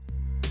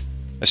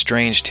A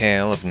strange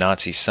tale of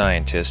Nazi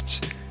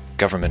scientists,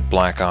 government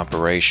black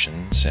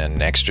operations,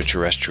 and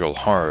extraterrestrial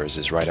horrors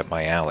is right up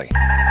my alley.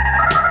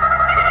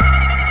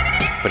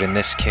 But in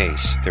this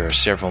case, there are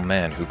several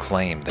men who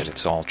claim that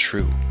it's all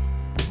true.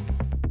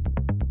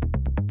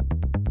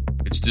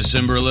 It's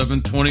December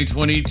 11th,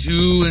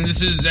 2022, and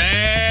this is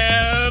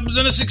Abs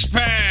and a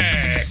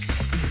Six-Pack.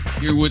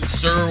 Here with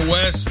Sir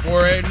Wes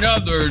for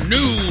another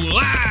new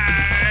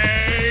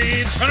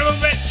live son of a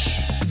bitch.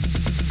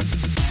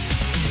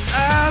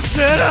 Abs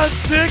and a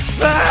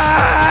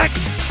Six-Pack!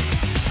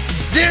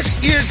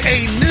 This is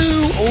a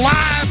new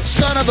live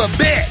son of a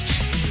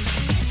bitch.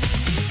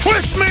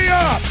 Twist me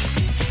up!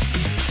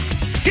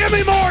 Give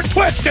me more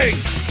twisting!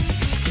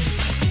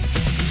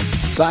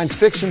 Science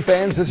fiction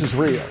fans, this is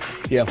real.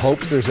 You have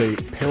hopes there's a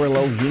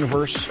parallel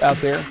universe out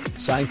there?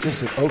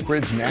 Scientists at Oak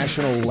Ridge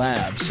National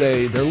Lab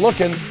say they're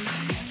looking.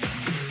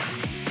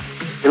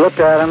 He looked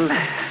at him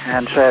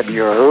and said,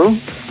 "You're who?"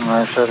 And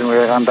I said,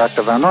 "I'm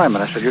Dr. Van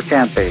Neumann." I said, "You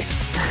can't be.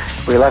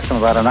 We left him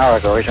about an hour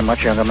ago. He's a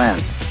much younger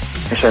man."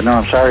 He said, "No,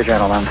 I'm sorry,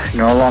 gentlemen.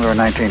 You're no longer in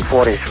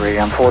 1943.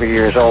 I'm 40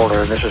 years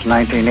older. This is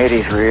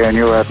 1983, and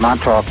you were at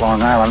Montauk,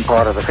 Long Island,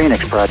 part of the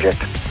Phoenix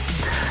Project."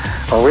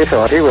 Well, we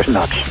thought he was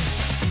nuts.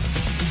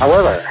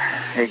 However,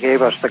 he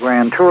gave us the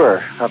grand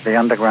tour of the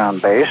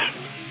underground base.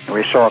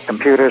 We saw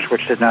computers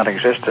which did not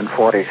exist in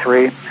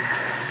 43,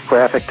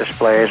 graphic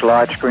displays,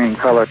 large-screen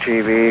color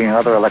TV,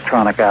 other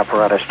electronic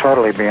apparatus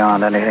totally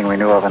beyond anything we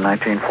knew of in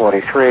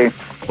 1943.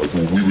 Like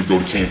when we would go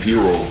to Camp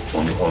Hero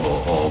on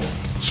a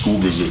school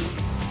visit,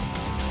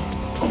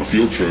 on a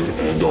field trip,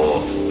 and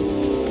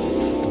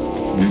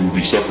we would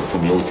be separate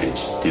from the other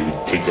kids. They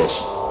would take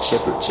us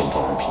separate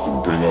sometimes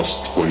and bring us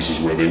to places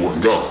where they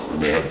wouldn't go. And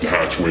they had the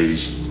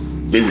hatchways.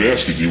 They would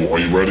ask you, "Are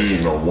you ready?"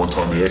 One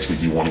time they asked me,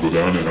 "Do you want to go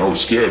down there?" And I was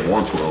scared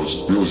once when I was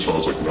really small. I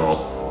was like,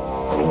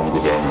 "No, I don't want to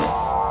go down there."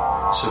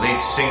 So they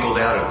singled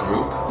out a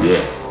group?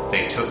 Yeah.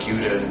 They took you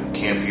to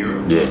Camp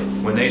Hero? Yeah.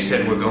 When they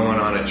said, "We're going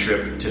on a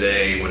trip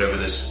today," whatever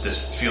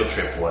this field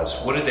trip was,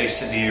 what did they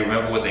say? Do you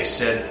remember what they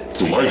said?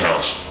 The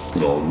lighthouse. It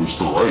was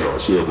the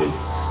lighthouse, yeah, but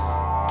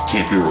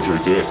Camp Hero was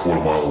right there, a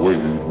quarter mile away.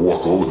 We would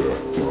walk over there,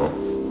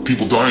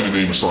 People died in the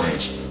name of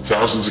science.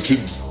 Thousands of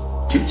kids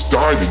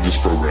died in this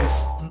program.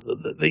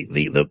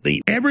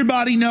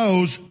 Everybody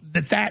knows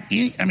that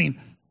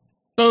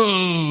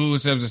Oh,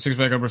 it's Abs and a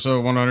Six-Pack,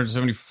 episode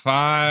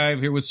 175.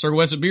 Here with Sir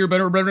Wes of Beer,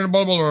 Better, blah,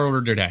 blah, blah,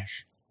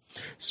 Dash.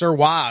 Sir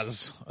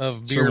Waz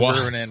of Beer,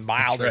 Bourbon, and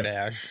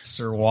Balderdash.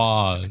 Sir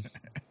Waz.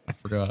 I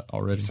forgot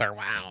already. Sir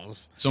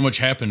Waz. So much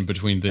happened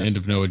between the end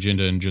of No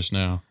Agenda and just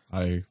now.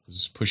 I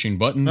was pushing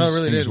buttons. No, it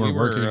really things did. weren't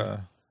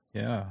working.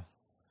 Yeah.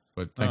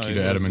 But thank you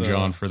to Adam and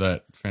John for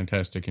that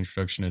fantastic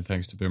introduction, and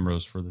thanks to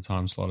Bimrose for the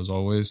time slot as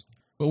always.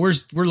 But we're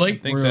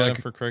late. Thanks, we're Adam,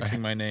 for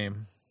correcting my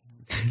name.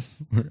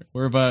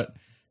 we're about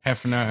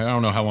half an hour. I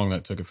don't know how long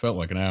that took. It felt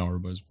like an hour,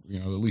 but it was,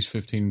 at least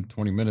 15,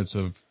 20 minutes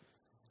of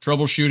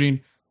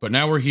troubleshooting. But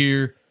now we're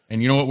here,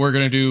 and you know what we're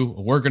going to do?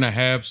 We're going to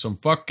have some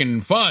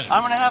fucking fun.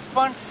 I'm going to have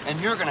fun, and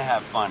you're going to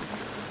have fun.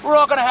 We're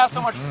all going to have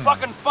so much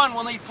fucking fun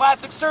we'll need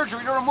plastic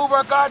surgery to remove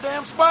our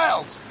goddamn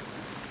smiles.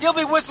 You'll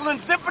be whistling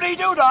Symphony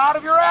Doodah out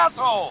of your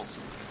assholes.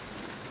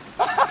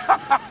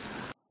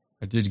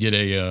 I did get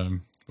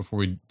before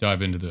we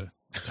dive into the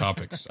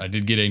topics, I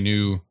did get a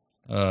new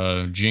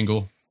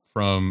jingle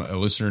from a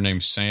listener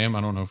named Sam.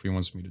 I don't know if he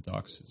wants me to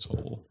dox his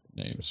whole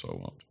name, so I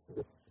won't.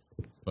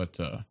 But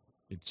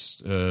it's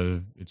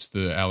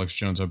the Alex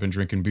Jones I've been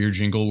drinking beer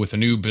jingle with a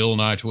new Bill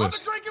Nye twist.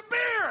 I've been drinking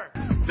beer!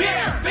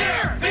 Beer,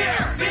 beer,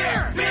 beer,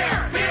 beer,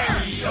 beer,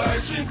 beer!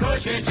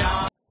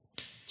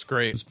 It's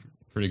great. It's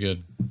pretty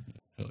good.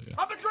 Hell yeah.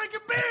 I've been drinking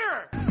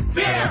beer!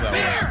 Beer,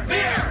 beer,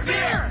 beer,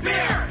 beer,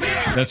 beer,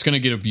 beer! That's going to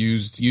get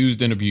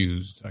used and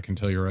abused, I can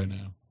tell you right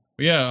now.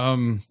 But yeah,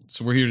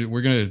 so we're here.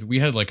 We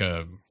had like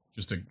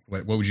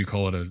what would you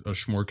call it? A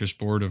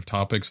smorgasbord of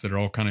topics that are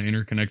all kind of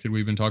interconnected.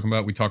 We've been talking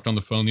about. We talked on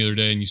the phone the other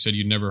day, and you said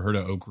you'd never heard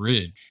of Oak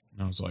Ridge.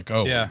 And I was like,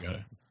 oh, yeah.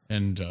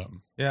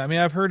 Yeah, I mean,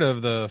 I've heard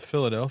of the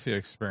Philadelphia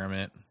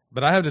experiment,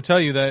 but I have to tell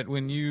you that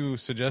when you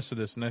suggested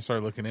this and I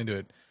started looking into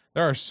it,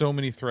 there are so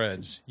many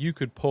threads. You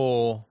could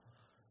pull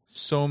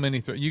so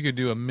many threads. You could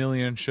do 1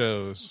 million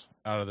shows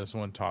out of this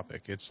one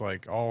topic. It's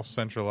like all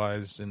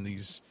centralized in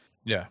these.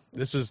 Yeah,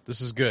 this is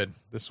good.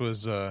 This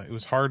was it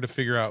was hard to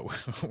figure out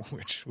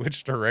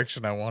which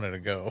direction I wanted to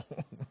go.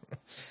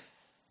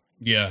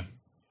 Yeah.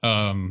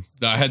 I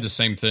had the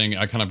same thing.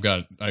 I kept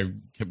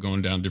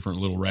going down different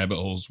little rabbit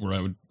holes where I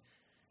would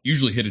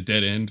usually hit a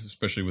dead end,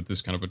 especially with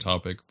this kind of a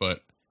topic.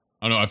 But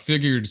I don't know. I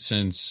figured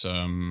since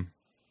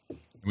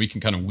we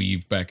can kind of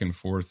weave back and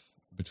forth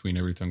between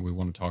everything we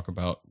want to talk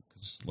about,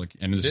 because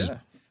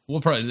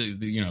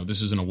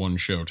this isn't a one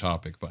show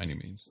topic by any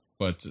means,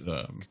 but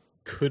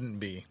couldn't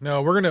be.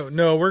 We're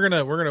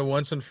gonna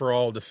once and for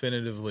all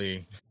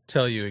definitively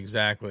tell you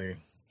exactly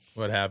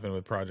what happened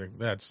with Project.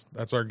 That's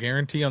our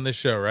guarantee on this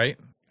show, right?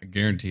 I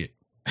guarantee it.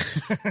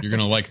 You're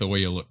gonna like the way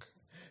you look.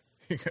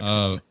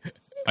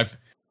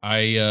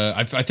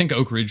 I think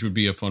Oak Ridge would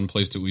be a fun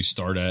place to at least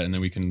start at, and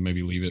then we can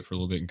maybe leave it for a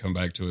little bit and come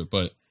back to it.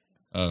 But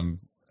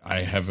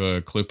I have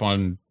a clip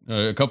on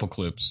a couple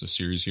clips, a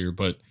series here,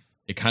 but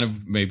it kind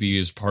of maybe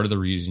is part of the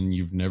reason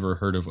you've never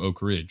heard of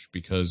Oak Ridge,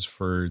 because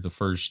for the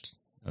first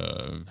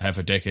half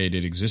a decade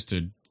it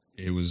existed,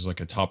 it was like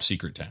a top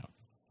secret town.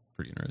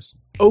 Pretty interesting.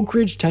 Oak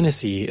Ridge,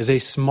 Tennessee is a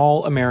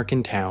small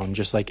American town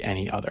just like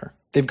any other.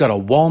 They've got a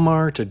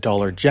Walmart, a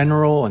Dollar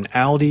General, an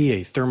Aldi,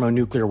 a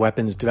thermonuclear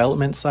weapons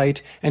development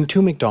site, and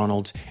 2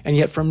 McDonald's, and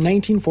yet from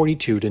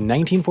 1942 to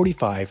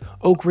 1945,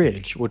 Oak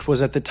Ridge, which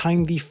was at the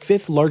time the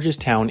 5th largest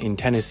town in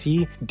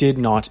Tennessee, did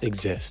not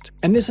exist.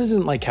 And this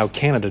isn't like how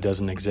Canada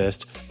doesn't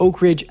exist.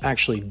 Oak Ridge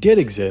actually did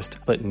exist,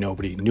 but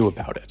nobody knew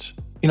about it.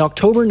 In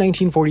October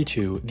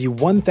 1942, the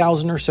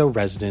 1,000 or so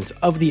residents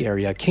of the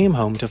area came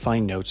home to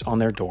find notes on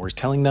their doors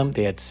telling them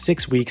they had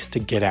 6 weeks to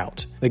get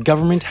out. The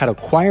government had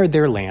acquired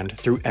their land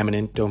through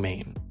eminent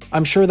domain.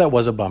 I'm sure that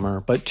was a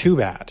bummer, but too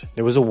bad.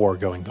 There was a war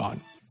going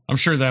on. I'm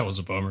sure that was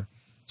a bummer.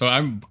 So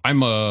I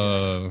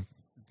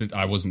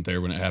wasn't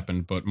there when it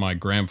happened, but my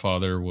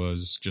grandfather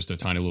was just a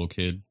tiny little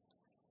kid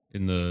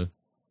in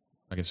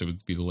I guess it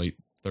would be the late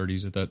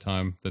 30s at that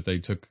time, that they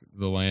took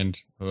the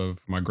land of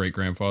my great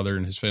grandfather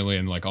and his family,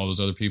 and like all those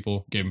other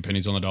people gave him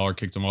pennies on the dollar,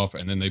 kicked him off,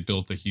 and then they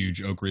built the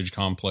huge Oak Ridge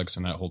complex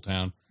in that whole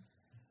town.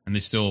 And they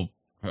still,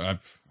 I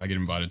get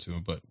invited to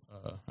them, but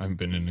I haven't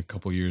been in a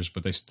couple years.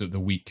 But they still, the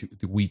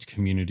wheat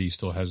community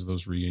still has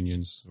those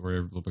reunions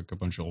where like a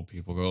bunch of old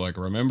people go like,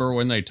 "Remember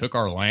when they took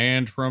our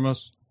land from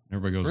us?" And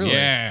everybody goes, Really?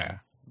 "Yeah."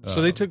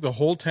 So they took the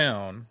whole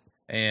town,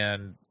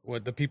 and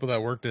what the people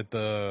that worked at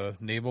the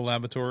Naval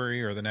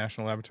Laboratory or the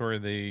National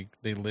Laboratory,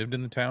 they lived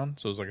in the town,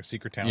 so it was like a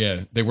secret town.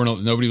 Yeah, they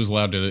weren't. Nobody was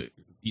allowed to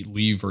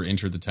leave or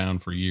enter the town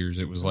for years.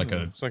 It was like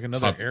it's like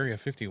another Area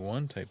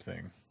 51 type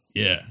thing.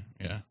 Yeah.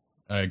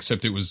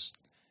 Except it was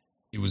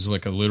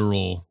like a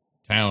literal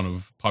town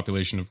of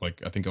population of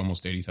like I think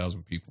almost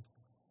 80,000 people.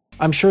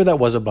 I'm sure that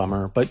was a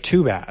bummer, but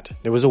too bad.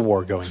 There was a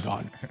war going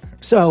on.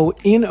 So,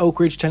 in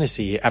Oak Ridge,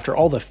 Tennessee, after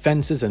all the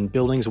fences and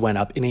buildings went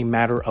up in a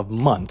matter of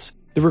months,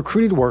 the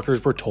recruited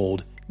workers were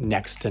told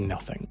next to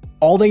nothing.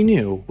 All they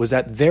knew was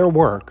that their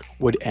work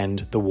would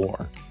end the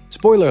war.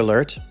 Spoiler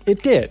alert,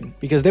 it did,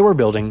 because they were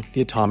building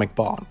the atomic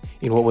bomb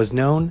in what was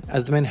known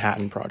as the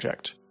Manhattan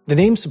Project. The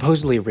name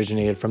supposedly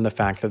originated from the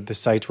fact that the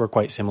sites were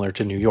quite similar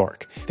to New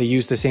York. They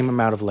used the same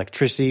amount of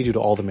electricity due to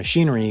all the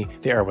machinery,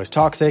 the air was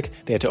toxic,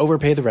 they had to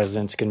overpay the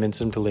residents to convince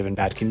them to live in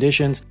bad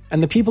conditions,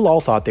 and the people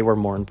all thought they were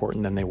more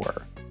important than they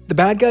were. The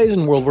bad guys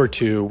in World War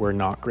II were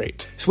not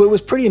great, so it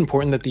was pretty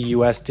important that the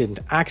US didn't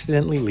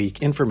accidentally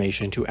leak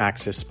information to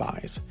Axis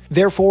spies.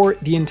 Therefore,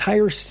 the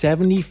entire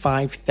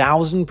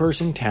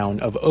 75,000-person town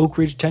of Oak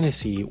Ridge,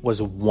 Tennessee was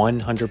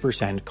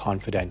 100%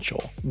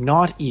 confidential.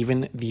 Not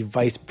even the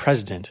vice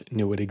president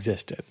knew it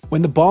existed.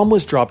 When the bomb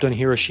was dropped on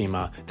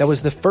Hiroshima, that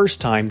was the first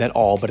time that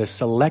all but a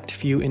select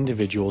few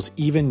individuals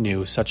even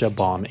knew such a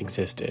bomb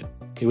existed.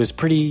 It was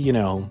pretty,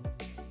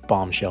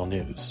 bombshell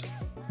news.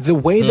 The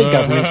way the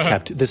government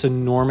kept this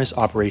enormous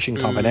operation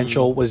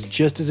confidential was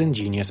just as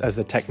ingenious as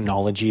the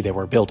technology they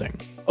were building.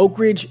 Oak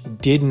Ridge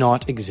did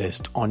not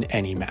exist on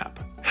any map.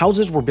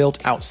 Houses were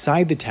built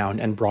outside the town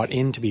and brought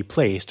in to be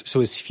placed so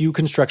as few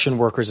construction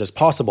workers as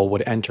possible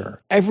would enter.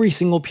 Every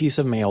single piece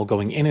of mail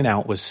going in and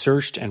out was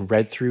searched and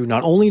read through,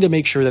 not only to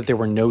make sure that there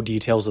were no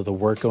details of the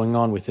work going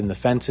on within the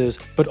fences,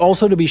 but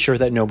also to be sure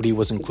that nobody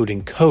was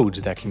including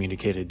codes that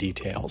communicated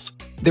details.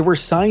 There were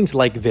signs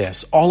like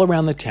this all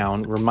around the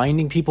town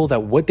reminding people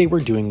that what they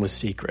were doing was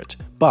secret.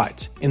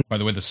 But by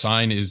the way, the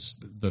sign is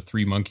the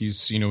 3 monkeys: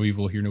 see no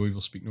evil, hear no evil,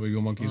 speak no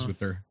evil monkeys with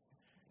their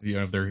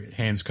their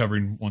hands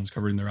covering, one's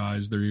covering their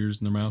eyes, their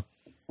ears, and their mouth.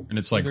 And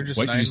it's like, they're just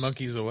 9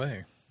 monkeys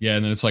away. Yeah,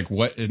 and then it's like,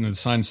 what? And the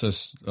sign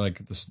says,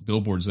 like, the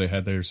billboards they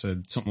had there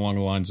said something along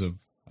the lines of,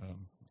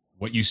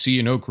 what you see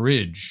in Oak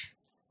Ridge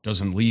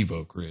doesn't leave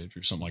Oak Ridge,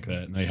 or something like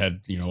that. And they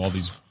had, all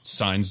these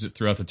signs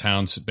throughout the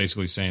town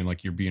basically saying,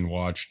 like, you're being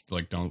watched,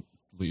 like, don't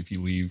leave, if you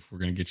leave, we're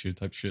going to get you,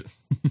 type shit.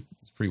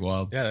 It's pretty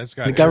wild. Yeah, that's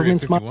got the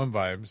government's Area 51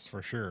 vibes,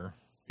 for sure.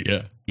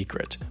 Yeah.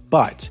 Secret.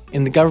 But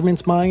in the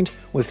government's mind,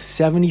 with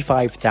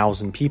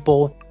 75,000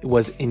 people, it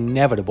was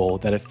inevitable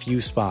that a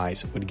few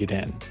spies would get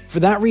in. For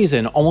that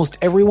reason, almost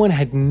everyone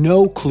had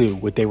no clue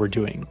what they were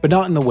doing, but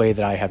not in the way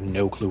that I have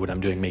no clue what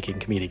I'm doing making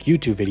comedic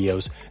YouTube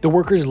videos. The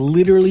workers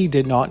literally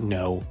did not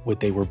know what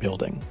they were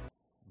building.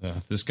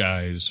 This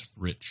guy is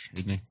rich,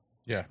 isn't he?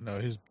 Yeah, no,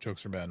 his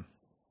jokes are bad.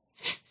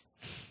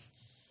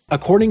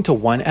 According to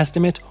one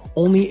estimate,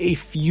 only a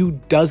few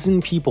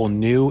dozen people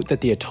knew that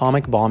the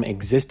atomic bomb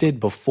existed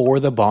before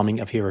the bombing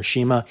of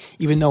Hiroshima,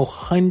 even though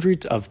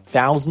hundreds of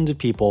thousands of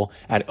people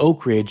at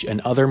Oak Ridge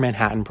and other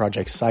Manhattan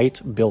Project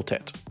sites built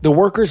it. The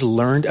workers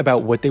learned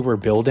about what they were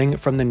building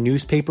from the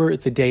newspaper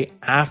the day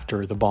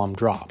after the bomb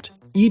dropped.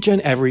 Each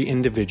and every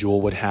individual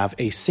would have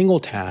a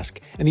single task,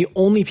 and the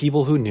only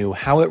people who knew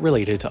how it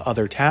related to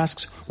other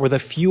tasks were the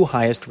few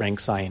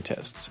highest-ranked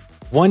scientists.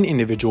 One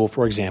individual,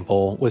 for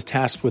example, was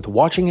tasked with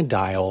watching a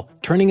dial,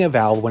 turning a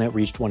valve when it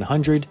reached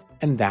 100,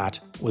 and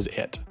that was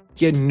it.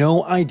 he had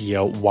no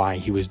idea why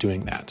he was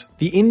doing that.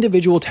 The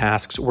individual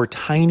tasks were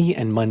tiny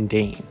and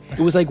mundane. It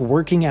was like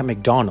working at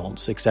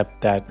McDonald's,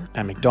 except that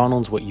at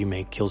McDonald's what you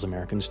make kills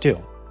Americans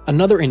too.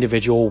 Another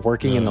individual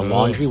working in the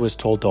laundry was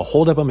told to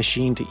hold up a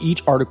machine to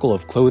each article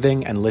of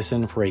clothing and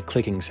listen for a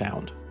clicking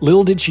sound.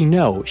 Little did she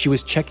know, she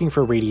was checking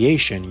for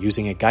radiation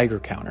using a Geiger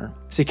counter.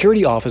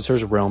 Security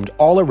officers roamed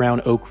all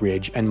around Oak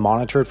Ridge and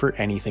monitored for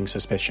anything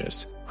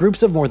suspicious.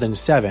 Groups of more than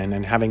 7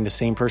 and having the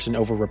same person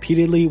over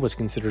repeatedly was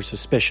considered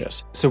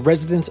suspicious, so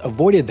residents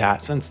avoided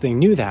that since they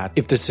knew that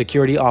if the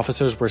security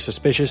officers were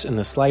suspicious in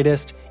the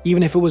slightest,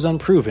 even if it was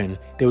unproven,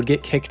 they would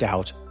get kicked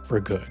out for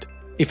good.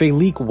 If a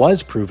leak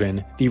was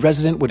proven, the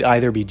resident would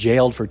either be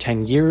jailed for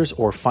 10 years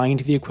or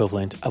fined the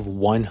equivalent of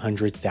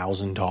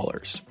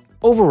 $100,000.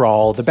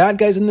 Overall, the bad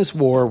guys in this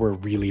war were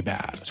really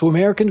bad, so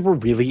Americans were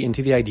really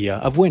into the idea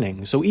of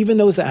winning, so even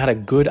those that had a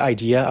good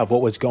idea of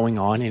what was going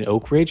on in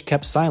Oak Ridge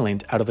kept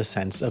silent out of a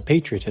sense of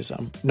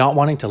patriotism, not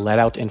wanting to let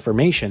out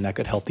information that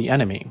could help the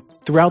enemy.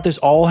 Throughout this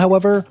all,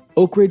 however,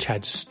 Oak Ridge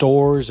had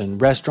stores and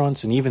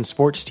restaurants and even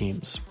sports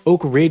teams.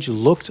 Oak Ridge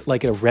looked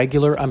like a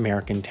regular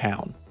American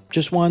town.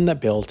 Just one that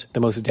built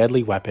the most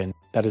deadly weapon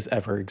that has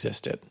ever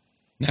existed.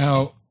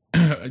 Now,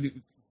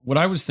 what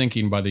I was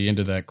thinking by the end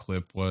of that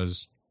clip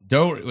was,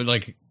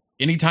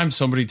 anytime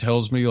somebody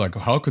tells me, like,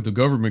 how could the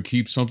government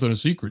keep something a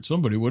secret?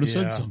 Somebody would have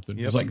said something.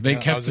 It's like they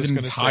kept the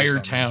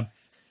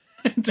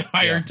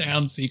entire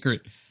town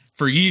secret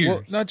for years.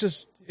 Well, not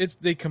just,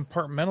 they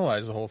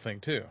compartmentalize the whole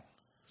thing too.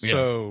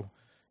 So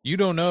you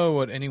don't know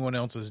what anyone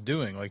else is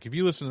doing. Like if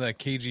you listen to that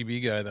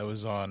KGB guy that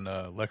was on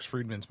Lex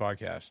Friedman's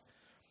podcast,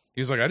 he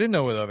was like, I didn't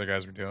know what the other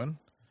guys were doing,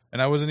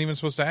 and I wasn't even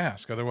supposed to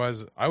ask.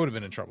 Otherwise, I would have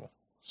been in trouble.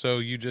 So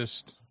you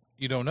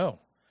don't know.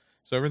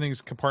 So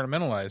everything's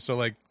compartmentalized. So,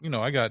 like,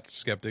 I got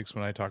skeptics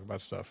when I talk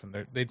about stuff,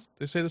 and they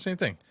say the same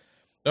thing.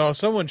 Oh,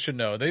 someone should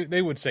know.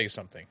 They would say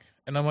something.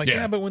 And I'm like,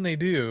 yeah, but when they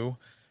do,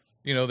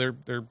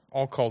 they're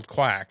all called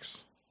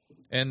quacks.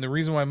 And the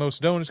reason why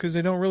most don't is because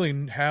they don't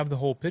really have the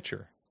whole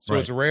picture. So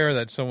It's rare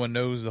that someone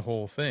knows the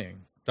whole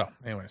thing. So,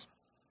 anyways.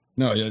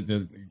 No, yeah,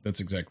 that's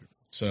exactly.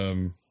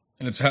 And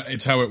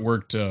it's how it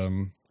worked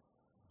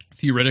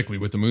theoretically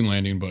with the moon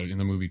landing, but in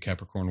the movie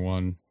Capricorn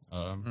 1,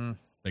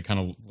 they kind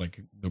of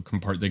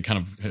they kind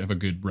of have a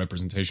good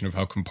representation of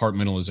how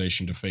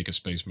compartmentalization to fake a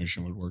space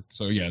mission would work.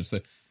 So yeah,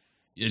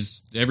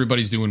 it's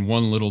everybody's doing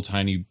one little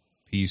tiny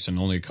piece, and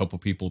only a couple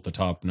people at the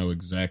top know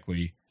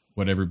exactly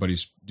what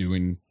everybody's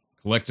doing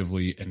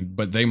collectively,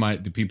 but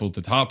the people at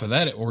the top of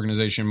that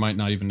organization might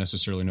not even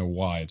necessarily know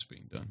why it's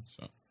being done.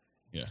 So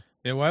yeah.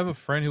 Well, I have a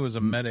friend who was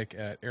a medic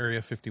at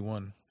Area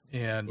 51.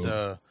 And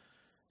so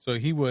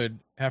he would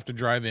have to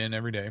drive in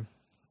every day,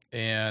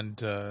 and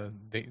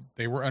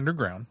they were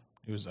underground.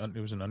 It was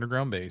an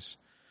underground base,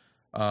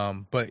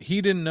 but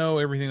he didn't know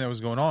everything that was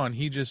going on.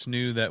 He just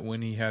knew that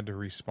when he had to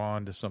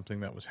respond to something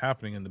that was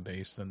happening in the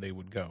base, then they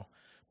would go.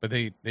 But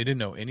they didn't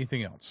know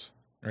anything else.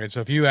 Right? So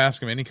if you ask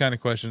him any kind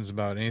of questions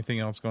about anything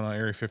else going on at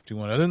Area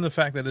 51, other than the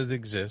fact that it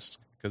exists,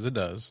 because it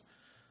does,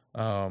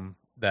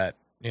 that,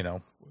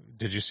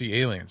 did you see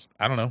aliens?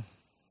 I don't know.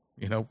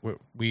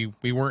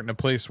 We weren't in a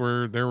place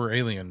where there were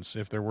aliens,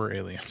 if there were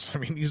aliens. I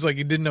mean, he's like,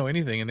 you didn't know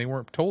anything, and they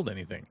weren't told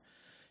anything.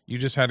 You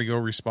just had to go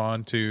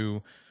respond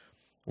to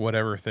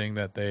whatever thing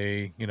that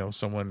they,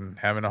 someone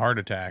having a heart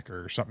attack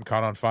or something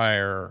caught on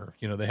fire, or,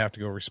 they have to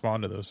go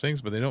respond to those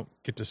things, but they don't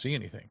get to see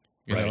anything,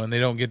 you know, and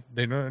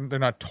they're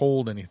not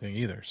told anything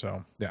either.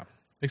 So, yeah,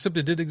 except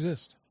it did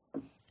exist.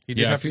 He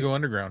did have to go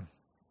underground.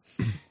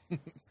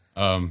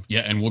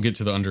 And we'll get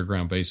to the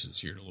underground bases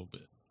here in a little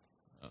bit.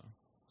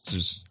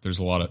 There's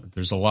a lot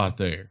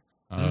there.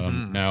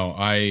 Now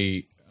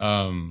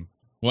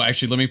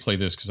actually, let me play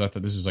this because I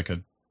thought this is like I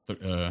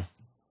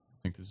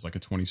think this is like a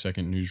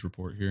 20-second news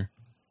report here.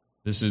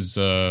 This is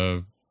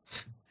Oak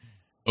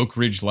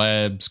Ridge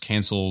Labs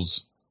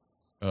cancels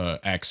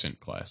accent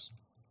class.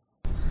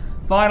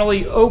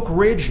 Finally, Oak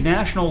Ridge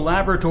National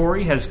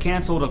Laboratory has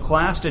canceled a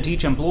class to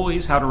teach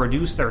employees how to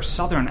reduce their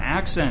southern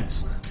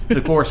accents.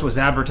 The course was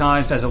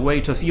advertised as a way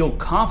to feel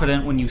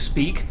confident when you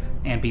speak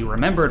and be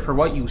remembered for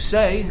what you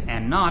say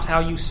and not how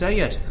you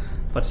say it.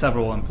 But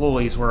several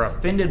employees were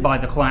offended by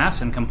the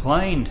class and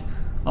complained.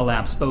 A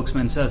lab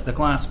spokesman says the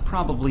class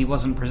probably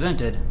wasn't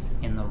presented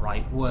in the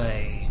right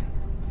way.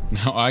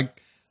 Now,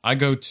 I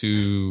go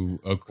to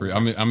Oak Ridge.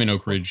 I'm in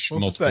Oak Ridge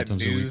multiple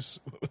times a week.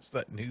 What was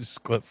that news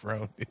clip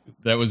from?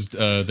 That was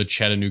the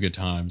Chattanooga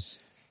Times.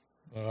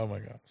 Oh my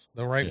gosh,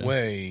 the right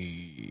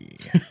way.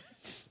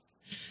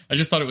 I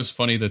just thought it was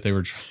funny that they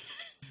were.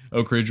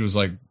 Oak Ridge was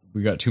like,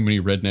 we got too many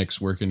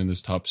rednecks working in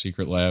this top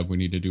secret lab. We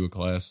need to do a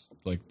class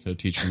to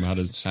teach them how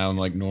to sound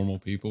like normal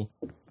people.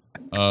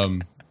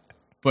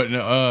 But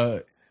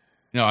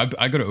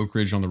I go to Oak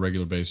Ridge on the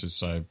regular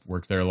basis. I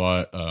work there a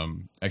lot.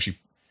 Actually,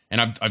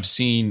 and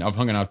I've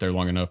hung out there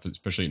long enough,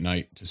 especially at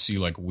night, to see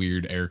like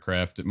weird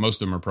aircraft.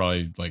 Most of them are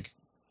probably like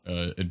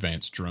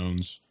advanced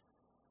drones,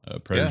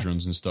 predator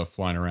drones and stuff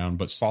flying around,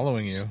 but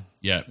following you.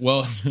 Yeah,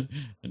 well,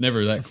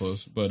 never that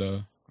close, but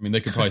I mean,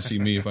 they could probably see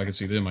me if I could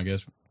see them, I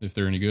guess, if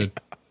they're any good.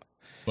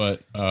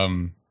 But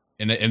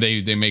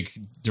they make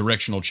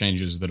directional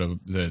changes that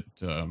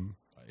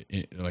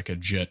like a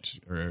jet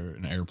or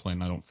an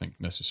airplane I don't think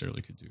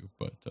necessarily could do.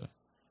 But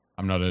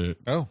I'm not a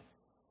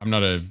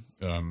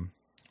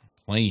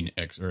plane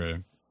or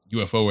a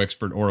UFO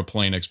expert or a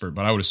plane expert,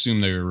 but I would assume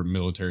they were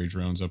military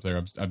drones up there.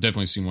 I've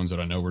definitely seen ones that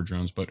I know were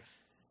drones, but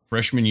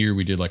freshman year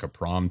we did like a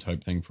prom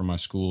type thing for my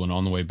school, and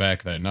on the way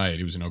back that night,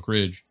 it was in Oak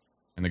Ridge,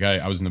 and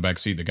I was in the back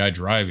seat. The guy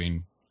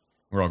driving,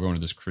 we're all going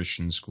to this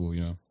Christian school,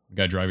 you know. The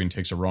guy driving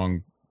takes a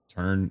wrong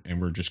turn,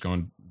 and we're just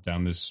going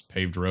down this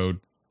paved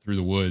road through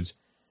the woods,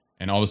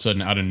 and all of a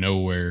sudden, out of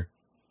nowhere,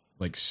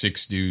 like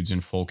 6 dudes in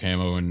full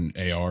camo and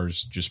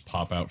ARs just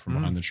pop out from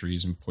behind the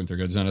trees and point their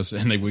guns at us.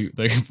 And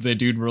the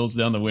dude rolls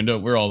down the window.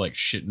 We're all like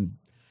shitting.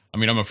 I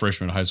mean, I'm a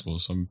freshman in high school,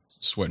 so I'm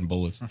sweating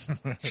bullets,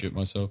 shit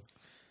myself.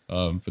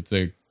 But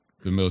the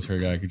military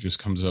guy who just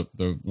comes up,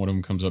 one of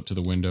them comes up to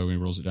the window and he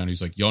rolls it down.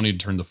 He's like, y'all need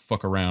to turn the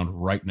fuck around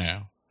right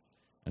now.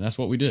 And that's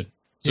what we did.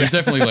 So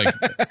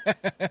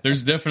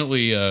there's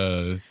definitely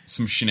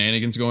some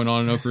shenanigans going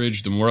on in Oak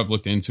Ridge. The more I've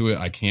looked into it,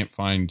 I can't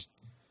find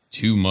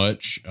too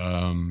much.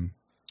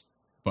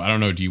 But I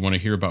don't know. Do you want to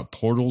hear about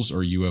portals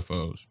or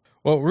UFOs?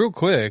 Well, real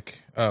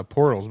quick,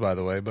 portals, by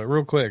the way, but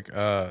real quick,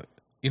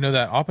 you know,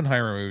 that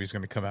Oppenheimer movie is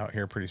going to come out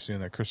here pretty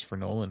soon, that Christopher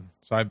Nolan.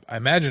 So I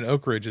imagine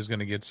Oak Ridge is going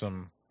to get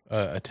some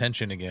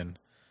attention again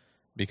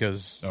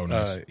because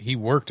nice. He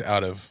worked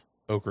out of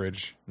Oak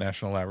Ridge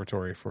National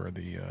Laboratory for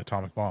the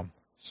atomic bomb.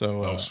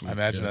 So I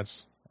imagine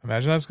that's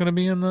going to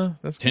be in the...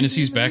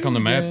 Tennessee's back on the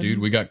map, dude.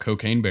 We got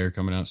Cocaine Bear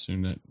coming out soon,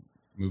 that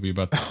movie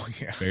about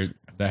the bear.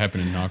 That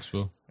happened in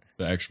Knoxville.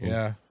 The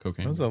actual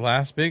cocaine. What was the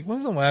last thing?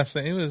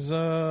 It was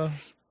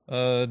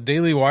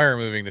Daily Wire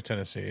moving to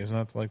Tennessee. Isn't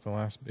that like the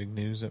last big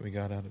news that we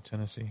got out of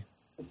Tennessee?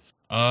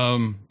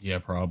 Yeah,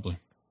 probably.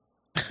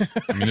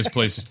 I mean, this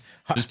place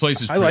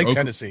is. I like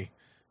Tennessee.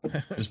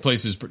 This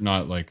place is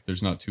not like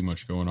there's not too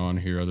much going on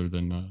here other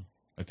than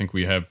I think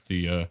we have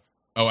the.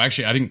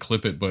 Actually, I didn't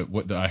clip it,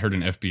 but I heard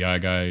an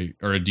FBI guy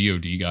or a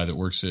DOD guy that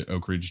works at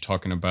Oak Ridge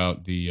talking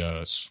about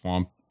the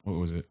swamp. What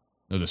was it?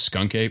 No, the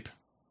skunk ape.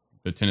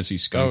 The Tennessee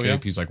skunk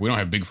ape. He's like, we don't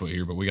have Bigfoot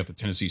here, but we got the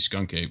Tennessee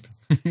skunk ape.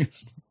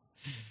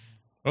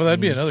 Well,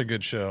 that'd be another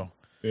good show.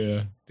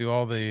 Yeah. Do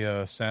all the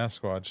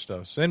Sasquatch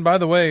stuff. And by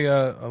the way,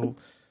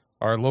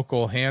 our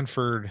local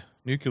Hanford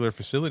nuclear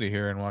facility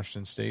here in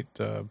Washington State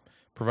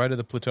provided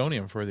the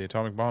plutonium for the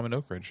atomic bomb in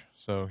Oak Ridge.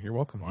 So you're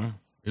welcome. Wow.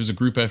 It was a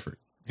group effort.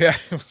 Yeah,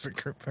 it was a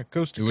group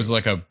coast to It was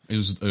coast. like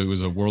it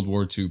was a World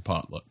War II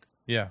potluck.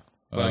 Yeah.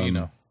 Well, you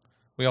know,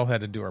 we all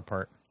had to do our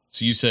part.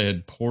 So you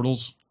said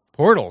portals?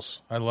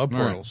 Portals. I love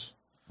portals.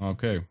 Right.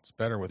 Okay. It's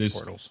better with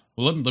portals.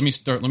 Well, let me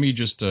start. Let me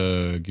just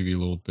give you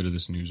a little bit of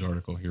this news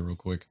article here real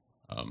quick.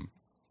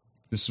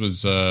 This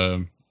was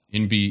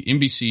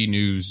NBC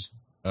News.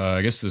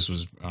 I guess this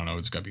was, I don't know,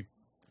 it's got to be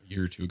a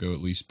year or two ago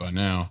at least by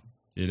now.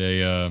 Did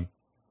a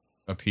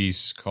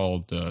piece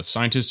called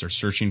Scientists Are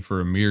Searching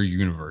for a Mirror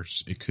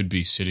Universe. It could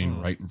be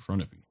sitting right in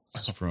front of you.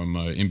 This is from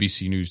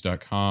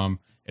NBCnews.com.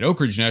 At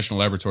Oak Ridge National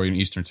Laboratory in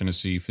Eastern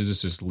Tennessee,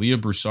 physicist Leah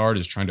Broussard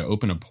is trying to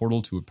open a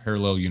portal to a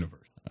parallel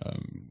universe.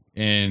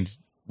 And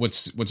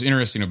what's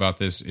interesting about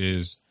this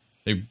is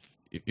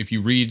if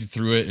you read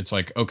through it, it's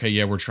like, okay,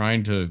 yeah, we're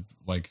trying to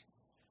like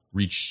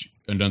reach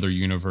another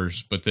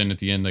universe, but then at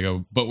the end they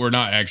go, but we're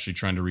not actually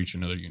trying to reach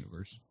another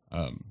universe.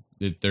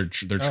 They're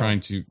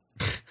trying to.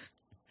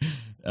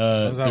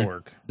 How does that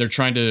work? They're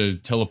trying to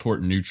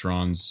teleport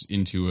neutrons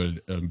into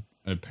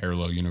a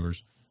parallel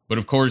universe, but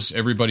of course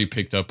everybody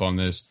picked up on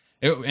this.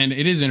 And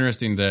it is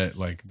interesting that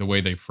like the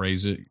way they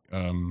phrase it.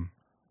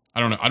 I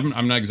don't know.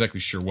 I'm not exactly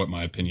sure what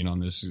my opinion on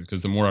this is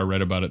because the more I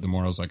read about it, the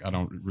more I was like, I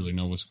don't really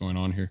know what's going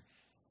on here.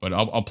 But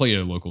I'll play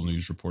a local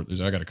news report.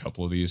 I got a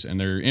couple of these, and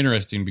they're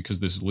interesting because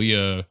this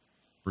Leah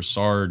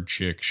Broussard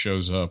chick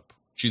shows up.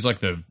 She's like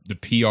the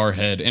PR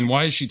head. And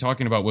why is she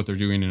talking about what they're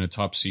doing in a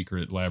top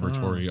secret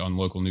laboratory on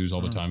local news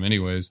all the time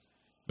anyways?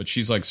 But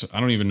she's like, I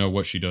don't even know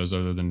what she does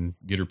other than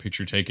get her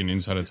picture taken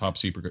inside a top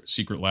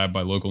secret lab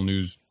by local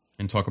news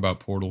and talk about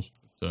portals.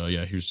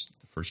 Yeah, here's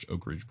the first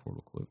Oak Ridge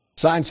portal clip.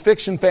 Science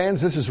fiction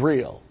fans, this is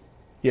real.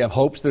 You have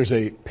hopes there's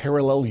a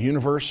parallel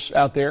universe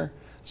out there?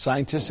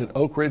 Scientists at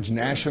Oak Ridge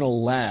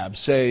National Lab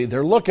say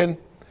they're looking.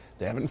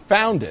 They haven't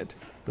found it,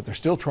 but they're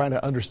still trying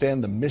to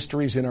understand the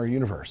mysteries in our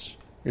universe.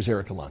 Here's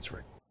Erica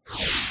Lunsford.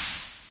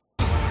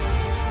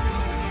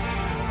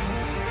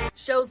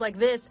 Shows like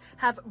this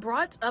have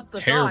brought up the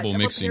Terrible thought of a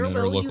mixing in our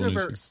parallel local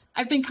universe.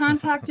 I've been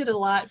contacted a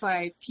lot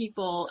by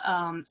people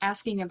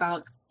asking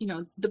about,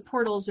 the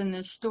portals in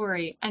this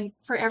story. And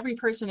for every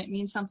person, it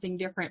means something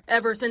different.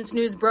 Ever since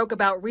news broke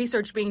about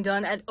research being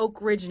done at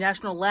Oak Ridge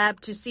National Lab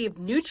to see if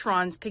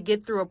neutrons could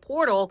get through a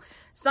portal,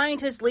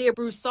 scientist Leah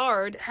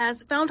Broussard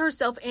has found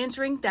herself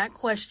answering that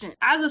question.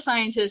 As a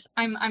scientist,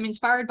 I'm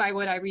inspired by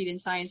what I read in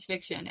science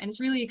fiction. And it's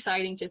really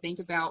exciting to think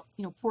about,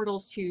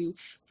 portals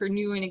for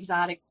new and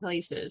exotic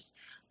places.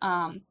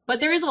 But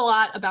there is a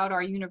lot about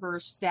our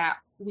universe that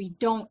we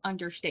don't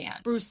understand.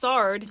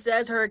 Broussard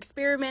says her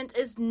experiment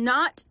is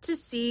not to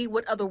see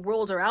what other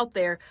worlds are out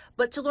there,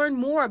 but to learn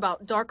more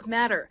about dark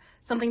matter,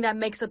 something that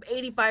makes up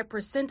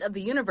 85% of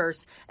the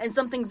universe and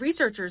something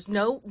researchers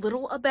know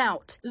little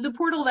about. The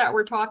portal that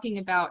we're talking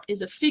about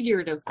is a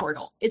figurative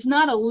portal. It's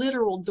not a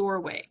literal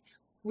doorway.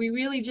 We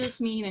really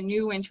just mean a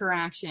new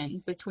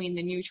interaction between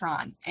the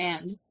neutron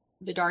and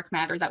the dark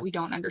matter that we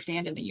don't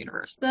understand in the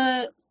universe.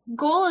 The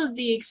goal of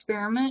the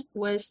experiment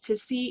was to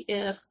see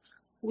if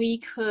we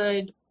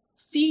could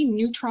see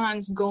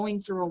neutrons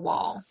going through a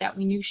wall that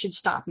we knew should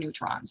stop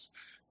neutrons.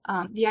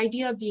 The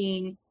idea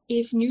being,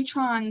 if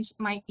neutrons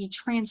might be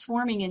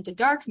transforming into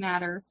dark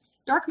matter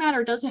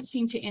doesn't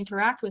seem to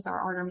interact with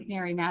our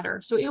ordinary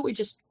matter, so it would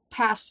just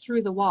pass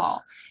through the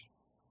wall.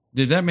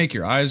 Did that make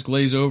your eyes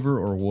glaze over,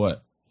 or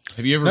what?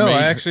 Have you ever? No,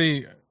 I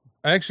actually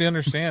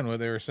understand what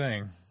they were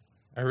saying.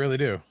 I really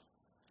do.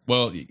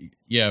 Well,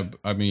 yeah.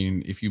 I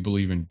mean, if you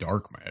believe in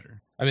dark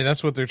matter, I mean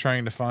that's what they're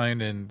trying to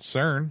find in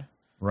CERN.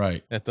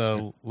 Right. At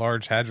the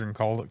Large Hadron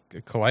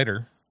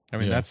Collider. I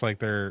mean, that's like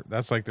their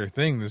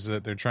thing, is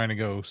that they're trying to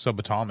go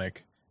subatomic.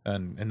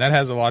 And that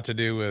has a lot to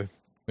do with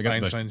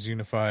Einstein's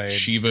unified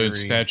Shiva theory.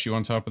 Statue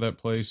on top of that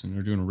place, and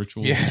they're doing a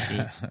ritual. Yeah,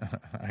 and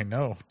shit. I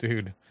know,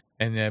 dude.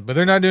 And but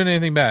they're not doing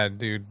anything bad,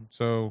 dude.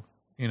 So,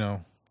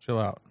 chill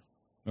out.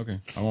 Okay,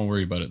 I won't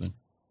worry about it then.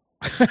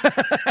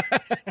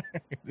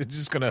 They're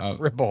just gonna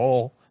rip a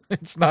hole.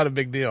 It's not a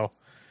big deal.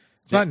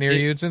 It's not near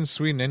you. It's in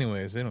Sweden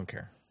anyways. They don't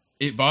care.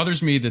 It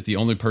bothers me that the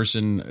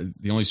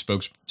only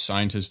spokes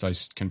scientist I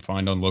can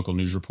find on local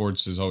news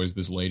reports is always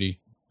this lady.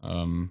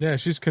 Yeah,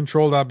 she's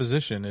controlled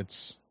opposition.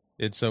 It's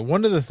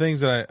one of the things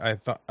that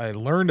I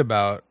learned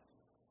about,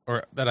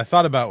 or that I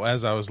thought about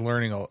as I was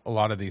learning a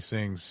lot of these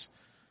things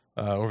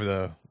over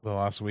the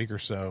last week or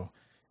so,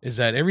 is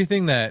that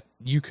everything that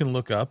you can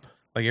look up,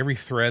 like every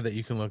thread that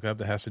you can look up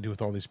that has to do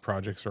with all these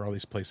projects or all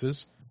these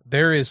places,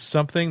 there is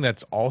something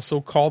that's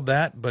also called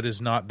that, but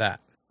is not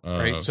that.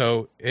 Right?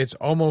 So it's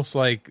almost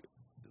like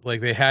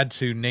they had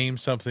to name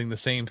something the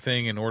same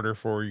thing in order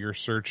for your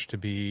search to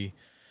be,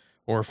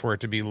 or for it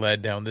to be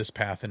led down this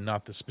path and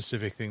not the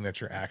specific thing that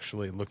you're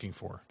actually looking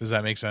for. Does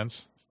that make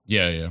sense?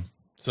 Yeah.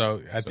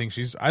 So I think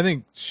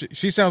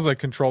she sounds like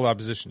controlled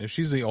opposition. If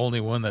she's the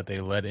only one that they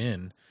let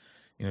in,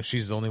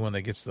 she's the only one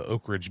that gets the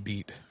Oak Ridge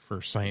beat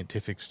for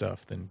scientific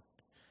stuff, then.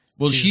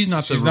 Well, she's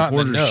not the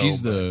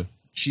reporter.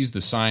 She's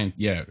the science.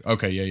 Yeah.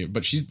 Okay. Yeah.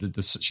 But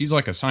she's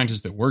like a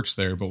scientist that works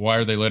there. But why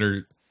are they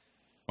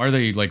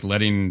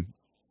letting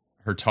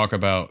her talk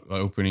about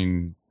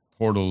opening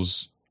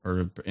portals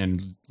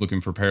and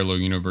looking for parallel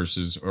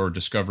universes, or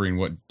discovering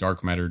what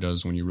dark matter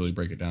does when you really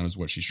break it down, is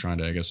what she's trying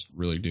to, I guess,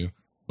 really do.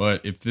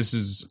 But if this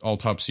is all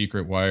top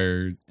secret,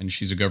 and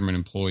she's a government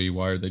employee,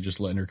 why are they just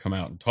letting her come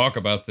out and talk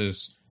about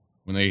this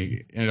when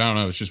they? And I don't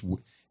know.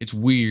 It's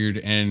weird.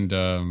 And I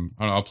don't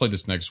know, I'll play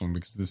this next one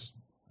because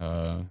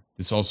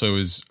this also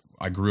is.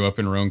 I grew up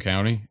in Roane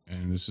County,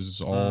 and this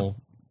is all.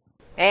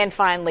 And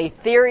finally,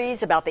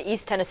 theories about the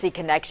East Tennessee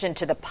connection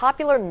to the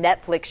popular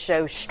Netflix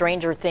show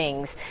Stranger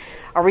Things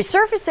are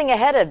resurfacing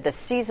ahead of the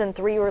season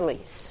 3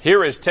 release.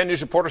 Here is 10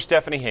 News reporter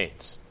Stephanie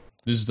Haynes.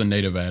 This is the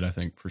native ad, I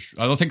think.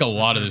 I don't think a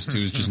lot of this, too,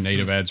 is just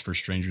native ads for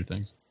Stranger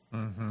Things.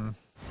 Mm-hmm.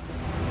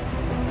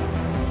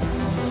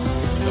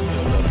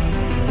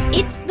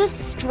 It's the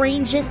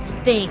strangest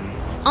thing.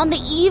 On the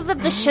eve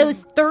of the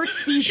show's 3rd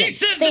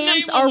season,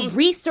 fans are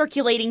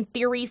recirculating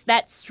theories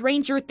that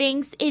Stranger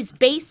Things is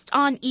based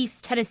on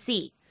East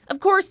Tennessee.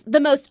 Of course, the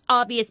most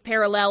obvious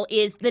parallel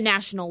is the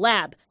National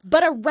Lab,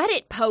 but a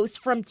Reddit post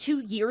from 2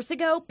 years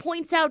ago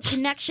points out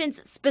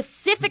connections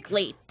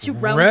specifically to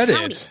Roane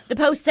County. The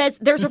post says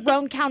there's a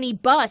Roane County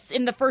bus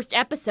in the first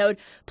episode,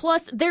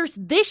 plus there's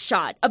this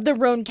shot of the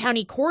Roane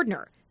County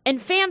coroner. And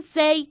fans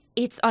say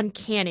it's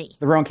uncanny.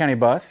 The Roane County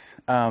bus,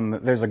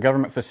 there's a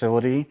government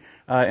facility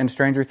in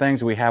Stranger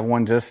Things. We have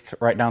one just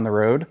right down the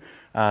road.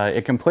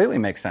 It completely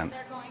makes sense.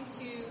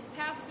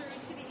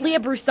 Leah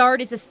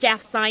Broussard is a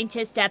staff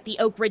scientist at the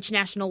Oak Ridge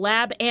National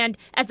Lab, and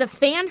as a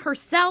fan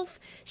herself,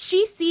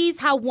 she sees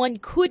how one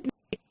could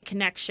make a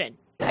connection.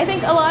 I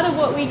think a lot of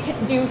what we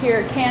do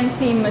here can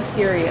seem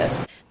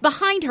mysterious.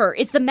 Behind her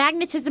is the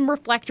magnetism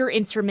reflector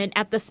instrument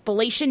at the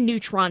Spallation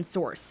neutron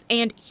source,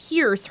 and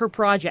here's her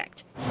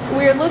project.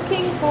 We're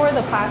looking for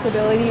the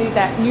possibility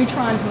that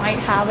neutrons might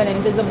have an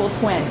invisible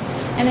twin.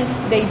 And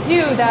if they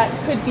do, that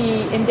could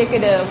be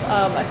indicative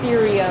of a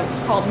theory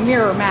called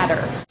mirror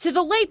matter. To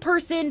the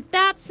layperson,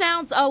 that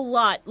sounds a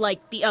lot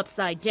like the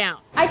Upside Down.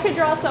 I could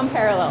draw some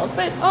parallels,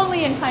 but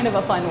only in kind of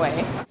a fun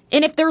way.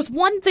 And if there's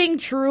one thing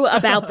true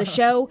about the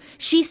show,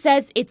 she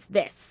says it's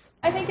this.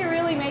 I think it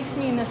really makes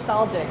me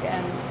nostalgic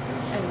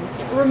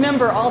and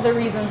remember all the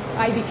reasons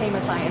I became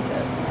a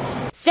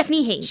scientist.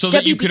 Stephanie Haynes. So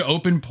that you could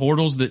open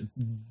portals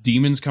that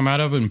demons come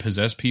out of and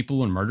possess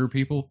people and murder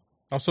people?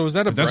 Also, is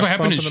that a That's what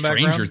happened in in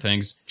Stranger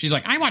Things. She's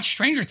like, I watched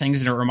Stranger Things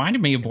and it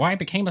reminded me of why I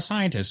became a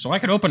scientist, so I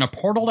could open a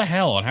portal to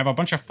hell and have a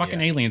bunch of fucking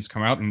aliens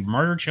come out and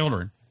murder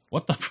children.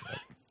 What the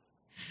fuck?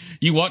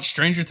 You watched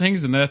Stranger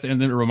Things and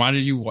then it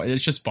reminded you? It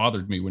just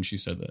bothered me when she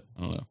said that.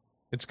 I don't know.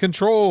 It's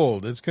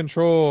controlled. It's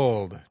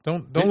controlled.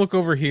 Don't look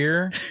over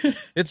here.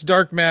 It's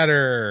dark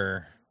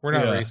matter. We're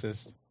not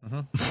racist.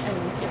 And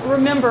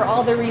remember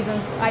all the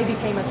reasons I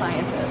became a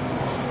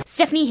scientist.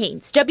 Stephanie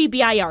Haynes,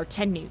 WBIR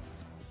 10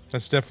 News.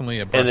 That's definitely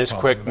a... And this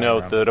quick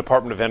note, the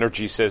Department of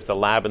Energy says the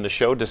lab in the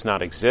show does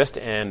not exist,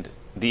 and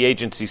the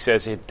agency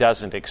says it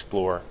doesn't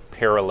explore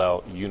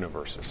parallel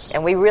universes.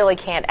 And we really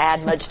can't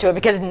add much to it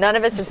because none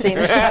of us have seen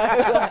the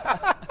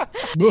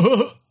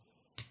show.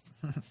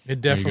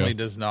 It definitely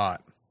does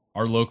not.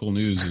 Our local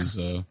news is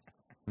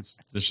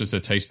it's just a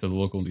taste of the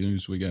local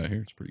news we got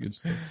here. It's pretty good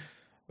stuff.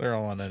 They're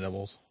all on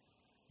edibles.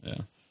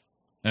 Yeah.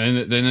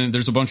 And then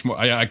there's a bunch more.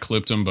 I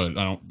clipped them, but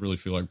I don't really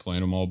feel like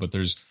playing them all. But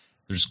there's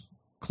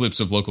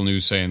clips of local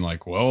news saying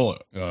like, well,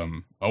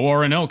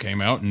 ORNL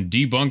came out and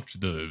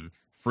debunked the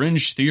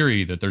fringe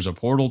theory that there's a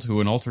portal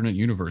to an alternate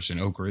universe in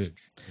Oak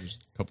Ridge. There's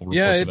a couple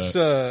reports of that.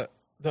 Yeah,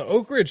 the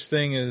Oak Ridge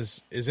thing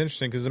is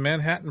interesting because the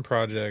Manhattan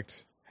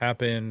Project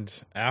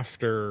happened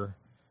after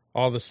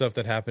all the stuff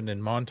that happened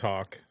in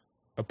Montauk,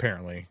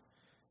 apparently,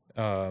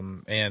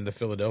 and the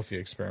Philadelphia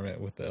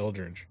experiment with the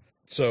Eldridge.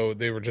 So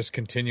they were just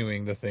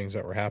continuing the things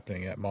that were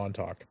happening at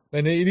Montauk,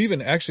 and it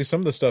even actually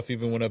some of the stuff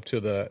even went up to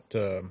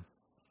the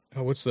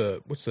what's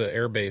the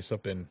air base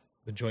up in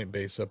the Joint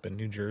Base up in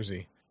New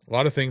Jersey. A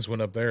lot of things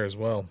went up there as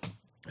well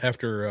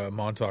after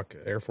Montauk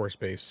Air Force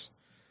Base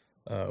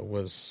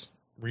was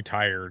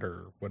retired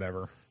or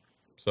whatever.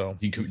 So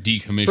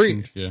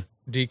decommissioned,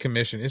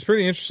 decommissioned. It's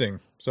pretty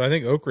interesting. So I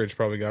think Oak Ridge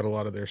probably got a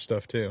lot of their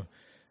stuff too.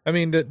 I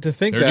mean, to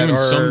think they're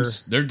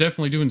that they're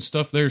definitely doing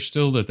stuff there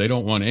still that they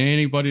don't want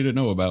anybody to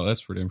know about.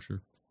 That's for damn sure.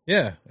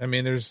 Yeah, I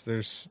mean,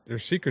 there's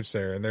secrets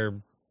there, and they're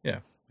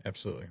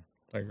absolutely.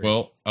 I agree.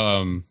 Well,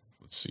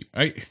 let's see.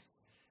 I'm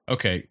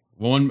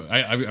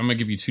gonna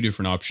give you two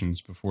different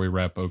options before we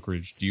wrap Oak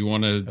Ridge. Do you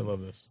want to? I love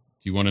this.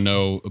 Do you want to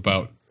know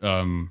about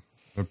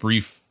a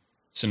brief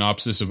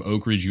synopsis of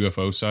Oak Ridge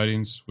UFO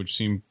sightings, which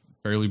seem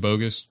fairly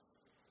bogus,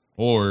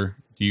 or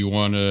do you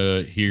want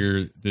to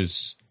hear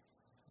this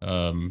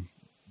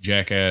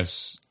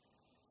jackass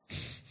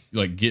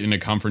like get in a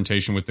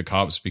confrontation with the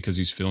cops because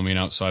he's filming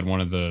outside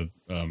one of the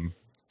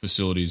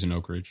facilities in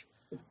Oak Ridge?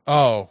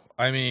 Oh,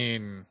 I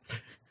mean,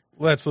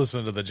 let's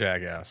listen to the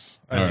jackass.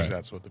 I think right.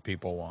 that's what the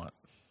people want.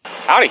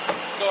 Howdy.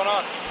 What's going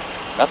on?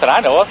 Nothing I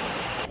know of.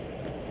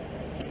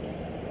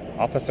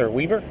 Officer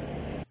Weaver?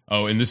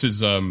 Oh, and this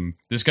is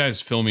this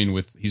guy's filming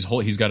with he's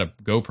got a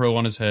GoPro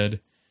on his head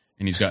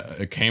and he's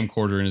got a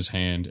camcorder in his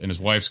hand and his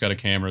wife's got a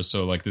camera,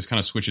 so like this kind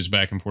of switches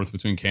back and forth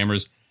between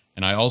cameras.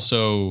 And I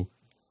also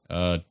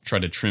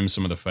tried to trim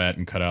some of the fat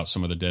and cut out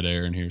some of the dead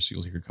air in here, so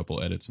you'll hear a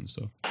couple edits and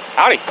stuff.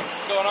 Howdy.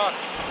 What's going on?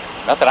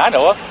 Nothing I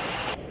know of.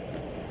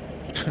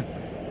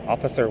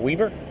 Officer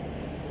Weaver?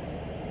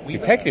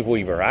 Detective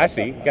Weaver, I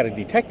see. You got a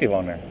detective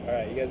on there. All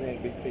right, you guys need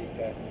to be feet,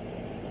 guys.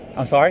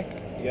 I'm sorry?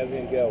 You guys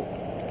need to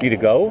go. You to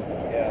go?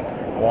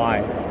 Yeah.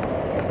 Why?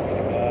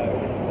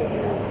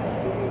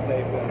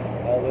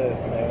 All this.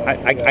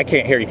 I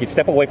can't hear you. Can you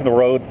step away from the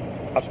road?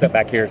 I'll step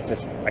back here. It's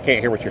just I can't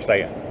hear what you're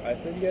saying. I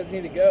said you guys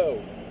need to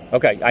go.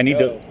 Okay, I need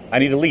to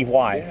leave.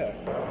 Why?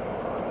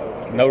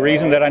 Yeah. No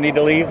reason that I need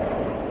to leave?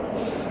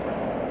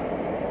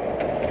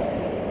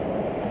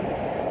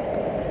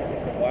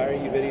 Why are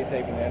you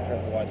videotaping the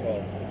entrance of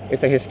Y-12?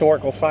 It's a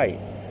historical site.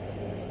 It's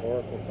a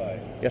historical site.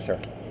 Yes, sir.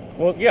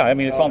 Well, yeah, I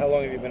mean, it's How on...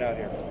 long have you been out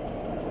here?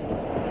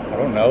 I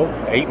don't know,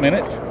 8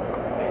 minutes? 8 minutes.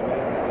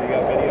 So you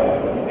got video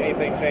of it?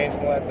 Anything changed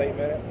in the last 8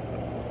 minutes?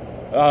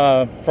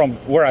 From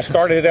where I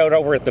started out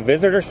over at the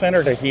visitor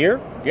center to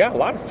here, yeah, a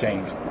lot has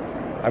changed.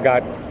 I've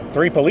got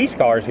 3 police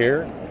cars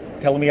here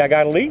telling me I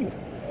got to leave.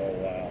 Oh,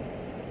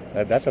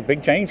 wow. That's a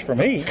big change for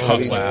me.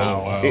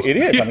 Wow. It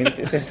is. I mean,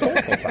 it's a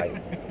historical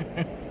site.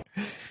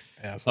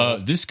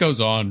 This goes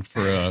on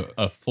for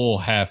a full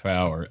half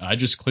hour. I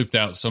just clipped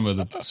out some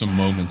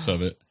moments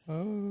of it.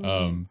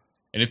 And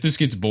if this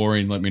gets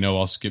boring, let me know.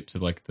 I'll skip to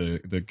like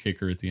the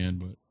kicker at the end.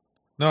 But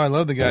no, I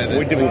love the guy.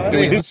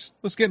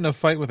 Let's get in a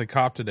fight with a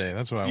cop today.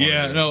 That's what I want.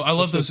 Yeah, to do. no, I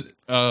love this.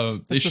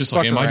 It's just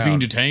like, am I being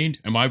detained?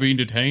 Am I being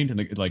detained? And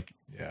like,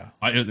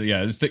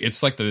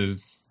 it's like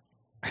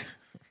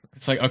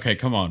it's like, okay,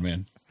 come on,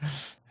 man.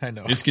 I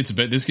know. This gets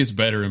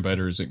better and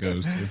better as it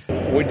goes.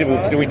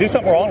 Did we do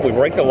something wrong? We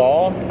break the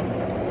law?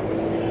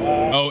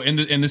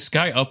 And this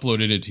guy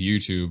uploaded it to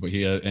YouTube,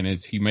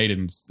 he made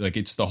him like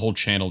it's the whole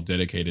channel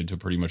dedicated to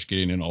pretty much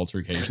getting in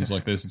altercations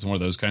like this. It's one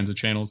of those kinds of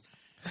channels,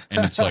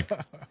 and it's like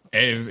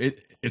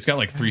it's got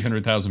like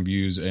 300,000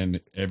 views, and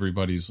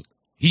everybody's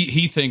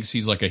he thinks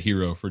he's like a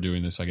hero for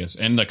doing this, I guess.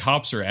 And the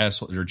cops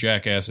are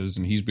jackasses,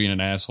 and he's being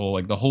an asshole.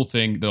 Like the whole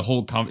thing,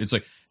 it's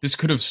like this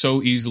could have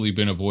so easily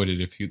been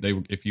avoided if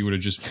you would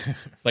have just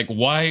like,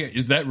 why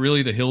is that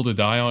really the hill to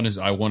die on? Is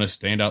I want to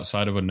stand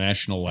outside of a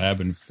national lab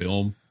and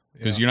film.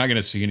 Because you're not going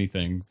to see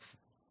anything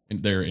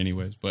there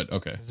anyways, but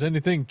okay. Has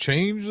anything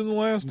changed in the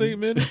last 8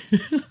 minutes?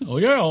 Oh,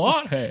 yeah, a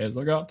lot has.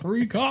 I got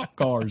 3 cop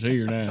cars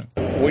here now.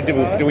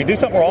 Did we do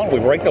something wrong? We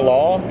break the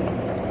law?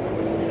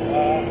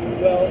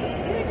 Well...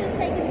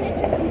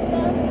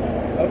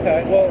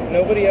 Okay, well,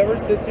 nobody ever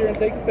sits here and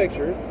takes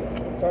pictures,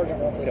 Sergeant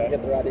wants us to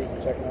get their IDs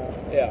and check them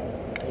out. Yeah,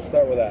 we'll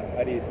start with that.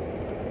 IDs.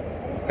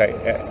 Okay.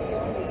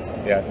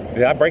 Yeah.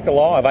 Did I break the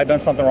law? Have I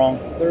done something wrong?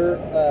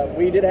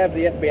 We did have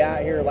the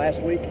FBI here last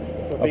week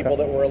for people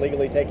that were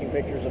illegally taking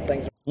pictures of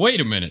things.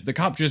 Wait a minute. The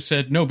cop just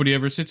said nobody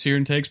ever sits here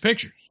and takes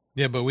pictures.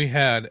 Yeah, but we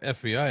had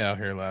FBI out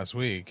here last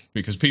week.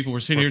 Because people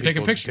were sitting here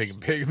taking pictures. Taking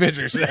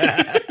pictures.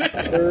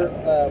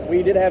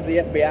 We did have the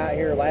FBI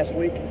here last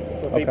week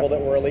for people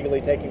that were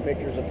illegally taking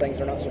pictures of things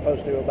they're not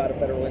supposed to about a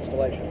federal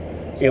installation.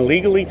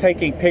 Illegally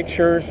taking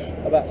pictures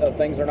About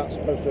things they're not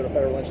supposed to at a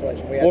federal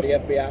installation. We had the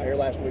FBI out here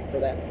last week for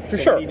that. For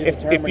So sure. we need to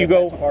determine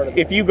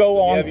If you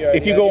go on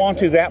if you have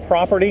onto that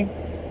property,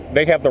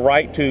 they have the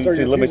right to Sir,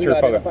 you're limit refusing your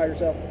to photo. identify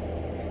yourself.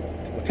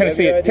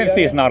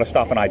 Tennessee is not a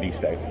stop and ID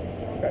state.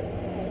 Okay.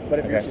 But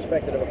if you're Okay.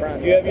 suspected of a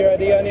crime, do you have your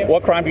ID on you?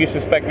 What crime do you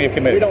suspect me of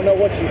committing? We don't know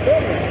what you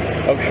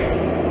filmed.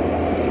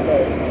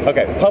 Okay.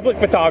 Okay. Public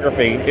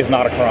photography is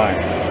not a crime.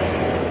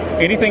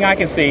 Anything I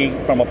can see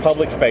from a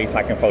public space,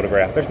 I can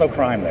photograph. There's no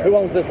crime there. Who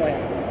owns this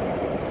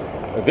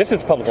land? This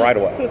is public right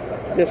away.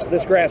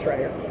 This grass right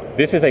here.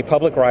 This is a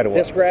public right away.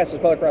 This grass is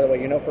public right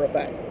away. You know for a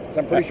fact. 'Cause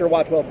I'm pretty sure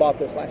Watch 12 bought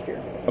this last year.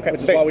 Okay.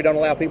 Which is why we don't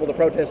allow people to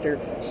protest here.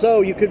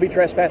 So you could be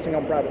trespassing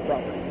on private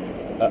property.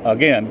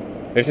 Again,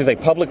 this is a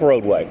public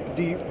roadway.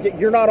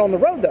 You're not on the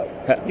road though.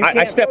 You I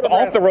can't stepped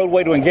photograph- off the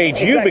roadway to engage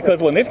you Exactly. because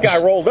when this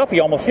guy rolled up, he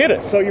almost hit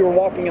us. So you were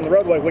walking in the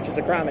roadway, which is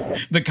a crime.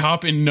 The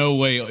cop in no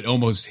way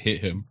almost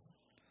hit him.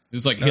 It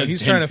was like No, he had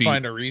he's 10 trying to feet.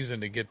 find a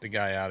reason to get the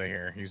guy out of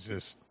here. He's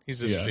just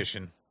Yeah.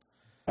 fishing.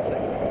 You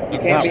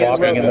Not can't be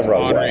walking in the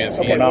roadway. as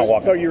We're not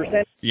walking. So you were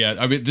standing. Yeah,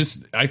 I mean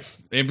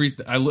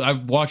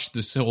I've watched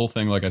this whole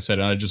thing, like I said,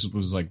 and I just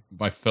was like,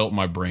 I felt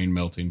my brain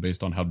melting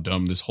based on how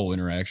dumb this whole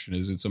interaction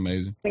is. It's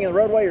amazing. In the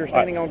roadway, or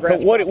standing on grass.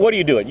 So what are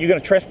you doing? You're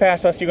going to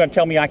trespass us? You're going to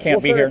tell me I can't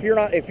Well, be sir,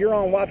 here? if you're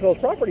on Watch 12's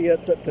property,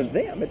 it's up to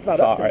them. It's not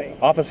up to me.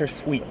 Officer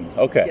Sweeten.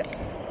 Okay. Yes.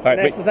 All right,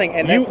 And that's but the thing.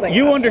 And you that's the thing.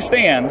 you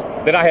understand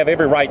that I have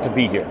every right to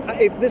be here.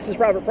 If this is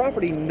private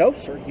property, no,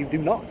 sir, you do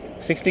not.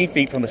 16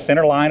 feet from the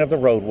center line of the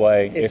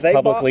roadway If is they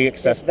publicly bought-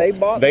 if accessible. they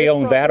bought They this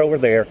own that over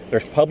there.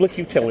 There's public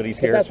utilities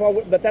But here.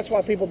 that's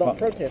why people don't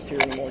protest here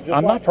anymore. Just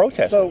I'm not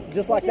protesting. So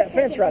just like that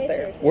fence right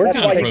there. We're That's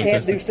not why you can't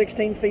protesting. do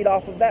 16 feet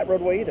off of that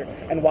roadway either.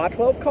 And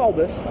Y12 called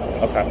us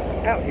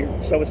out here.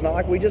 So it's not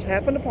like we just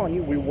happened upon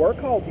you. We were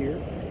called here.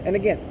 And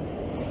again,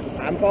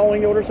 I'm following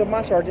the orders of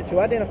my sergeant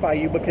to identify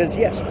you because,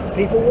 yes,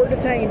 people were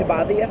detained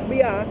by the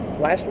FBI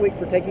last week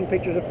for taking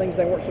pictures of things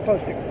they weren't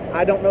supposed to.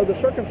 I don't know the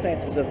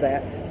circumstances of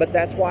that, but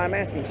that's why I'm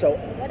asking. So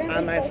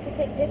I'm asking. to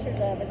take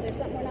pictures of? Is there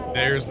something we're not allowed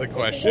There's the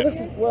question.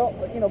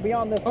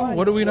 Beyond this line.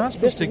 what are we not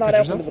supposed this to is take not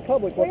pictures open of? to the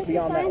public. What's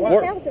beyond that Where's the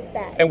line? sign that tells us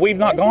that? And we've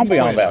not gone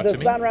beyond that.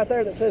 There's a sign right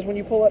there that says when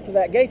you pull up to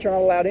that gate, you're not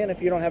allowed in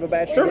if you don't have a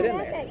badge to get in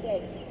there.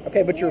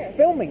 Okay, but you're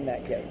filming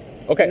that gate.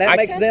 Okay, and that I-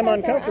 makes them Trespass our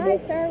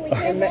uncomfortable. eyes, sir. We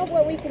can't help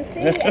what we can see.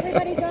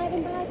 Everybody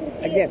driving by can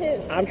see Again, it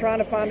too. I'm trying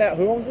to find out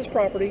who owns this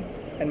property,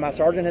 and my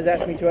sergeant has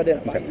asked me to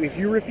identify you. If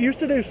you refuse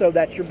to do so,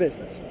 that's your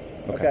business.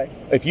 Okay?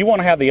 If you want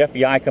to have the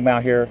FBI come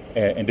out here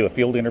and do a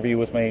field interview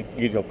with me,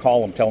 you go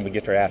call them, tell them to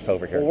get your ass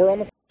over here. Well, we're on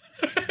the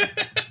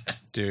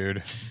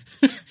Dude.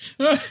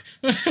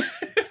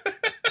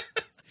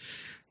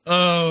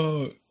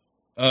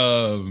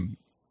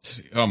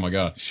 Oh my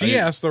God. She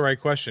asked the right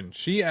question.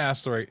 She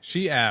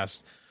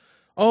asked,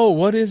 oh,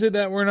 what is it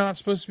that we're not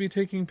supposed to be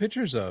taking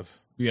pictures of?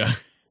 Yeah.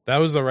 That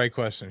was the right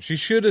question. She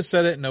should have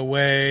said it in a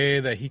way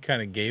that he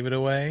kind of gave it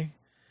away.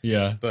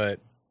 Yeah. But,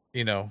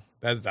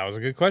 that was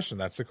a good question.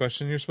 That's the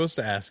question you're supposed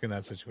to ask in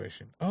that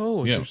situation.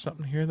 Oh, is Yeah. there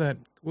something here that,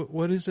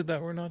 what is it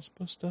that we're not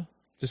supposed to?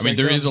 I mean,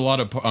 there is a lot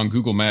of, on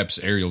Google Maps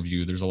aerial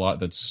view, there's a lot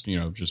that's,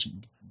 just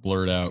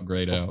blurred out,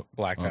 grayed out.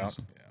 Blacked out.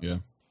 obviously. Yeah.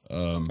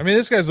 I mean,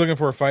 this guy's looking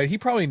for a fight. He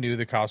probably knew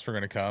the cops were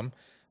going to come.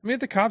 I mean, if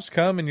the cops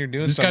come and you're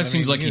doing This something, guy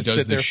seems like he you does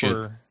sit there this shit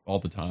for- all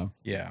the time.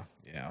 Yeah.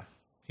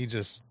 He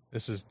just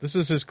this is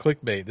his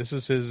clickbait. This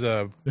is his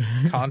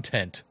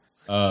content.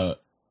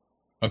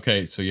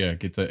 Okay, so yeah,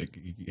 get the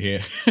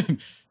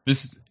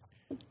this.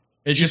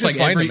 It's You just should like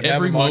find him and have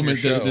every him on your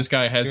moment that show. this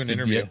guy has Do an to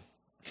interview.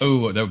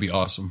 Oh, that would be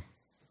awesome.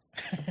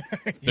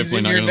 Definitely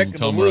in not your going neck to of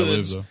tell him the where I live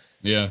woods. though.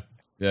 Yeah,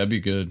 that'd be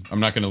good. I'm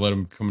not going to let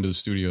him come to the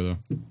studio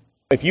though.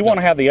 If you want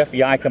to have the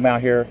FBI come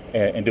out here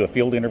and do a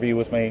field interview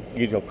with me,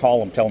 you go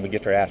call them, tell them to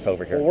get your ass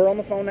over here. Well, we're on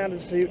the phone now to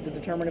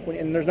determine if we,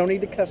 and there's no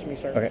need to cuss me,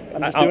 sir. Okay.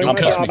 I'm just I'll doing my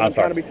cuss job. me. I'm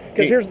trying to be, I'm sorry.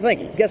 because here's the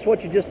thing. Guess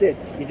what you just did?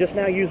 You just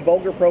now used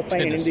vulgar,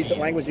 profane, and Tennessee. indecent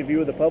language in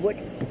view of the public,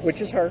 which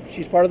is her.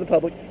 She's part of the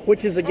public,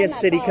 which is against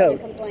not city filing code.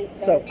 a complaint,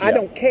 sir. So I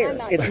don't care. I'm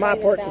not It's my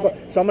complaining part. about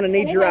it. So I'm going to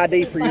need And your it has to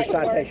ID be for your fight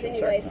works citation,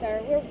 anyway,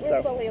 sir.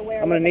 We're fully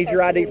aware I'm going of to need what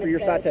your the ID First for your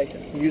Amendment says.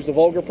 citation. You use the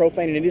vulgar,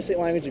 profane, and indecent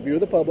language in view of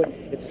the public.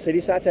 It's a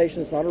city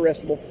citation. It's not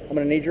arrestable. I'm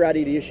going to need your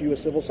ID to issue a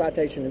civil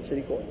citation in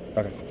city court.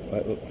 Okay.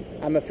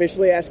 I'm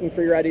officially asking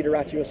for your ID to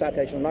write you a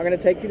citation. I'm not going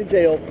to take you to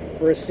jail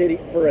for a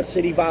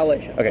city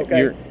violation.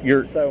 Okay.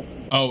 You're so.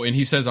 Oh, and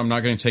he says I'm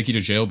not going to take you to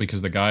jail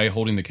because the guy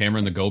holding the camera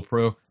and the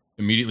GoPro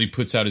immediately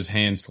puts out his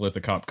hands to let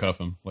the cop cuff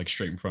him, like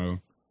straight in front of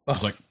him.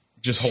 He's like,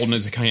 Just holding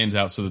his hands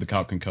out so that the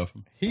cop can cuff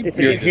him. It's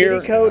in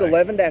City Code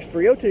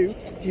 11-302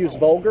 to use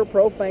vulgar,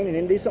 profane, and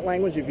indecent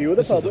language in view of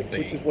the public,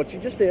 which is what you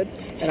just did,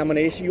 and I'm going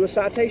to issue you a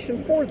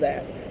citation for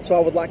that. So I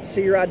would like to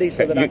see your ID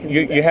so that I can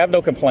do that. You have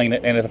no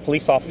complainant, and as a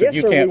police officer, yes,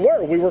 you sir,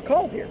 can't... we were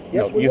called here.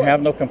 Yes, no, we you were.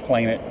 have no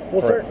complainant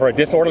Well, for a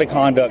disorderly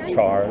conduct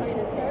charge.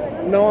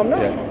 No, I'm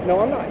not. Yeah. No,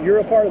 I'm not. You're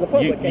a part of the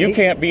public. You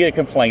can't be a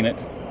complainant,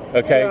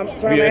 okay? Sir, I'm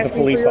as a asking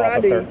police for your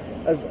officer. ID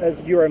as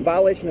you're in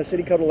violation of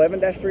City Code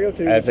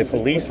 11-302. As a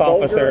police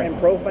officer. Vulgar and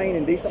profane,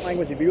 indecent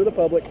language in view of the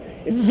public.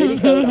 It's City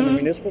Code. I'm a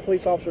municipal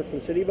police officer for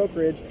the City of Oak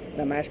Ridge, and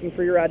I'm asking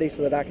for your ID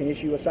so that I can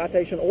issue a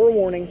citation or a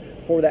warning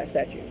for that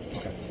statute.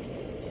 Okay.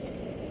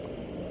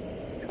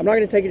 I'm not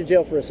going to take you to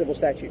jail for a civil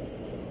statute.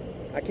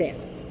 I can't.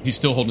 He's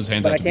still holding his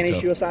hands But out I to can be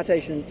issue a cuffed.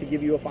 citation to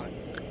give you a fine.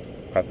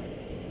 Okay.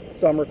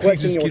 So I'm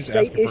requesting just your keeps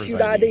asking for his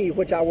state-issued ID,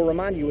 which I will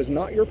remind you is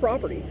not your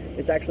property.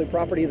 It's actually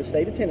property of the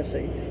state of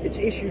Tennessee. It's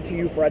issued to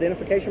you for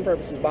identification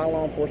purposes by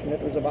law enforcement if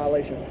there's a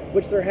violation,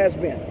 which there has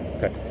been.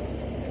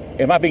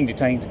 Okay. Am I being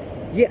detained?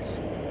 Yes.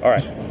 All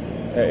right.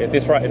 At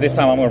this time,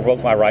 I'm going to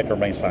revoke my right to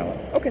remain silent.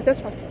 Okay, that's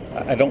fine.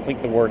 I don't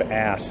think the word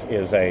ass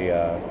is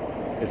a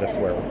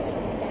swear word.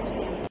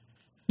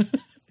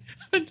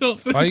 I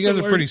don't think Wow, you guys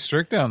the are pretty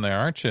strict down there,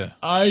 aren't you?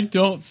 I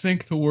don't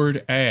think the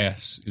word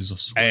ass is a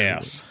swear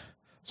word.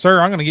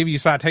 Sir, I'm going to give you a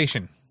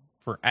citation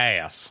for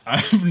ass.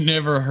 I've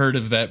never heard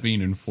of that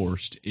being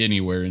enforced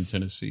anywhere in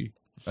Tennessee.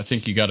 I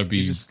think you got to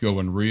be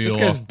going real. This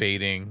guy's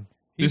baiting.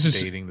 He's This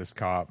is- baiting this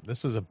cop.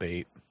 This is a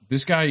bait.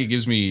 This guy, he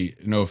gives me,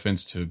 no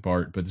offense to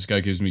Bart, but this guy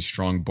gives me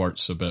strong Bart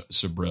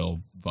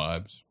Sabrell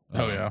vibes.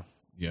 Oh, yeah.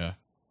 Yeah.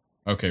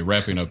 Okay,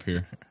 wrapping up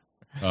here.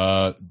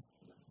 The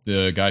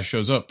guy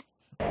shows up.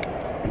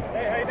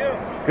 Hey, how you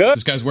doing? Good.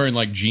 This guy's wearing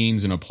like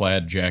jeans and a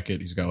plaid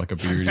jacket. He's got like a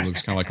beard. He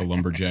looks kind of like a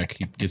lumberjack.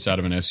 He gets out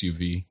of an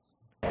SUV.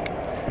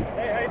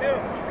 Hey, how you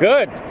doing?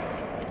 Good.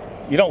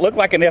 You don't look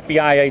like an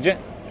FBI agent.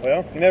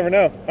 Well, you never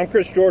know. I'm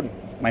Chris Jordan.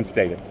 Mine's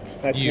David.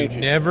 Nice to You meet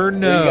never What are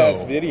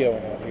know. you guys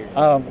videoing out here?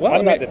 Well,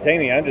 I'm not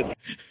detaining. I'm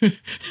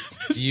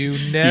just. You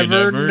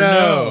never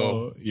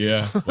know.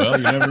 Yeah. Well,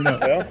 you never know.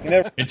 Well, you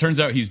never. It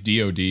turns out he's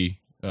DOD,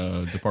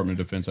 Department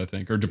of Defense, I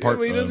think, or Yeah, but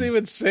he doesn't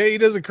even say, he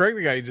doesn't correct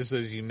the guy. He just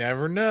says, you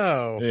never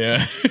know.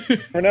 Yeah.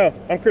 Never know.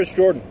 I'm Chris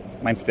Jordan.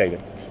 Mine's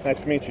David. Nice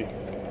to meet you.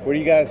 What are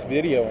you guys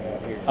videoing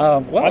out here?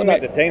 Well, I'm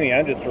not detaining.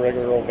 I'm just a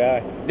regular old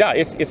guy. Yeah,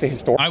 it's a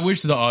historic. I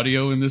wish the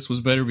audio in this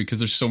was better because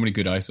there's so many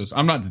good ISOs.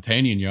 I'm not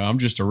detaining you. I'm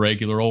just a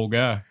regular old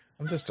guy.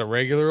 I'm just a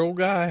regular old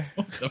guy.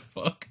 What the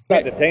fuck? I'm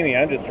not detaining.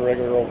 I'm just a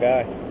regular old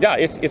guy. Yeah,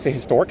 it's a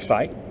historic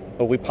site.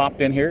 But we popped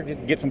in here to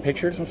get some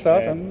pictures and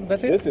stuff, and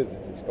that's it. This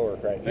is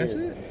historic right That's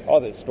here. it. All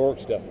the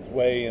historic stuff is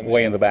way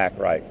in the back,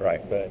 right.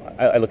 But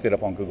I looked it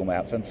up on Google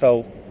Maps, and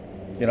so,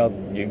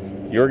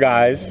 your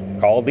guys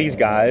called these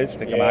guys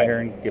to come out here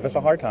and give us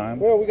a hard time.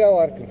 Well, we got a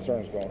lot of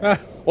concerns going on.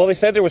 Well, they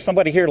said there was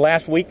somebody here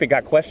last week that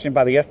got questioned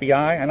by the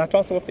FBI, and I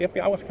told them if the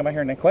FBI wants to come out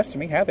here and they question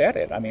me, have at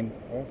it. I mean,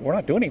 we're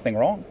not doing anything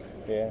wrong.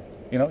 Yeah.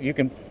 You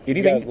can You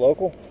anything. guys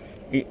local?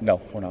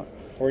 No, we're not.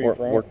 Where are you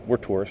from? We're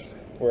tourists.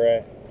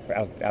 Where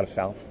at? Out of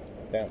South.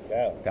 Down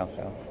south. Down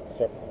south.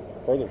 So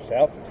further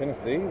south of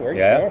Tennessee? Where are you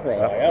Yeah. coming from?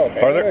 Like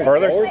Alabama?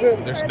 Further.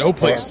 Georgia? There's no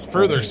place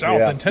further south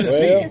Yeah. than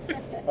Tennessee.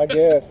 Well, I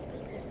guess.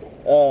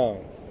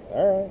 All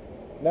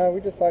right. No,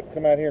 we just like to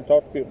come out here and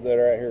talk to people that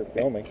are out here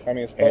filming. I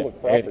mean, it's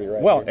public property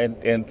right well, here.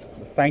 and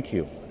thank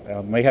you.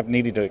 May have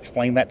needed to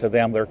explain that to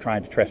them. They're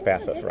trying to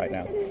trespass us right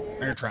now.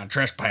 They're trying to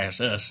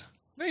trespass us.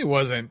 No, he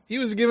wasn't. He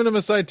was giving him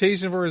a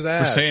citation for his For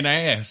ass. saying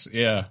ass,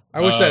 yeah.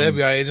 I wish that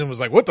FBI agent was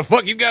like, what the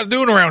fuck you guys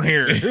doing around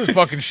here? This is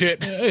fucking shit.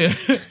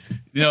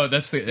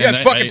 That's the. You guys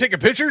fucking taking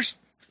pictures?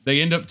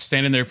 They end up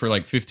standing there for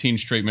like 15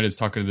 straight minutes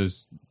talking to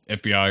this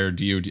FBI or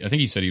DOD. I think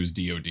he said he was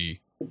DOD.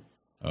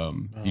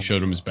 He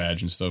showed him his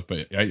badge and stuff,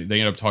 but they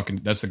end up talking.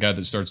 That's the guy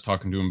that starts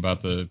talking to him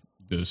about the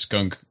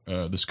skunk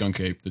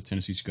ape, the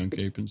Tennessee skunk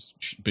ape, and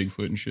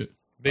Bigfoot and shit.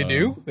 They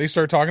do? They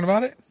start talking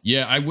about it?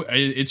 Yeah,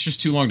 it's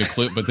just too long to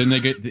clip. But then the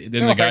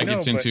guy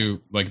gets into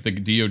like the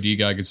DOD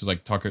guy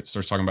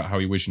starts talking about how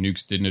he wished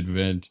nukes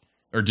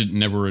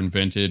never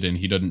invented, and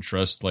he doesn't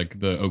trust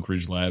like the Oak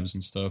Ridge labs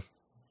and stuff.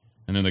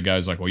 And then the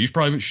guy's like, "Well,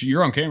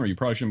 you're on camera. You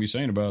probably shouldn't be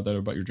saying about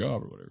your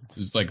job or whatever."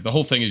 It's like the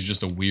whole thing is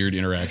just a weird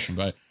interaction.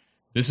 But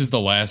this is the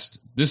last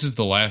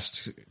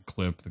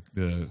clip.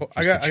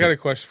 I got a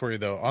question for you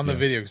though on the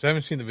video because I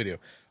haven't seen the video.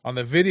 On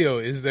the video,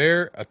 is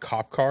there a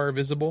cop car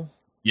visible?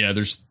 Yeah,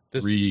 there's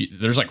three.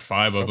 There's like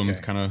five of them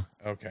kind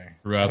of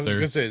throughout I was there.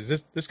 gonna say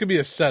this could be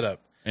a setup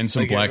And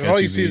some like, black all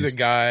SUVs. you see is a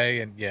guy,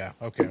 and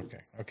okay,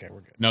 we're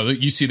good. No,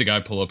 you see the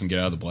guy pull up and get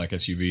out of the black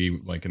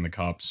SUV, like in the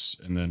cops,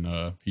 and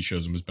then he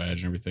shows him his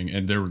badge and everything.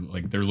 And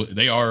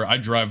they are. I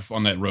drive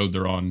on that road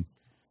they're on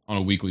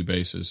a weekly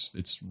basis.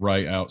 It's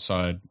right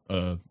outside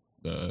the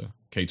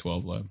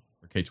K-12 lab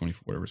or K-24,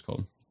 whatever it's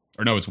called.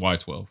 Or no, it's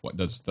Y-12.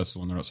 That's the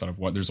one they're outside of.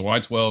 There's a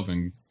Y-12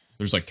 and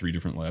there's like 3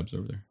 different labs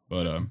over there.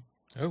 But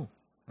okay.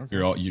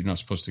 you're not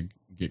supposed to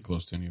get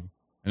close to any of them.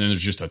 And then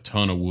there's just a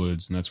ton of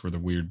woods, and that's where the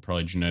weird,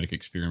 probably genetic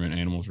experiment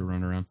animals are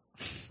running around.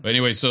 But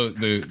anyway, so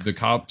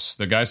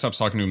the guy stops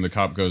talking to him. The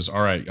cop goes,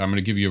 "All right, I'm going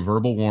to give you a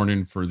verbal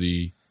warning for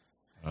the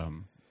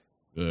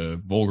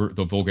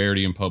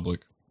vulgarity in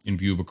public in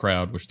view of a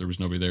crowd," which there was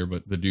nobody there,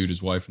 but the dude,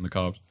 his wife, and the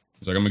cops.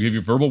 He's like, "I'm going to give you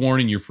a verbal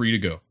warning. You're free to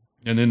go."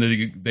 And then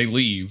they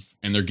leave,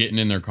 and they're getting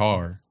in their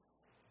car,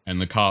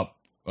 and the cop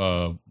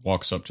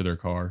walks up to their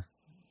car,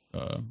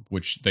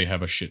 which they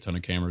have a shit ton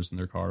of cameras in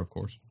their car, of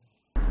course.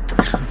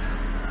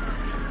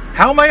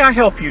 How may I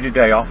help you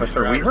today,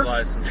 Officer Weaver?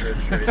 License,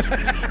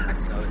 registration,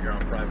 insurance. Now that you're on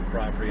private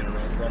property and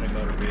running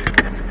motor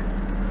vehicle.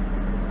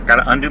 Got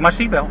to undo my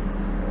seatbelt.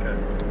 Okay.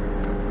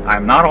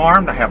 I'm not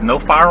armed. I have no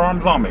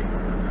firearms on me.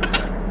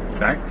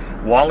 Okay.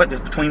 Wallet is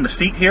between the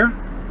seat here.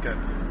 Okay.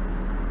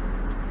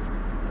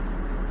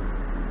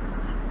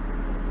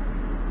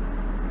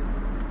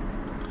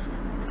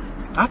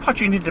 I thought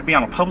you needed to be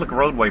on a public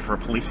roadway for a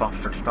police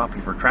officer to stop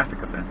you for a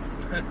traffic offense.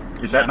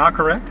 Is that not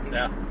correct?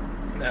 No.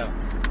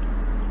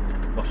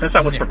 Well, since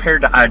I was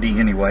prepared to ID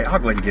anyway, I'll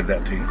go ahead and give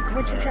that to you.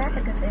 What's your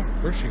traffic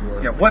offense? Where's she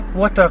work? Yeah, what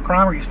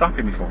crime are you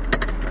stopping me for?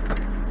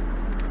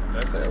 Did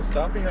I say I was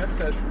stopping? I just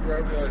asked for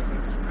driver's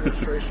license,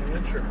 registration, and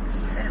insurance.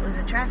 You said it was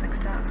a traffic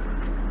stop.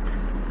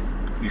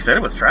 You said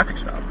it was a traffic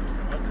stop.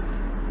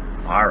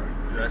 All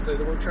right. Did I say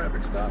the word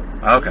traffic stop?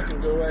 Okay. You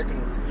can go back and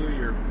review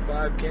your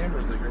 5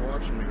 cameras that you're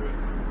watching me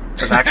with.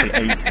 There's actually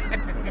 8. 8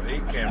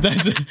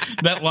 cameras.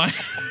 That line.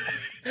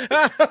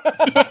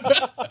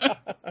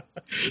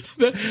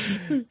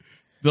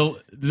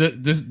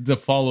 The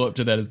follow up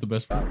to that is the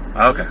best part.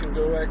 Okay. You can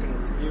go back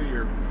and review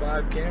your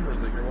 5 cameras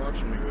that you're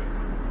watching me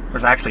with.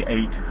 There's actually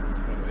 8.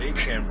 8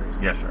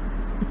 cameras. Yes, sir.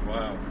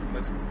 Wow.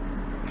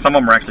 Some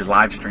of them are actually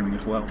live streaming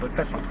as well, but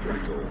that's pretty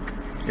cool.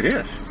 It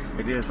is.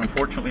 It is.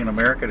 Unfortunately, in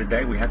America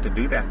today, we have to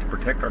do that to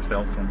protect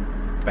ourselves from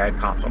bad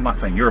cops. I'm not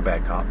saying you're a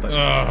bad cop, but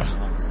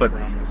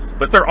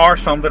there are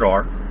some that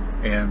are,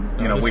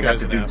 and we have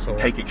to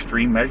take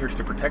extreme measures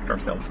to protect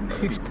ourselves from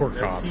those. These poor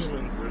cops. As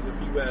humans, there's a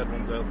few bad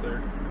ones out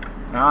there.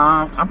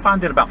 I'm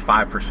finding about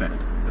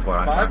 5% is what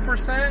I find.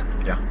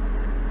 5%? Yeah.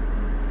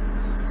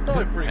 It's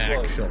probably pretty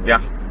close.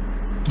 Yeah.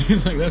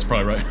 He's like, that's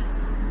probably right.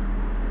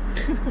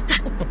 He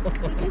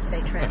did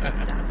say traffic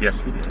stop. Yes,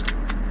 he did.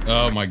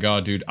 Oh my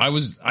god, dude! I know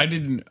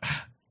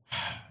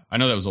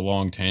that was a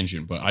long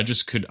tangent, but I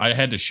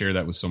had to share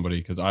that with somebody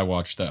because I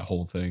watched that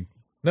whole thing.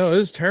 No, it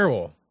was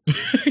terrible.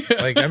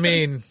 I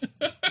mean,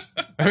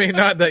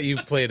 not that you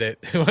played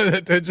it.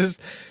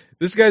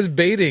 This guy's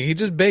baiting. He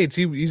just baits.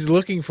 He's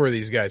looking for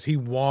these guys. He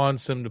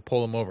wants them to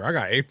pull him over. I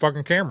got 8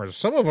 fucking cameras.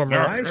 Some of them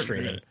are live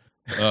streaming.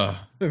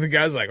 The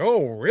guy's like,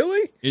 "Oh,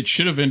 really?" It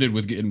should have ended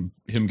with him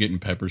getting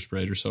pepper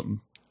sprayed or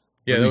something.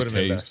 Yeah, that would have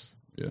been best.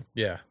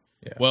 Yeah.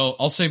 Well,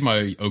 I'll save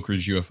my Oak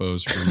Ridge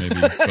UFOs for maybe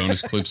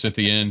bonus clips at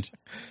the end.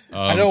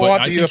 I don't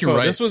want the UFO.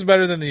 Right. This was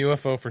better than the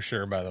UFO for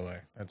sure. By the way,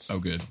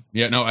 good.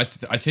 Yeah, no, I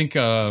think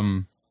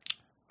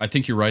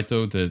you're right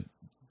though that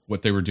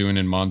what they were doing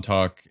in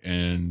Montauk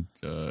and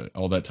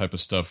all that type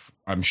of stuff,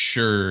 I'm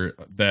sure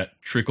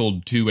that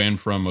trickled to and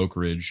from Oak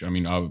Ridge. I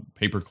mean,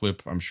 paperclip.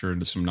 I'm sure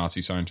some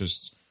Nazi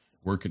scientists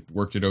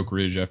worked at Oak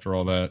Ridge after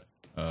all that,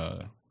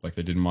 like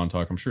they did in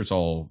Montauk. I'm sure it's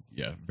all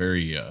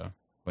very.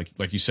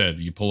 Like you said,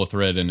 you pull a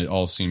thread and it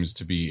all seems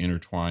to be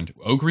intertwined.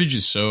 Oak Ridge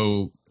is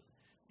so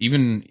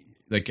even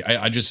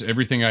I just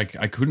everything I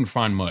couldn't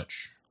find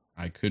much.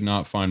 I could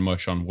not find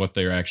much on what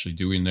they're actually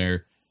doing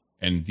there,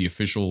 and the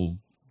official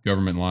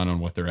government line on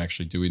what they're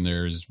actually doing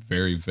there is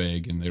very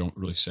vague, and they don't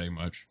really say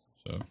much.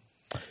 So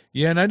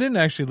yeah, and I didn't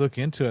actually look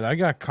into it. I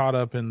got caught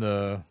up in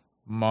the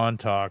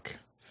Montauk,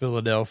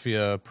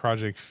 Philadelphia,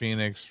 Project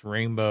Phoenix,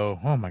 Rainbow.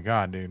 Oh my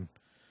god, dude!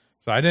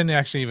 So I didn't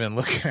actually even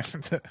look at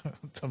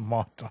the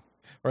Montauk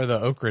or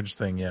the Oak Ridge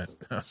thing yet.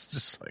 I was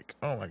just like,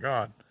 oh my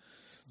god,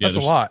 that's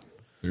a lot.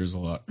 There's a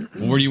lot.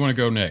 Well, where do you want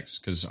to go next?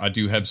 Because I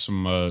do have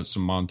some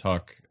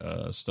Montauk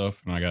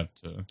stuff, and I got.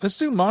 Let's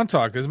do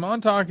Montauk, because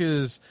Montauk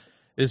is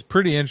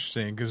pretty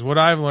interesting. Because what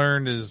I've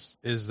learned is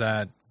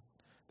that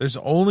there's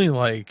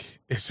only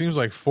it seems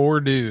like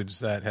 4 dudes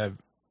that have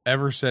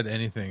ever said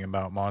anything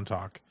about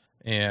Montauk,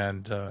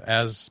 and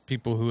as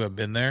people who have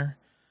been there,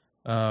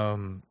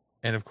 and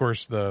of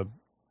course the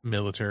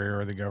military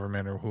or the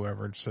government or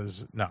whoever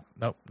says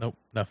nope,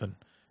 nothing.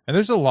 And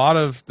there's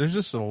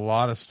just a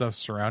lot of stuff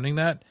surrounding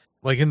that.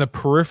 Like in the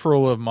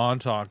peripheral of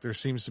Montauk, there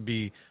seems to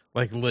be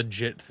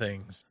legit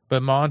things,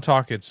 but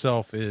Montauk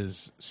itself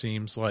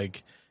seems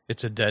like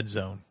it's a dead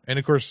zone. And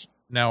of course,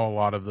 now a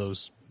lot of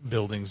those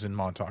buildings in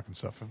Montauk and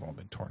stuff have all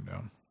been torn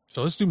down.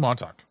 So let's do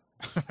Montauk.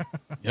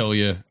 Hell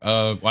yeah!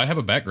 I have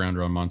a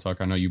backgrounder on Montauk.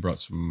 I know you brought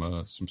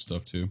some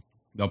stuff too.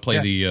 I'll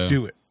play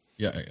do it.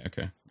 Yeah.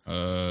 Okay.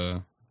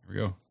 Here we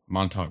go.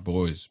 Montauk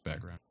Boys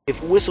background.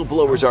 If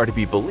whistleblowers are to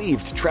be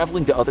believed,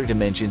 traveling to other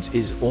dimensions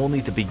is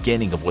only the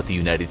beginning of what the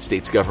United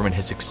States government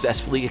has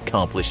successfully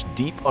accomplished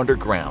deep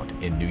underground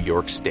in New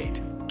York State.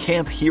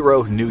 Camp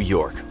Hero, New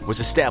York, was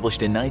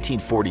established in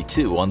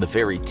 1942 on the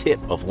very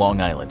tip of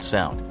Long Island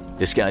Sound.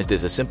 Disguised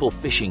as a simple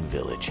fishing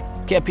village,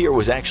 Camp Hero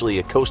was actually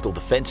a coastal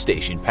defense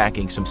station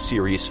packing some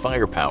serious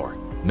firepower.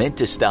 meant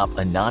to stop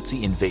a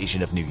Nazi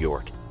invasion of New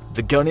York.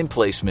 The gun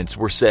emplacements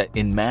were set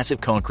in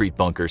massive concrete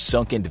bunkers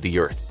sunk into the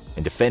earth,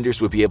 and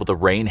defenders would be able to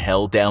rain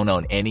hell down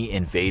on any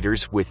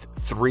invaders with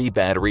 3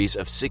 batteries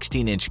of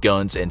 16-inch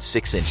guns and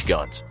 6-inch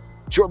guns.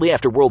 Shortly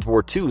after World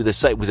War II, the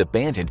site was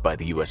abandoned by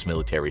the U.S.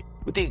 military,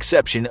 with the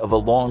exception of a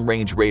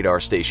long-range radar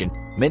station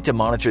meant to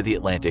monitor the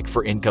Atlantic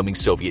for incoming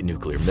Soviet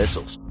nuclear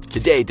missiles.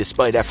 Today,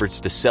 despite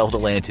efforts to sell the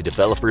land to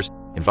developers,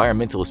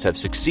 environmentalists have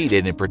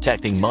succeeded in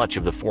protecting much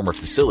of the former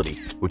facility,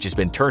 which has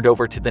been turned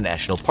over to the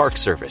National Park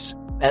Service.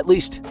 At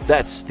least,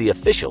 that's the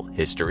official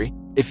history.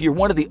 If you're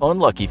one of the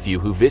unlucky few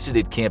who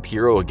visited Camp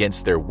Hero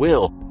against their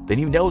will, then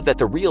you know that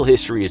the real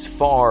history is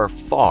far,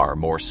 far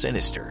more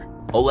sinister.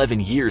 11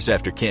 years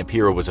after Camp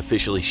Hero was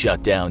officially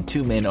shut down,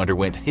 2 men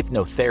underwent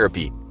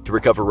hypnotherapy to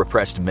recover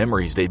repressed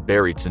memories they'd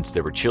buried since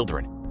they were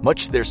children.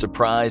 Much to their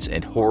surprise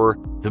and horror,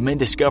 the men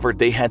discovered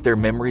they had their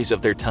memories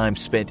of their time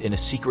spent in a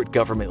secret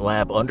government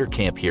lab under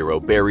Camp Hero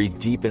buried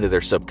deep into their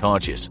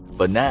subconscious.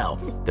 But now,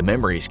 the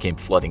memories came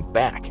flooding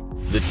back.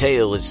 The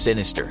tale is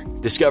sinister.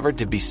 Discovered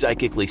to be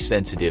psychically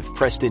sensitive,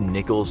 Preston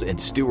Nichols and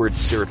Stuart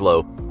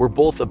Sirdlow were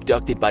both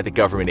abducted by the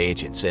government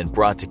agents and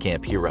brought to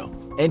Camp Hero.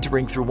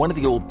 Entering through one of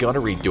the old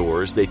gunnery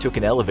doors, they took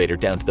an elevator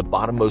down to the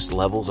bottommost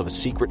levels of a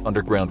secret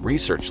underground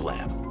research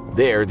lab.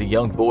 There, the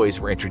young boys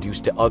were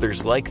introduced to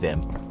others like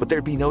them, but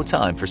there'd be no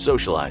time for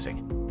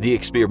socializing. The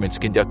experiments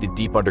conducted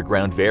deep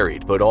underground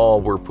varied, but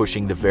all were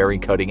pushing the very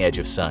cutting edge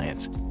of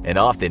science, and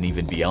often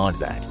even beyond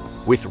that.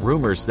 With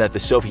rumors that the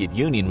Soviet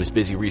Union was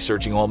busy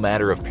researching all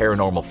manner of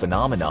paranormal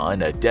phenomena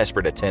in a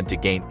desperate attempt to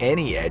gain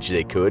any edge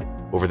they could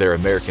over their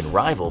American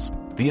rivals,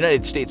 the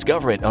United States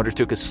government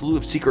undertook a slew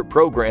of secret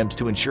programs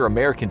to ensure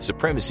American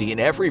supremacy in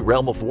every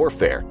realm of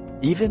warfare,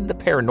 even the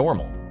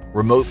paranormal.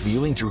 Remote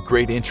viewing drew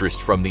great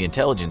interest from the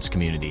intelligence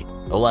community,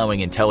 allowing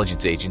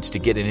intelligence agents to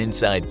get an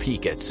inside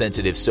peek at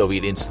sensitive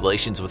Soviet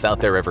installations without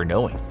their ever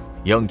knowing.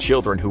 Young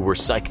children who were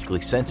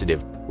psychically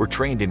sensitive were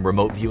trained in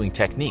remote viewing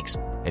techniques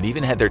and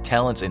even had their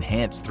talents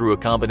enhanced through a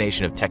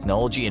combination of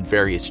technology and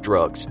various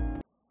drugs.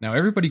 Now,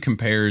 everybody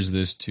compares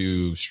this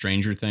to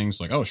Stranger Things,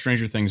 like, oh,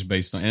 Stranger Things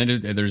based on,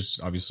 and there's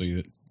obviously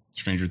that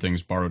Stranger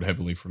Things borrowed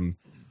heavily from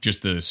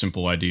just the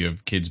simple idea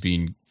of kids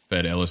being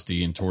fed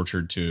LSD and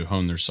tortured to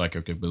hone their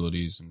psychic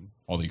abilities and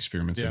all the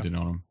experiments they did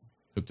on them,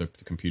 hooked up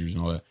to computers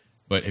and all that.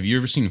 But have you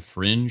ever seen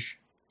Fringe?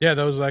 Yeah,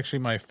 that was actually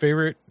my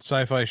favorite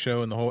sci-fi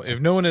show in the whole. If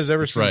no one has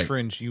ever seen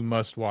Fringe, you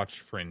must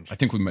watch Fringe. I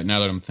think now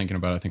that I'm thinking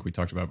about it, I think we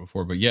talked about it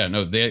before. But yeah,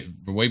 no,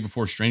 way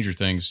before Stranger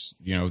Things,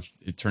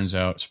 it turns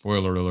out,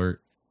 spoiler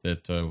alert,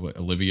 that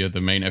Olivia,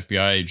 the main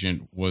FBI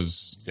agent,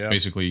 was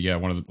basically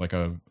one of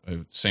the, a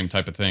same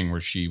type of thing where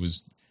she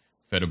was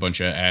fed a bunch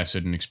of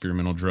acid and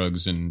experimental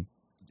drugs and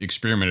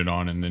experimented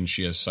on, and then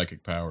she has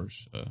psychic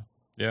powers.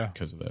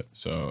 Because of that.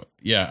 So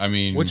yeah, I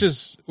mean, which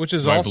is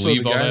also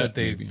the guy that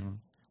they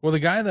the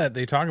guy that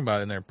they talk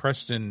about in there,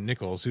 Preston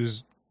Nichols,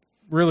 who's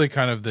really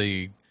kind of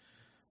the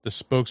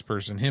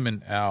spokesperson. Him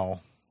and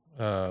Al,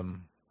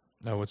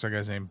 what's that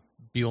guy's name?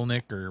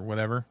 Bielnick or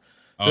whatever.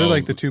 They're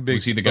like the two big.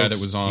 Was he the guy that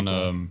was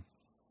on?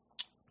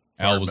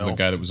 Al was the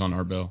guy that was on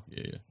Art Bell.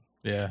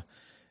 Yeah.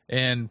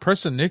 And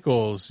Preston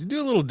Nichols, you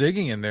do a little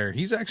digging in there.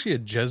 He's actually a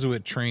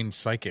Jesuit trained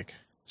psychic.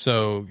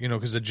 So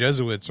because the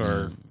Jesuits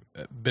are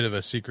a bit of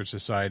a secret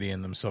society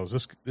in themselves.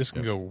 This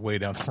can go way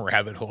down the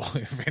rabbit hole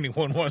if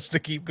anyone wants to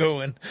keep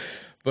going.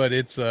 But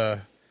it's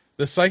the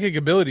psychic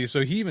ability.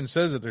 So he even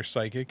says that they're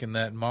psychic, and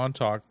that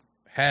Montauk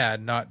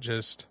had not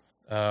just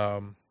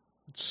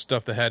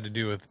stuff that had to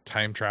do with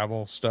time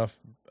travel stuff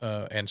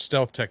and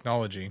stealth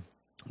technology,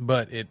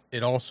 but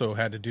it also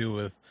had to do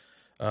with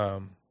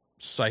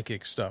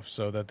psychic stuff.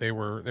 So that they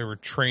were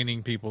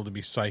training people to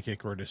be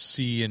psychic or to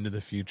see into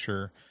the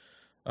future,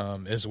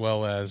 as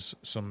well as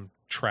some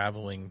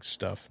traveling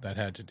stuff that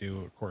had to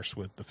do, of course,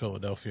 with the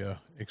Philadelphia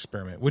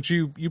experiment, which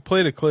you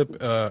played a clip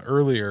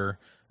earlier.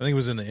 I think it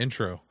was in the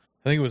intro.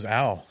 I think it was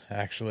Al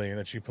actually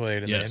that you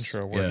played in the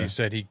intro where he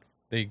said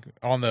they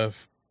on the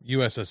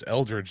USS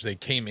Eldridge, they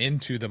came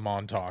into the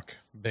Montauk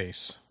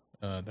base.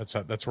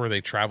 That's where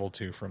they traveled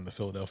to from the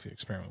Philadelphia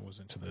experiment, was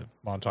into the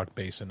Montauk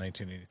base in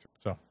 1983.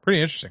 So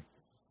pretty interesting.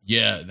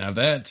 Yeah. Now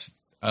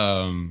that's, do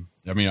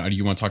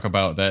you want to talk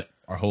about that,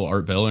 our whole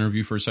Art Bell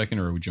interview for a second,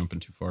 or are we jumping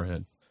too far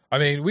ahead? I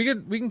mean, we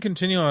can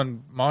continue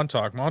on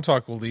Montauk.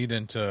 Montauk will lead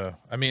into,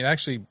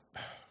 the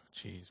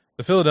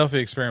Philadelphia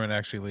experiment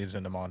actually leads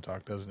into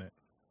Montauk, doesn't it?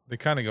 They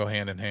kind of go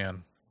hand in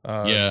hand.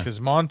 Because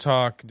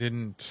Montauk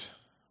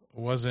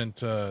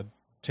wasn't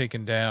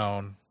taken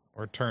down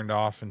or turned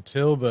off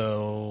until the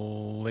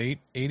late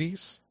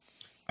 80s.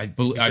 I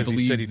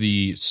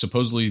believe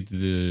supposedly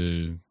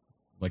the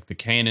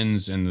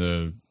cannons and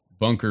the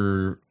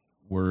bunker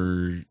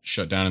were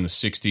shut down in the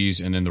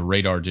 60s, and then the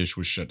radar dish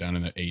was shut down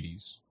in the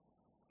 80s.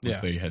 Once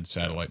they had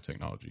satellite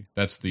technology.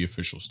 That's the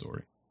official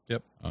story.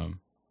 Yep.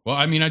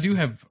 I do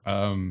have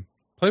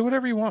play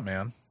whatever you want,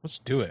 man. Let's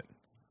do it.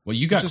 Well,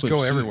 you got just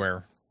go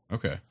everywhere.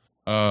 Okay.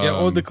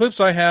 The clips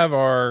I have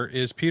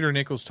is Peter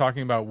Nichols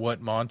talking about what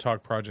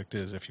Montauk Project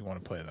is, if you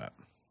want to play that.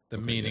 The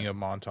meaning of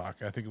Montauk.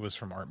 I think it was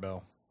from Art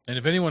Bell. And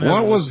if anyone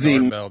hasn't listened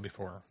to Art Bell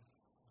before,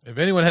 if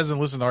anyone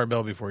hasn't listened to Art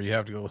Bell before, you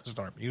have to go listen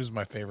to him. He was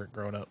my favorite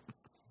growing up.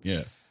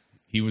 Yeah,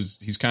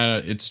 he's kind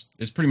of it's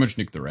pretty much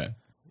Nick the Rat.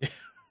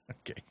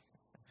 Okay.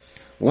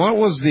 What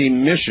was the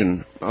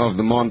mission of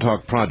the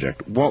Montauk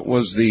Project? What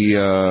was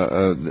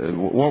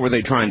what were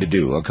they trying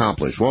to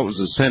accomplish? What was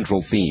the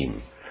central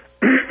theme?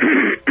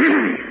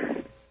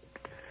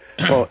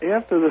 Well,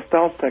 after the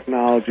stealth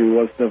technology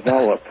was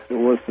developed, it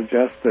was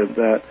suggested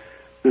that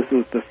this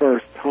is the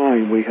first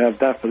time we have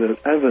definite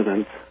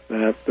evidence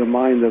that the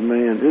mind of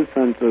man is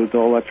sensitive to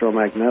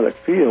electromagnetic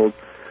fields.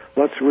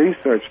 Let's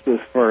research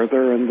this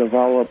further and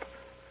develop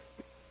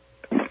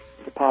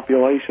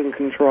population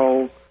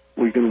control.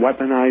 We can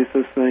weaponize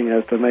this thing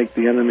as to make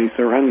the enemy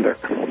surrender.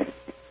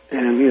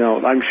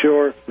 And, I'm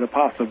sure the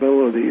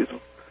possibilities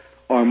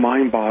are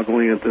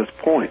mind-boggling at this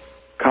point.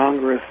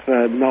 Congress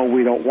said, no,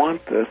 we don't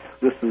want this.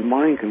 This is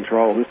mind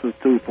control. This is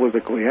too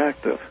politically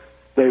active.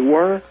 They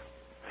were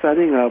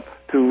setting up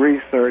to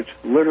research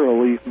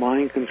literally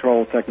mind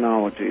control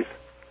technologies.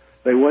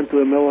 They went to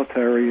the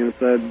military and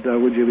said,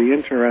 would you be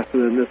interested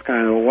in this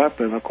kind of a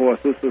weapon? Of course,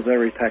 this is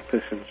every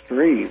tactician's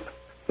dream.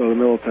 So the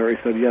military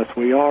said, yes,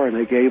 we are, and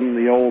they gave them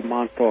the old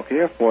Montauk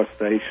Air Force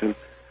Station,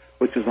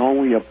 which is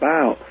only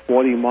about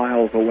 40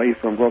 miles away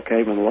from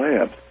Brookhaven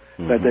Labs,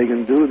 that they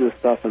can do this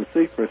stuff in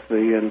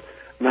secrecy and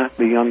not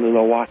be under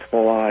the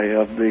watchful eye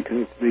of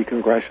the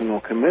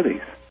congressional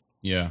committees.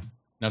 Yeah.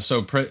 Now,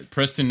 so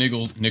Preston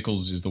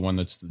Nichols is the one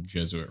that's the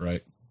Jesuit,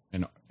 right?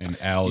 And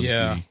Al is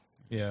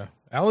Yeah.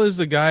 Al is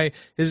the guy.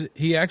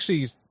 He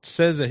actually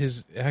says that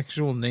his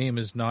actual name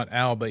is not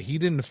Al, but he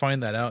didn't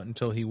find that out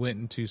until he went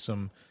into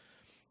some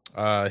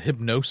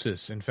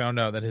hypnosis and found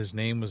out that his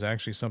name was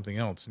actually something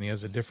else, and he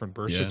has a different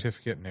birth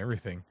certificate and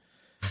everything.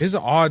 It's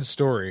an odd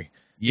story.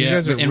 These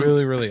guys are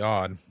really, really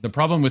odd. The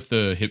problem with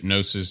the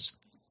hypnosis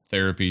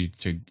therapy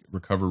to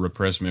recover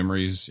repressed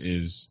memories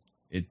is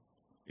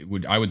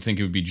I would think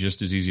it would be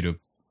just as easy to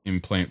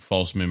implant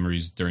false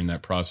memories during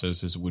that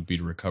process as it would be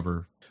to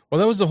recover. Well,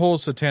 that was the whole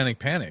satanic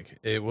panic.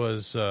 It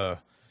was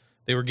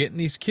they were getting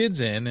these kids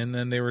in, and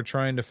then they were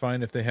trying to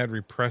find if they had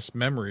repressed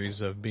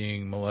memories of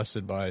being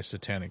molested by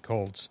satanic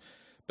cults.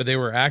 But they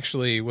were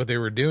actually, what they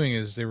were doing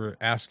is they were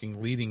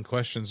asking leading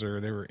questions,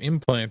 or they were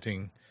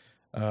implanting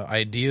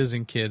ideas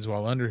in kids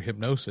while under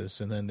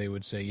hypnosis, and then they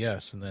would say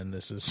yes, and then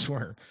this is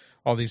where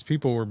all these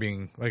people were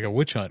being like a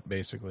witch hunt,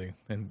 basically.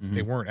 And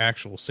they weren't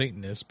actual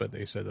Satanists, but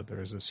they said that there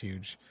was this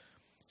huge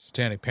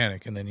satanic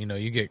panic. And then,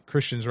 you get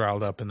Christians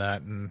riled up in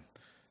that, and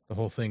the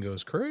whole thing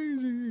goes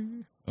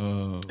crazy.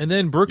 And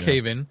then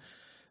Brookhaven,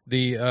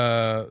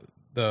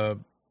 the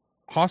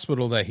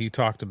hospital that he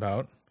talked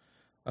about,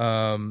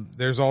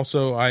 there's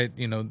also,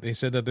 they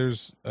said that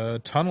there's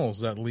tunnels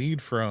that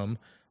lead from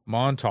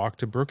Montauk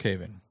to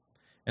Brookhaven.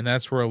 And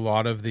that's where a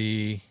lot of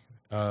the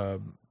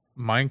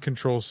mind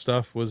control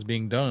stuff was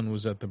being done,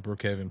 was at the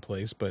Brookhaven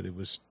place, but it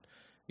was,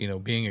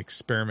 being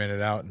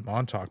experimented out in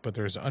Montauk. But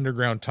there's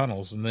underground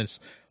tunnels, and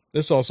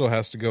this also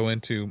has to go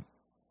into,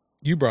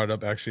 you brought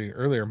up actually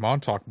earlier,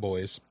 Montauk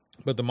Boys.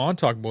 But the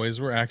Montauk Boys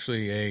were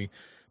actually a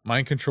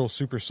mind control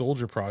super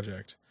soldier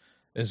project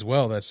as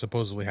well that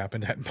supposedly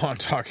happened at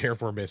Montauk Air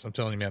Force Base. I'm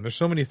telling you, man, there's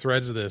so many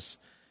threads of this.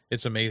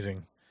 It's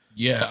amazing.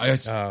 Yeah, I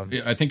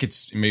think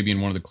it's maybe in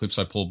one of the clips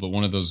I pulled, but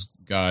one of those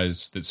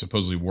guys that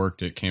supposedly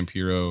worked at Camp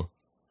Hero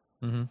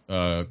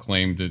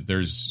claimed that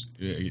there's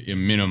a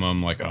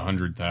minimum like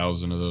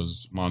 100,000 of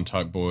those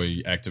Montauk Boy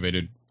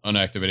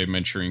unactivated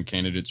Manchurian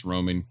candidates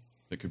roaming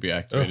that could be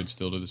activated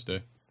still to this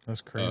day.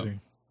 That's crazy.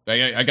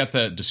 I got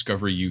that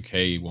Discovery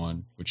UK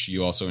one, which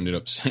you also ended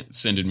up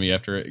sending me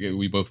after.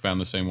 We both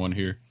found the same one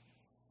here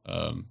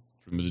from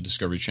the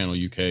Discovery Channel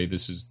UK.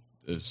 This is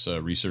this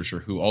researcher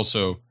who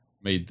also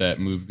made that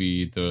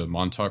movie, The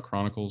Montauk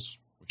Chronicles,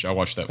 which I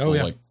watched that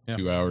for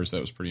 2 hours.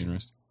 That was pretty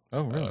interesting.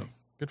 Oh, really?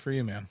 Good for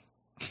you, man.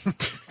 Good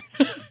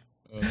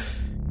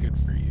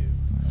for you.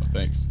 Oh,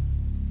 thanks.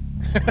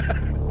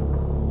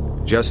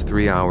 Just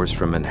 3 hours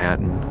from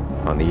Manhattan,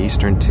 on the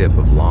eastern tip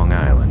of Long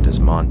Island, is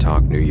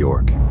Montauk, New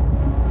York.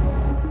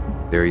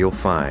 There you'll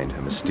find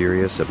a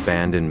mysterious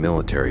abandoned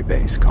military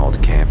base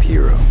called Camp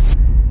Hero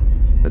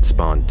that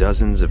spawned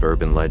dozens of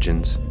urban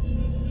legends,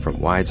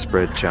 from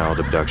widespread child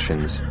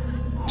abductions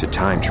to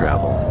time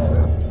travel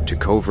to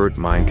covert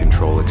mind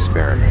control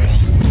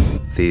experiments.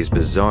 These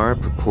bizarre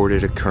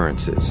purported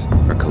occurrences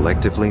are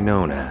collectively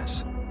known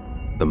as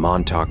the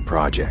Montauk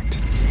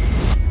Project.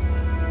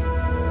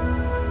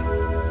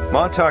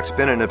 Montauk's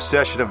been an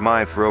obsession of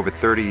mine for over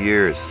 30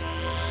 years.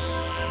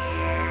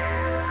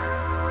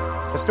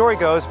 The story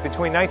goes,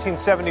 between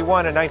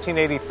 1971 and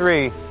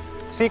 1983,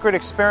 secret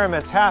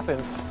experiments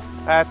happened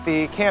at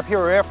the Camp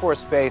Hero Air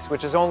Force Base,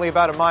 which is only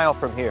about a mile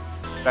from here.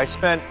 I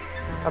spent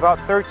about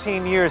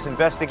 13 years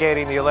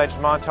investigating the alleged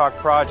Montauk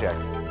Project.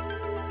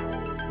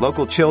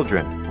 Local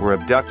children were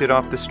abducted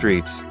off the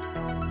streets,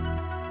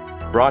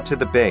 brought to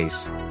the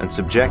base, and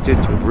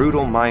subjected to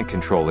brutal mind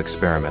control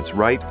experiments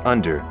right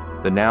under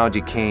the now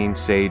decaying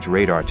Sage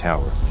radar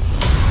tower.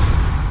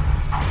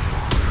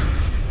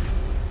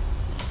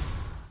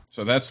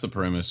 So that's the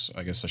premise.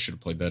 I guess I should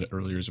have played that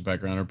earlier as a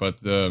backgrounder, but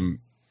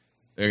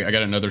I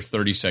got another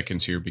 30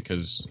 seconds here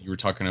because you were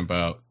talking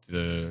about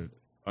the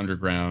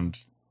underground,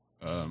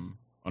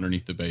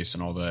 underneath the base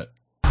and all that.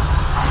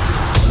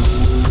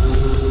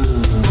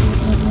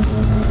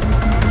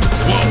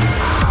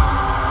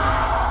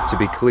 Whoa! To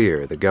be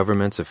clear, the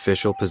government's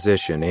official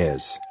position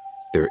is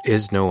there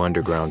is no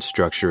underground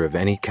structure of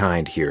any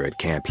kind here at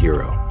Camp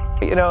Hero.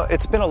 You know,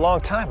 it's been a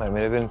long time. I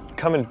mean, I've been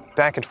coming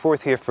back and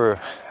forth here for,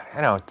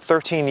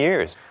 13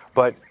 years.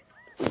 But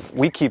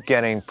we keep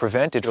getting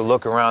prevented to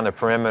look around the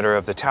perimeter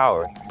of the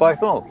tower. By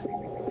whom?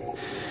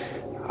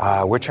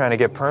 We're trying to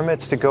get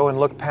permits to go and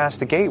look past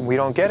the gate, and we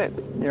don't get it.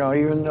 You know,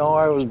 even though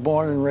I was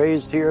born and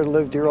raised here,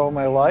 lived here all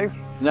my life,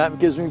 that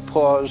gives me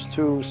pause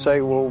to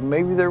say, well,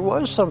 maybe there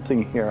was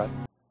something here.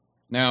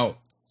 Now,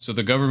 so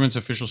the government's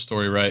official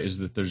story, right, is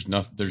that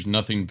there's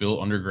nothing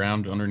built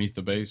underground underneath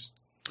the base?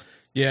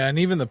 Yeah, and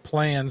even the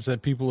plans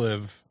that people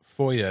have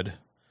FOIA'd,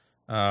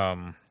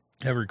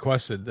 have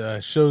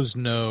requested, shows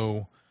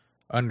no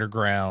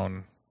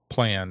underground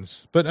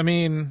plans. But I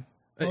mean,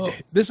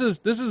 this is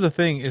the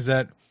thing, is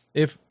that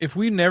if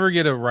we never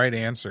get a right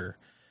answer,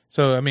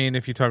 so I mean,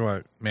 if you talk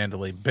about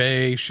Mandalay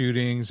Bay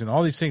shootings and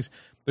all these things,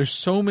 there's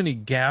so many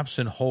gaps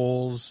and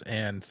holes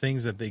and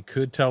things that they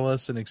could tell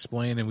us and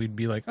explain, and we'd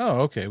be like,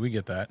 oh, okay, we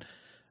get that.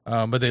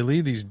 But they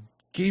leave these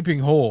gaping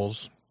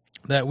holes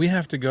that we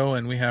have to go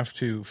and we have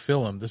to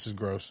fill them. This is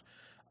gross.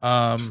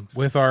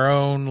 With our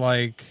own,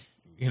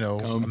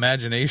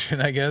 imagination,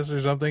 I guess, or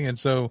something. And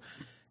so,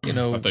 I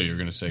thought you were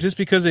going to say, just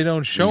because they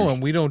don't show them,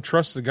 we don't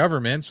trust the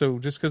government. So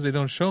just because they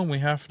don't show them, we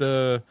have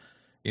to,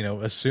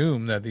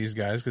 assume that these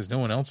guys, because no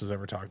one else has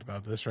ever talked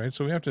about this, right?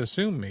 So we have to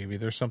assume maybe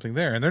there's something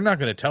there. And they're not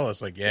going to tell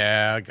us,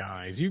 yeah,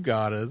 guys, you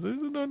got us. There's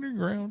an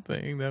underground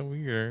thing that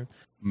we are.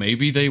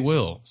 Maybe they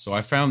will. So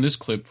I found this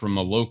clip from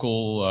a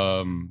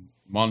local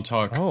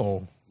Montauk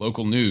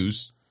local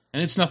news.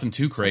 And it's nothing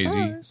too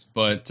crazy,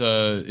 but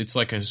it's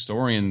like a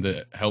historian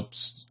that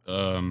helps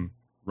run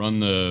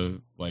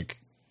the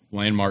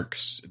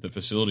landmarks at the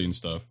facility and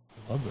stuff.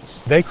 I love this.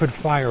 They could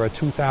fire a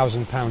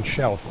 2,000-pound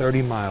shell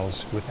 30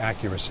 miles with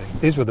accuracy.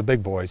 These were the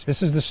big boys.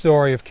 This is the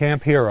story of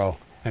Camp Hero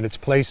and its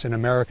place in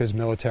America's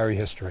military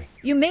history.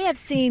 You may have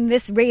seen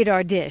this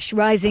radar dish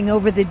rising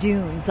over the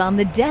dunes on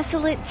the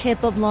desolate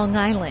tip of Long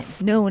Island,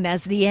 known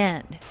as the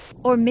End.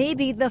 Or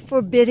maybe the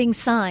forbidding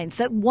signs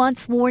that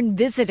once warned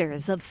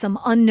visitors of some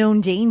unknown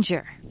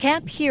danger.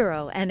 Camp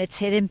Hero and its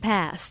hidden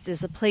past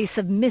is a place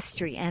of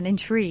mystery and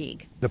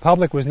intrigue. The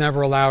public was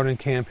never allowed in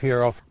Camp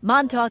Hero.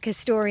 Montauk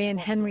historian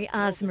Henry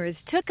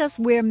Osmers took us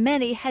where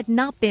many had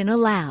not been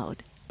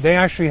allowed. They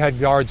actually had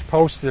guards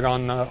posted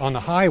on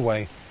the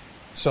highway,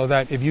 so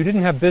that if you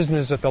didn't have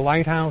business at the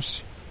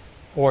lighthouse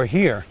or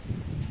here,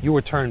 you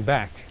were turned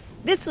back.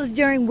 This was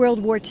during World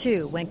War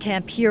II, when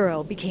Camp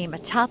Hero became a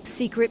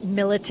top-secret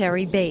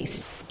military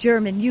base.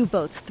 German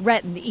U-boats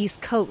threatened the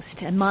East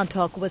Coast, and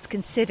Montauk was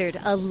considered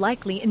a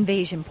likely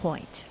invasion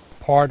point.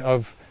 Part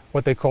of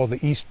what they call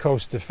the East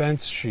Coast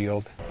Defense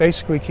Shield,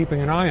 basically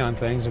keeping an eye on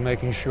things and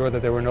making sure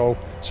that there were no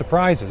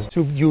surprises.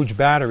 Two huge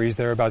batteries,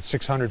 they're about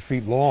 600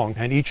 feet long,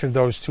 and each of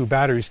those two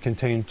batteries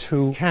contain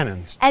 2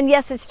 cannons. And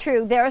yes, it's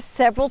true, there are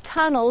several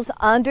tunnels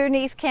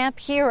underneath Camp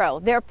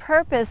Hero. Their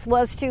purpose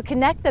was to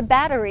connect the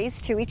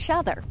batteries to each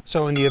other.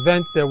 So in the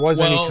event there was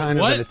any kind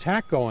of an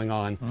attack going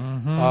on,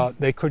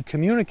 they could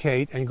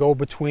communicate and go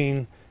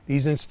between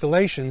these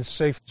installations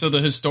safe. So the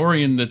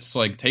historian that's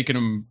taking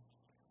them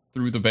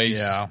through the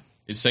base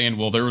is saying,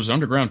 well, there was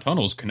underground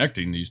tunnels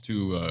connecting these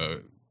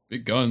two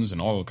big guns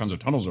and all kinds of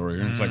tunnels over here.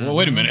 And it's like, well,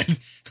 wait a minute.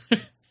 I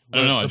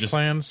don't know. The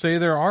plans say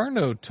there are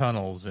no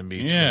tunnels in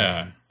between.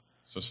 Yeah.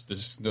 So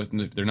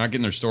they're not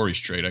getting their story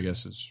straight, I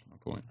guess is my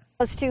point.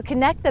 Was to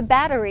connect the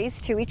batteries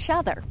to each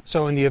other.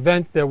 So in the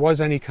event there was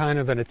any kind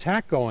of an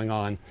attack going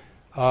on,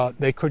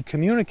 they could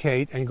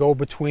communicate and go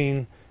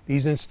between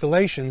these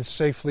installations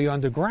safely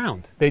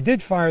underground. They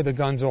did fire the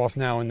guns off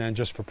now and then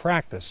just for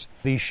practice.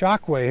 The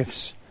shock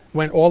waves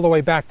went all the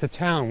way back to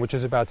town, which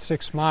is about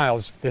 6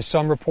 miles. There's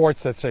some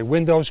reports that say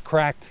windows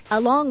cracked.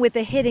 Along with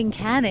the hidden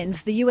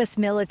cannons, the U.S.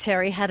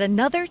 military had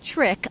another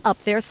trick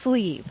up their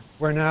sleeve.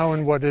 We're now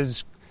in what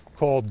is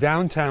called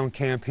downtown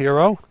Camp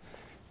Hero.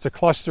 It's a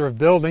cluster of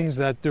buildings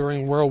that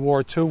during World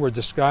War II were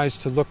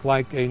disguised to look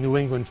like a New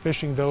England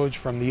fishing village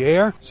from the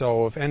air.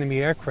 So if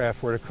enemy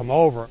aircraft were to come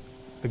over,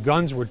 the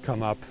guns would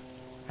come up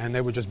and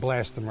they would just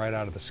blast them right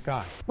out of the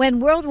sky. When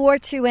World War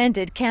II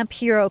ended, Camp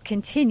Hero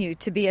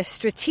continued to be a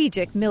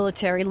strategic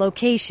military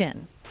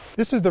location.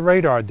 This is the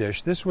radar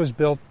dish. This was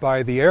built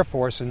by the Air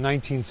Force in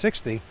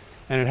 1960,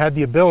 and it had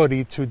the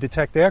ability to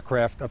detect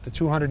aircraft up to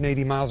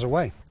 280 miles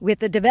away. With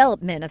the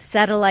development of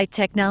satellite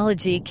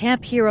technology,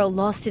 Camp Hero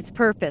lost its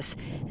purpose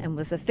and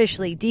was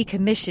officially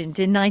decommissioned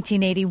in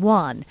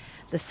 1981.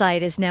 The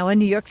site is now a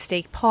New York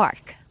State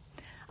park.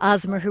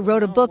 Osmer, who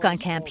wrote a book on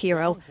Camp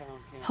Hero,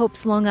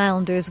 hopes Long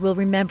Islanders will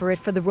remember it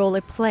for the role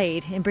it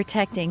played in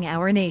protecting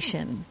our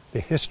nation. The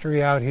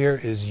history out here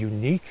is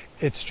unique.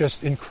 It's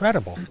just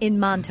incredible. In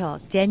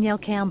Montauk, Danielle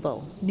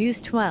Campbell,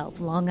 News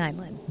 12, Long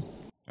Island.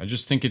 I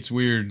just think it's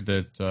weird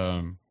that.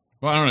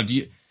 Well, I don't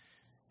know.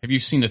 Have you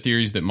seen the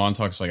theories that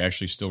Montauk's like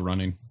actually still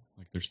running?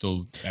 Like they're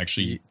still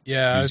actually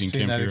I've using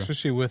seen Camp that, Hero?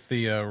 especially with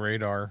the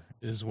radar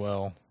as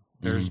well.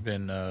 There's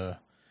been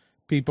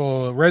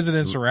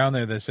residents around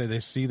there that say they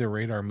see the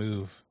radar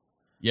move.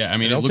 Yeah, I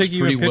mean, it looks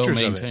pretty well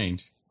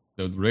maintained.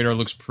 The radar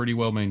looks pretty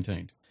well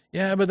maintained.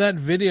 Yeah, but that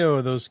video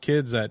of those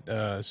kids that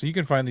so you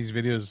can find these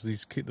videos,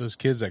 those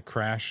kids that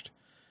crashed,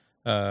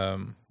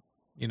 and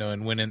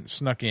went in,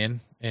 snuck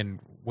in, and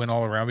went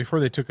all around before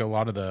they took a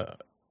lot of the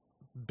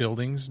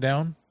buildings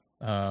down.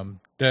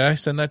 Did I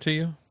send that to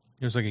you?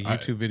 It was like a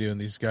YouTube video, and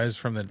these guys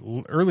from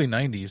the early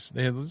 '90s,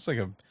 they had this like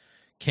a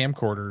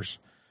camcorders.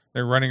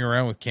 They're running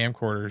around with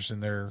camcorders,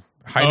 and they're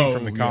hiding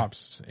from the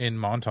cops in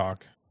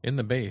Montauk in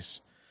the base.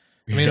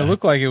 I mean, it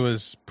looked like it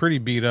was pretty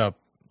beat up,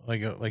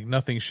 like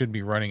nothing should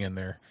be running in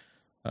there.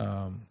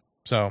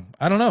 So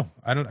I don't know.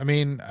 I don't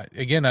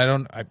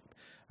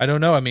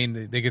know. I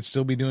mean, they could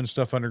still be doing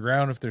stuff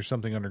underground if there's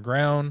something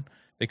underground.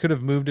 They could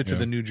have moved it to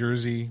the New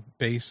Jersey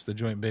base, the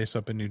joint base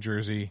up in New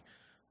Jersey.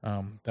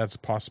 That's a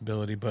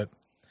possibility. But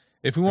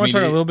if we want to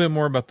talk a little bit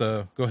more about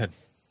go ahead.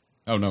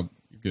 Oh no,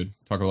 you're good.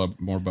 Talk a lot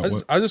more about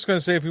what? I was just going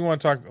to say, if we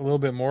want to talk a little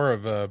bit more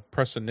of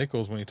Preston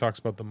Nichols when he talks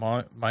about the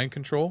mind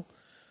control.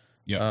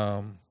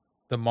 Yeah.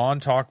 The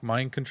Montauk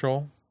mind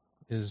control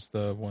is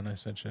the one I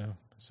sent you. It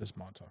says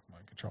Montauk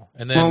mind control.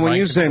 And then when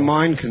you say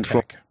mind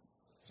control,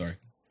 sorry.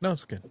 No,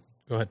 it's okay.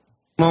 Go ahead.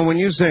 Well, when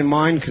you say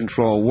mind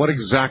control, what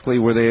exactly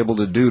were they able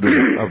to do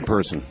to a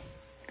person?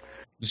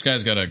 This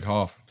guy's got a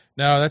cough.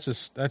 No, that's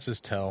his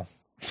tell.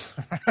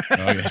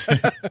 I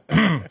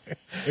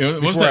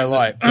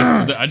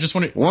just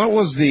want to. What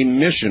was the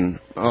mission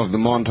of the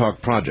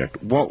Montauk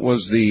Project? What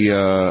was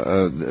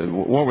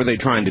what were they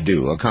trying to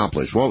do,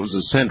 accomplish? What was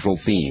the central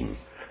theme?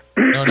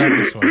 No, not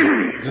this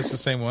one. Is this the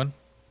same one?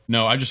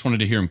 No, I just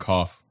wanted to hear him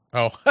cough.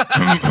 Oh.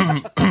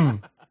 Because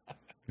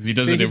he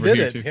does it over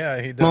here, too.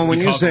 Yeah, he does. Well, when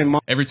you say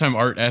every time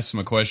Art asks him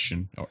a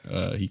question,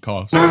 he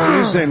coughs. Well, when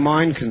you say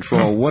mind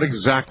control, what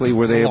exactly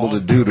were they able to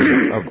do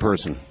to a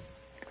person?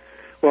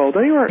 Well,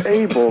 they were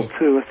able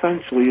to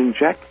essentially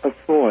inject a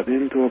thought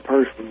into a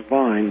person's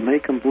mind,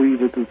 make him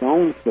believe it's his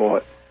own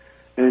thought,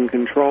 and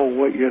control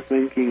what you're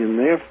thinking, and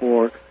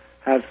therefore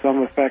have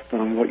some effect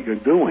on what you're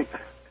doing.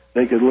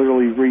 They could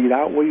literally read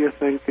out what you're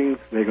thinking.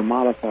 They could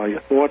modify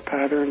your thought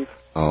patterns.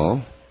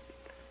 Oh.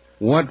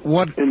 What?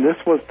 And this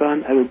was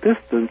done at a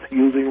distance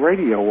using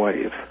radio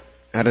waves.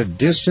 At a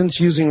distance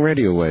using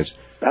radio waves?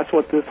 That's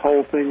what this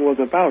whole thing was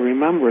about.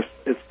 Remember,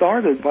 it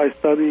started by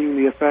studying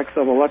the effects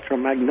of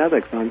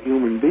electromagnetics on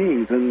human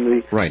beings in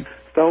the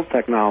stealth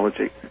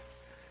technology.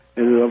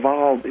 And it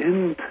evolved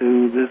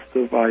into this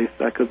device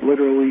that could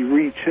literally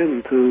reach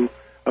into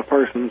a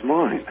person's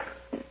mind.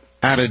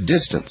 At a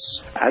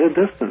distance? At a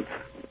distance.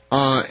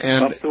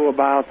 And up to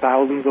about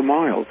thousands of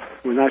miles.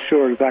 We're not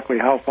sure exactly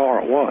how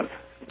far it was.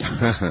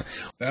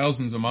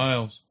 Thousands of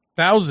miles.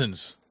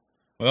 Thousands.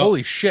 Well,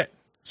 holy shit.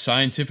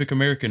 Scientific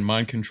American,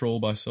 mind control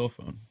by cell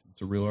phone.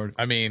 It's a real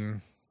article. I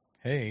mean,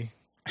 hey.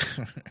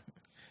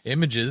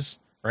 Images,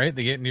 right?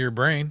 They get into your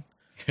brain.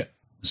 The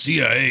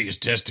CIA is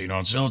testing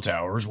on cell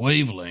towers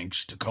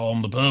wavelengths to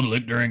calm the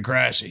public during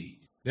crises.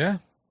 Yeah.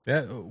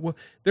 Yeah. Well,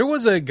 there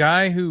was a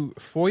guy who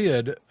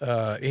FOIA'd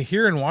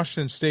here in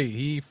Washington State.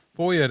 He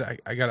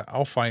FOIA'd,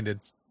 I'll find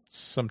it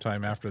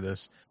sometime after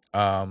this.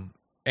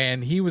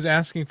 And he was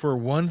asking for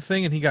one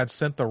thing, and he got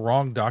sent the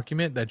wrong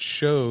document that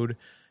showed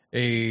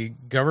a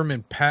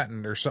government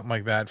patent or something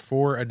like that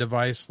for a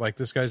device like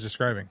this guy's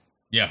describing.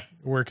 Yeah.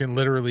 Where it can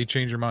literally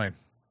change your mind.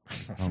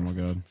 Oh, my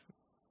God.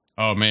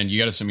 Oh, man, you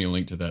got to send me a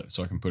link to that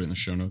so I can put it in the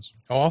show notes.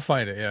 Oh, I'll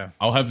find it, yeah.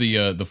 I'll have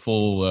the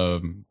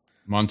full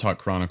Montauk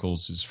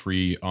Chronicles is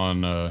free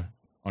on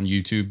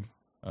YouTube.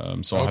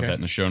 So I'll have that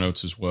in the show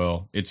notes as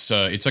well. It's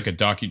like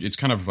a it's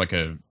kind of like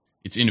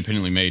it's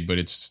independently made, but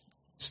it's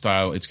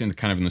kind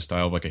of in the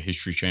style of like a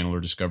History Channel or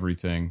Discovery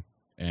thing.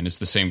 And it's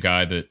the same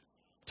guy that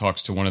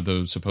talks to one of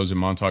the supposed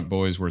Montauk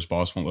boys where his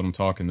boss won't let him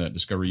talk in that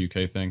Discovery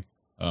UK thing.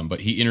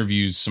 But he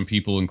interviews some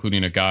people,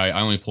 including a guy,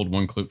 I only pulled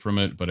one clip from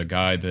it, but a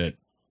guy that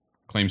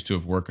claims to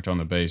have worked on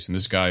the base. And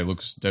this guy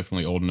looks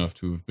definitely old enough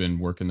to have been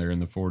working there in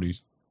the 40s.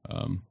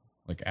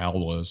 Like Al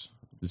was.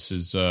 This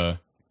is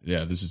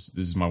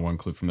my one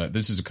clip from that.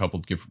 This is a couple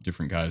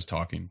different guys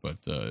talking, but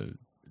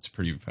it's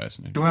pretty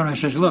fascinating. Well, I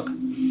says, look,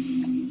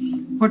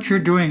 what you're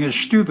doing is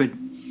stupid.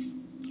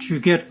 To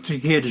get the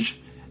kids,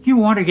 you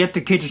want to get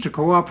the kids to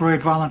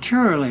cooperate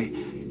voluntarily.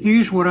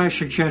 Here's what I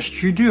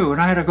suggest you do.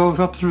 And I had to go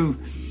up through,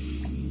 I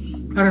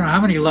don't know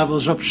how many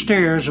levels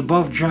upstairs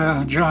above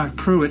John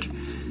Pruitt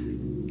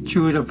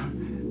to the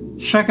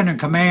second in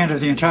command of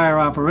the entire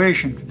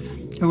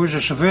operation, who was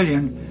a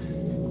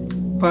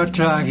civilian, but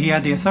he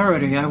had the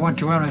authority. I went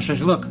to him and I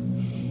says, look,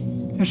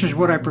 this is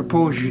what I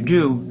propose you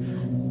do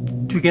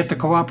to get the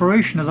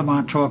cooperation of the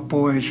Montauk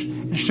boys.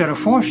 Instead of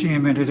forcing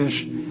them into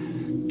this,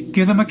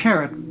 give them a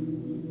carrot.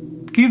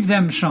 Give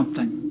them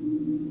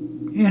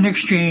something in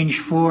exchange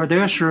for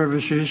their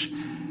services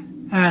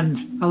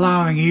and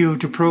allowing you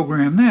to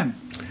program them.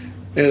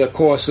 And of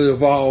course it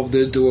evolved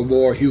into a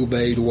more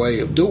humane way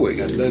of doing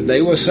it. And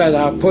they were sent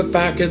out, put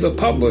back in the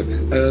public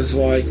as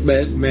like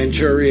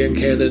Manchurian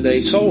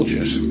candidate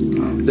soldiers.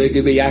 They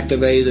could be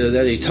activated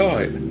at any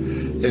time.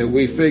 And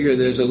we figure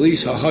there's at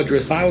least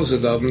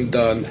 100,000 of them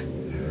done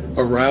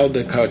around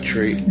the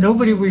country.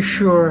 Nobody was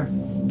sure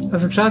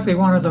of exactly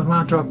what the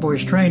Montauk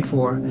boys trained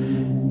for.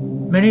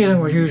 Many of them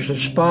were used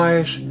as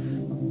spies,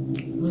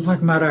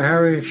 like Mata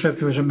Hari, except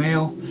he was a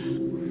male.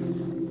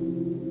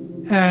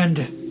 And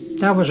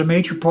that was a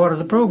major part of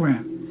the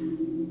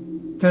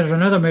program. There's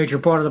another major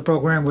part of the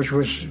program which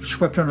was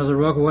swept under the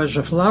rug, was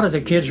a lot of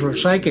the kids were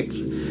psychics.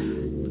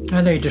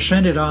 And they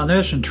descended on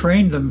this and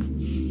trained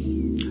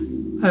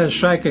them as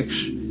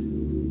psychics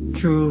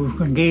to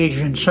engage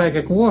in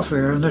psychic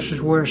warfare, and this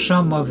is where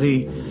some of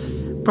the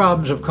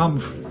problems have come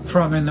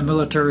from in the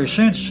military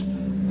since.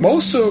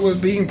 Most of them were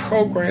being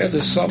programmed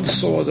as some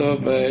sort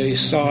of a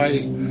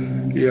PSY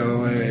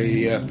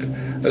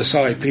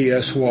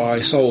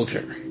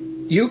soldier.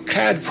 You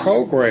can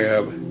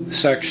program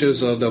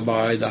sections of the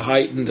mind to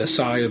heighten the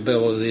psi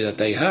ability that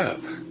they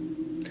have.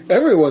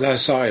 Everyone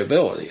has psi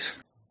abilities.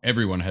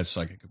 Everyone has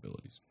psychic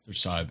abilities.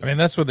 Side. I mean,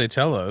 that's what they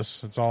tell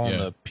us. It's all in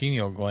the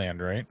pineal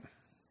gland, right?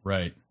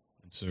 Right.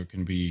 And so it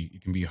can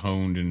be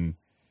honed, and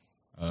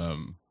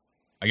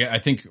I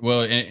think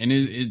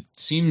it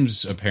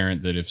seems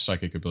apparent that if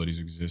psychic abilities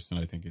exist, and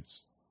I think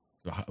it's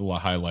a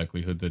high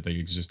likelihood that they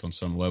exist on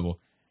some level,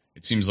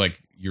 it seems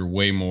like you're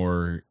way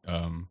more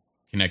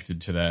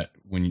connected to that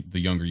when the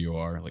younger you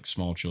are, like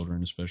small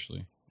children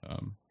especially,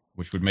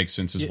 which would make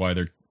sense as why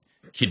they're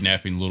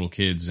kidnapping little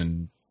kids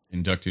and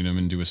inducting them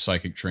into a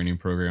psychic training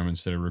program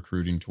instead of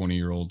recruiting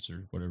 20-year-olds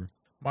or whatever.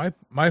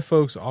 My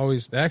folks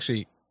always,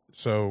 actually,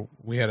 so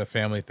we had a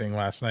family thing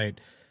last night,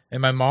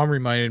 and my mom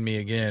reminded me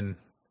again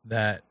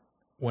that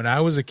when I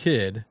was a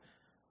kid,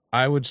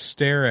 I would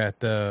stare at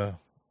the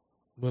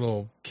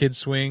little kid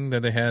swing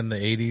that they had in the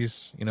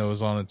 80s. You know, it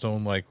was on its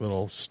own like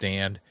little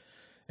stand,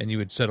 and you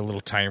would set a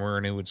little timer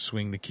and it would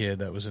swing the kid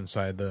that was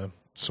inside the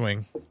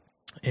swing.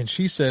 And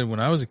she said when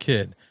I was a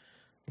kid,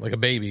 like a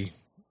baby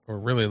or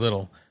really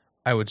little,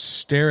 I would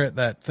stare at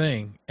that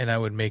thing and I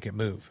would make it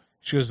move.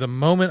 She goes,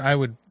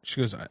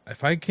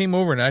 if I came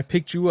over and I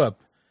picked you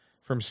up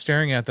from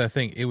staring at that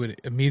thing, it would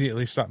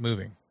immediately stop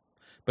moving.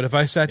 But if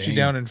I sat you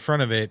down in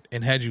front of it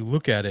and had you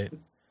look at it,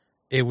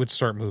 it would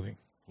start moving.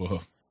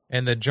 Whoa.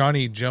 And the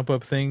Johnny jump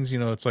up things,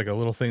 it's like a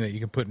little thing that you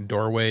can put in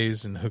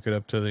doorways and hook it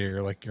up to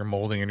your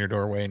molding in your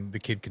doorway, and the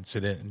kid could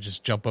sit in and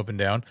just jump up and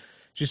down.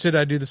 She said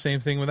I'd do the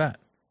same thing with that.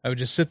 I would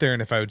just sit there,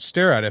 and if I would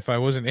stare at it, if I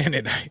wasn't in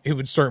it, it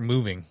would start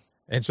moving.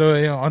 And so,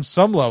 on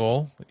some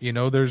level,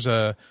 there's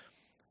an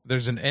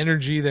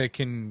energy that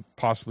can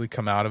possibly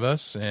come out of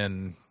us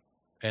and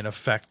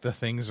affect the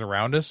things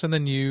around us, and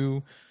then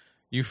you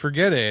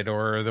forget it,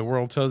 or the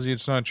world tells you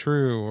it's not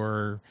true,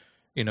 or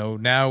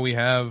now we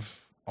have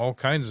all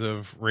kinds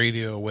of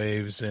radio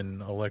waves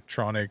and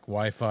electronic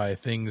Wi-Fi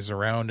things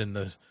around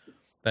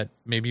that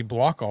maybe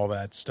block all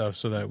that stuff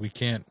so that we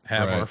can't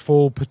have our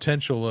full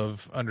potential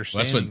of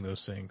understanding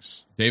those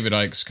things. David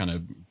Icke's kind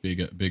of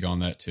big on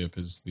that tip,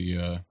 is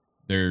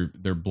they're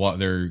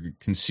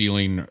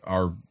concealing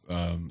our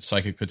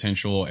psychic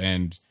potential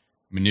and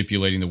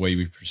manipulating the way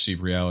we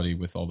perceive reality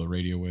with all the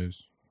radio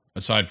waves,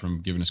 aside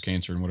from giving us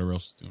cancer and whatever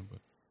else it's doing, but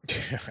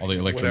all the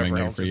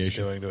electromagnetic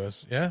radiation doing to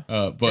us. Yeah.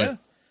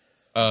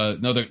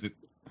 No,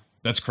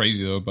 that's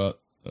crazy though. About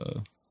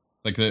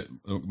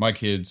my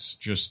kid's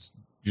just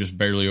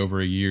barely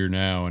over a year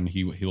now, and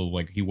he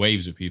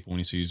waves at people when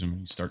he sees them,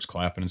 and he starts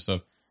clapping and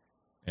stuff.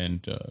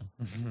 And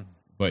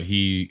but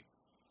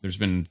there's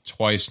been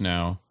twice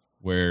now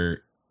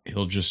where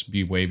he'll just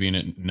be waving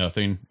at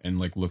nothing and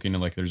looking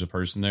at there's a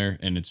person there,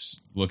 and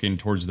it's looking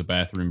towards the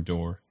bathroom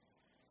door.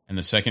 And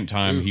the second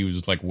time he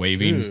was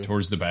waving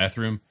towards the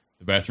bathroom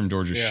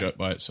door just shut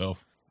by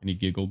itself, and he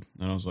giggled,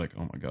 and I was like,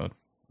 oh my God.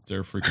 Is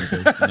there a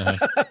freaking ghost in the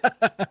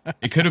house?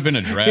 It could have been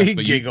a draft. He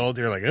giggled.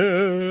 You're like,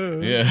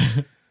 yeah.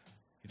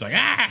 He's like,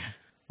 ah.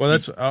 Well,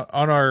 that's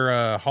on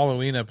our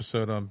Halloween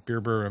episode on Beer,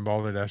 Bourbon, and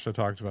Balderdash. I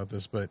talked about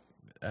this, but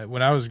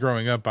when I was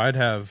growing up, I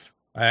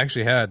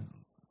actually had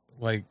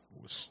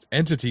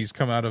entities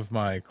come out of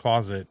my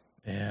closet,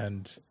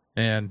 and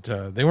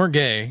they weren't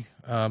gay,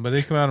 but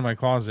they come out of my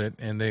closet,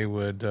 and they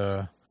would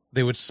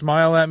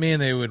smile at me,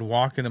 and they would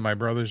walk into my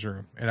brother's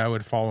room, and I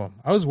would follow them.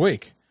 I was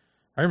awake.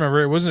 I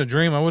remember it wasn't a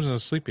dream. I wasn't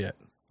asleep yet.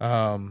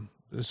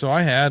 So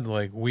I had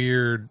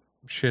weird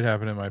shit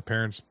happen in my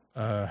parents'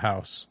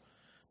 house.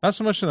 Not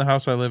so much in the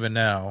house I live in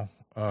now,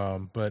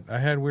 but I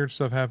had weird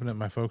stuff happen at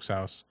my folks'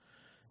 house.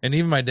 And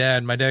even my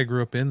dad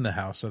grew up in the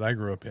house that I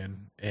grew up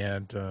in,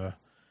 and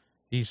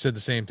he said the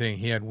same thing.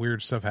 He had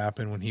weird stuff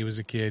happen when he was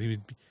a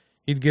kid.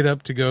 He'd get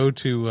up to go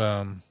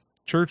to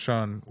church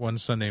on one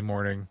Sunday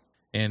morning,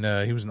 and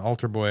he was an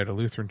altar boy at a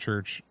Lutheran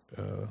church,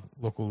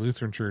 local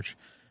Lutheran church.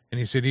 And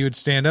he said he would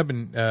stand up,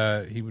 and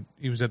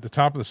he was at the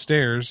top of the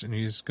stairs, and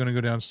he's going to go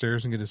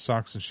downstairs and get his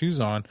socks and shoes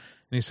on.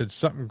 And he said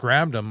something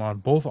grabbed him on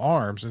both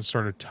arms and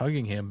started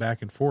tugging him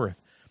back and forth.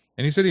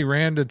 And he said he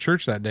ran to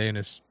church that day in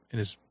his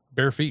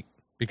bare feet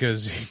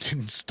because he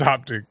didn't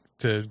stop to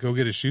go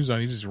get his shoes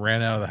on. He just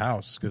ran out of the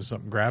house because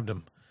something grabbed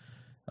him.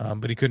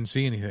 But he couldn't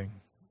see anything.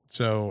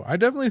 So I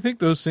definitely think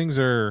those things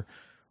are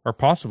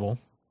possible.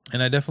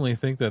 And I definitely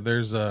think that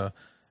there's a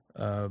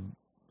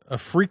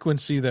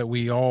frequency that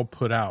we all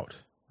put out,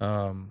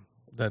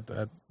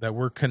 that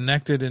we're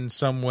connected in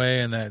some way.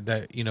 And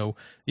that, you know,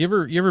 you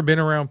ever been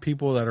around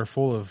people that are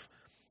full of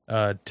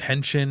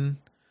tension,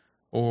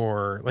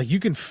 or like you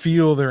can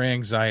feel their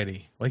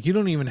anxiety. Like you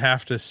don't even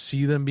have to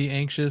see them be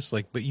anxious,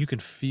 like, but you can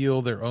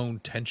feel their own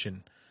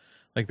tension.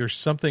 Like there's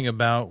something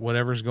about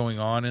whatever's going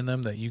on in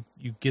them that you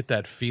get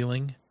that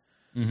feeling.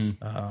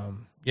 Mm-hmm.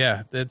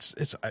 Yeah,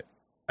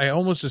 I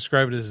almost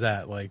describe it as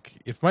that. Like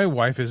if my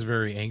wife is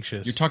very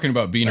anxious, you're talking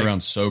about being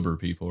around sober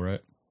people,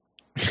 right?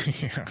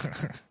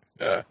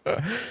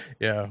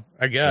 Yeah,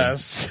 I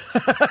guess.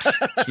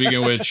 Speaking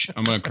of which,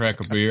 I'm gonna crack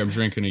a beer. I'm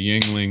drinking a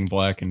Yingling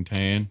Black and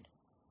Tan.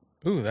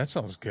 Ooh, that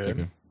sounds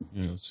good.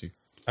 Yeah, let's see.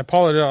 I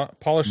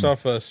polished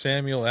off a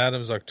Samuel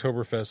Adams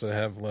Oktoberfest that I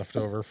have left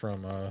over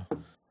from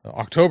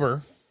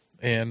October,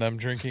 and I'm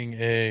drinking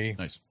a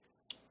nice.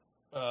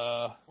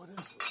 What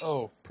is it?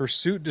 Oh,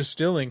 Pursuit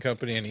Distilling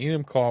Company in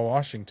Enumclaw,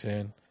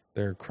 Washington.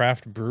 Their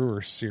craft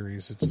brewer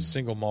series. It's a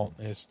single malt,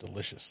 and it's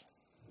delicious.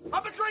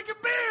 I've been drinking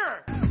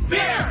beer.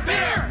 Beer.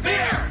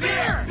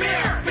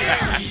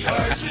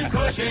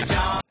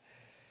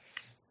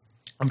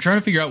 I'm trying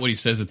to figure out what he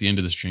says at the end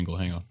of this jingle.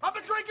 Hang on. I've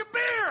been drinking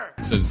beer.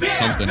 It says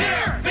something.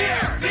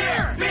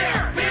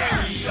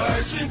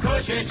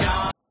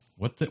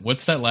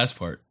 What's that last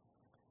part?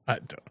 I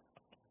don't.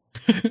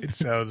 It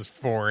sounds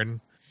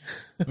foreign.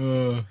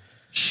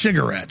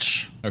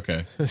 Cigarettes.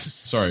 Okay.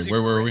 Sorry,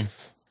 where were we?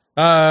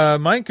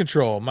 Mind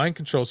control.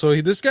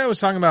 So this guy was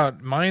talking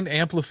about mind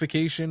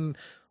amplification,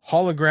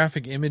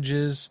 holographic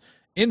images,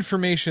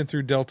 information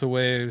through delta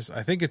waves.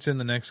 I think it's in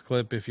the next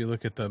clip. If you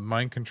look at the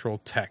mind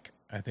control tech,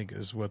 I think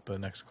is what the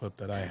next clip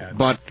that I had.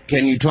 But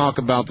can you talk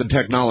about the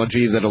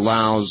technology that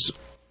allows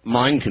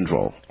mind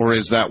control, or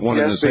is that one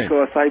and the same? Yes,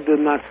 because I did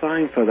not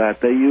sign for that.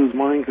 They use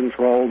mind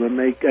control to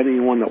make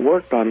anyone that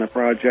worked on the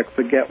project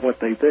forget what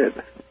they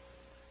did.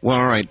 Well,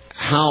 all right.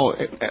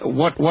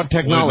 What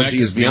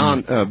technology is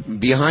behind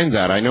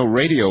that? I know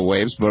radio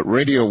waves, but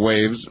radio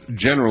waves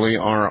generally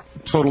are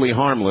totally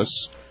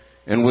harmless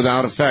and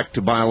without effect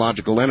to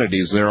biological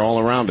entities. They're all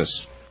around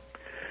us.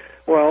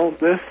 Well,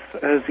 this,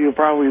 as you've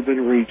probably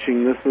been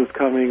reaching, this is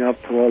coming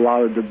up to a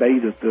lot of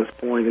debate at this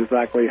point,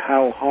 exactly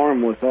how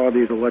harmless are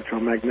these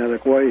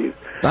electromagnetic waves.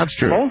 That's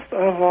true. Most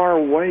of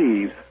our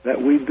waves that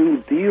we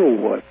do deal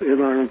with in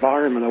our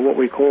environment are what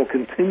we call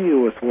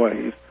continuous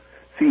waves,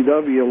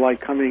 CW, like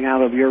coming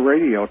out of your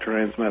radio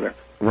transmitter.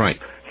 Right.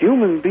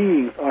 Human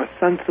beings are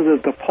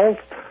sensitive to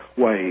pulsed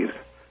waves,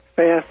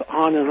 fast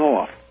on and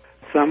off,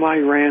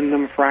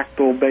 semi-random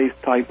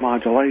fractal-based type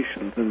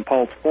modulations in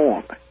pulse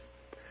form.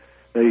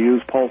 They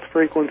use pulse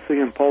frequency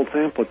and pulse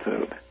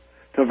amplitude.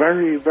 It's a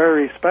very,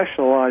 very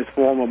specialized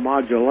form of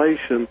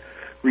modulation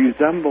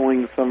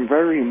resembling some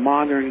very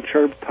modern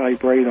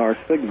chirp-type radar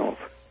signals.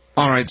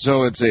 All right,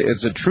 so it's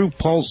a true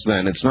pulse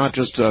then. It's not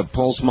just a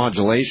pulse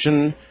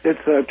modulation.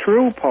 It's a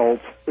true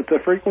pulse. It's a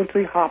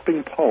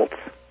frequency-hopping pulse.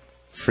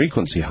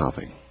 Frequency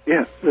hopping?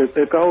 Yes,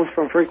 it goes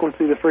from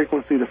frequency to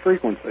frequency to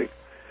frequency.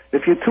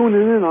 If you tune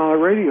it in on a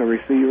radio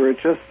receiver,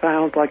 it just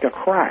sounds like a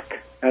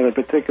crack at a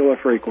particular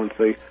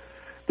frequency.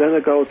 Then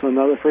it goes to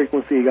another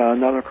frequency, you got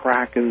another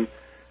crack, and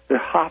it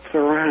hops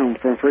around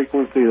from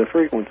frequency to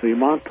frequency.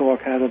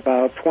 Montauk had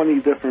about 20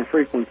 different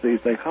frequencies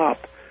they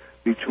hopped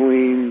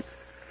between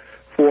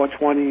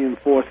 420 and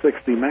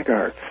 460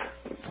 megahertz.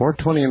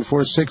 420 and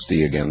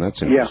 460 again.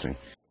 That's interesting.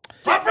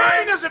 My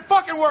brain isn't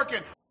fucking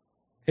working.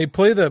 Hey,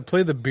 play the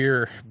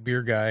beer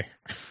guy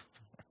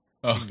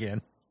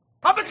again.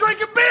 I've been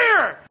drinking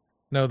beer.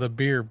 No, the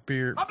beer.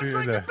 I've been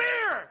drinking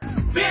beer.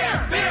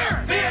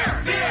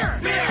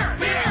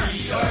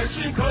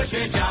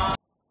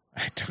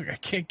 I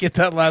can't get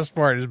that last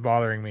part. It's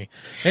bothering me.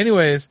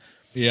 Anyways,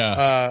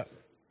 yeah.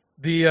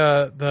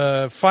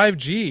 The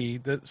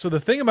 5G. So the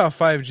thing about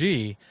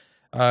 5G,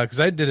 because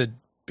I did a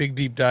big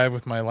deep dive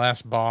with my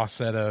last boss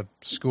at a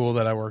school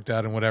that I worked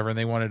at and whatever, and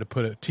they wanted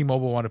to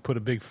T-Mobile wanted to put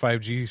a big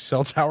 5G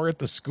cell tower at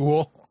the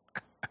school.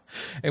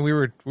 And we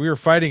were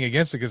fighting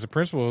against it because the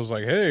principal was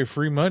like, "Hey,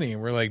 free money,"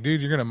 and we're like,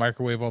 "Dude, you're gonna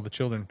microwave all the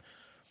children."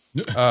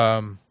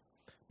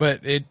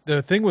 But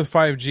the thing with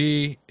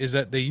 5G is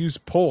that they use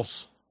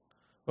pulse.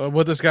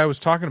 What this guy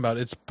was talking about,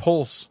 it's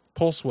pulse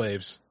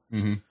waves.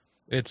 Mm-hmm.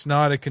 It's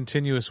not a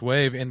continuous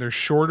wave, and they're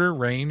shorter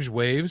range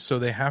waves, so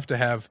they have to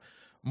have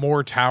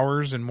more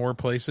towers in more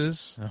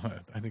places.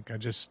 I think I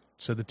just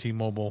said the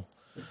T-Mobile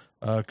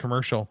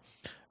commercial.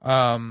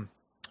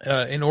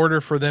 In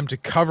order for them to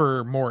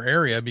cover more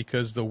area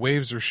because the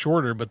waves are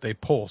shorter, but they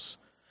pulse.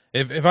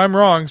 If I'm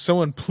wrong,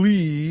 someone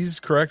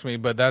please correct me,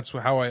 but that's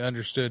how I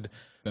understood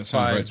that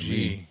sounds 5G. right to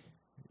me.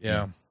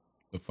 Yeah.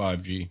 The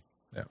 5G.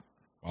 Yeah.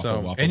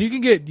 Wappa. And you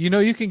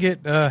can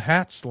get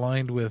hats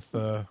lined with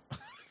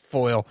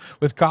foil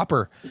with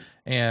copper,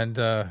 and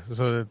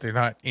so that they're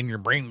not in your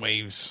brain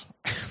waves.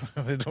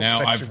 They don't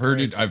Now affect I've your heard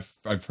brain. it.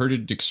 I've heard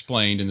it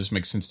explained, and this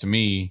makes sense to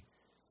me,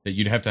 that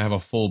you'd have to have a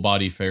full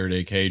body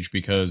Faraday cage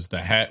because the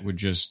hat would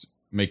just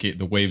make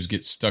the waves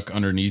get stuck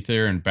underneath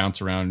there and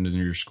bounce around into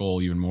your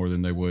skull even more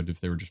than they would if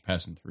they were just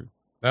passing through.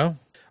 No,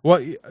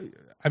 well,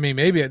 I mean,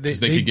 maybe they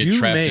could get do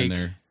trapped make, in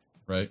there,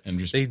 right, and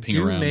just they ping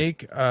do around.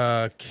 make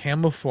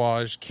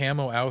camouflage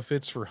camo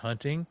outfits for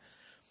hunting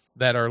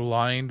that are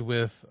lined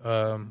with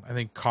I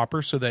think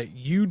copper, so that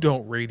you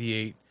don't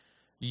radiate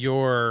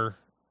your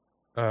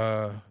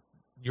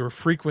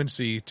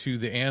frequency to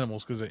the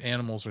animals, because the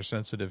animals are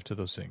sensitive to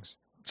those things.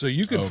 So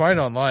you can find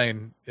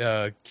online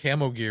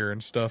camo gear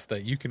and stuff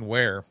that you can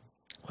wear,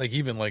 like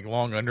even like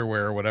long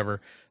underwear or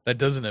whatever, that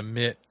doesn't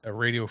emit a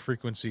radio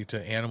frequency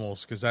to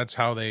animals, because that's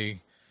how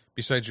they,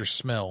 besides your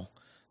smell,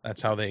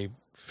 that's how they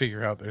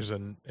figure out there's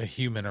a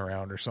human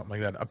around or something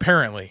like that.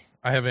 Apparently,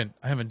 I haven't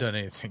done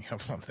anything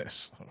up on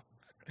this.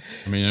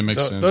 I mean, it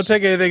makes sense. Don't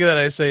take anything that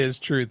I say as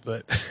truth,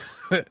 but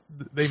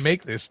they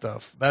make this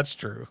stuff. That's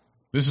true.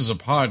 This is a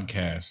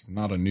podcast,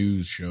 not a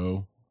news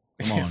show.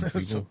 Come on,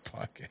 people. It's a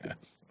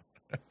podcast.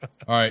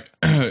 All right.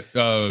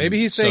 Maybe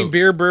he's saying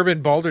beer,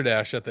 bourbon,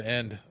 balderdash at the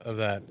end of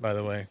that, by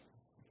the way.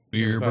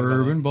 Beer,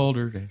 bourbon,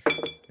 balderdash.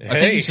 Hey. I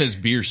think he says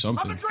beer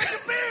something.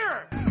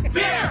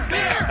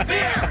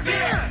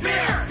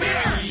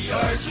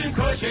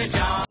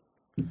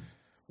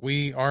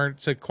 We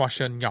aren't a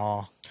question,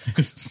 y'all.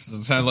 Does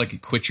it sound like you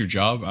quit your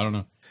job? I don't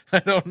know. I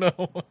don't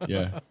know.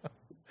 Yeah.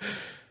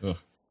 Ugh.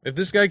 If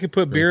this guy could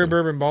put beer,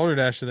 bourbon,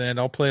 balderdash at the end,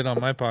 I'll play it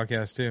on my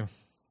podcast too.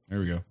 There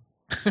we go.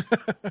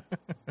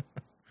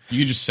 You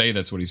can just say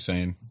that's what he's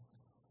saying.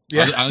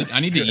 Yeah. I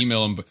need to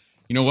email him, but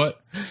you know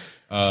what?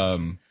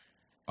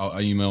 I'll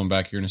email him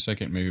back here in a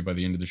second. Maybe by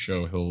the end of the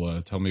show,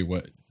 he'll tell me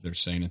what they're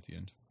saying at the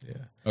end. Yeah.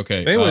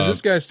 Okay. But anyways,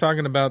 this guy's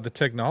talking about the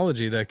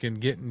technology that can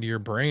get into your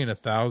brain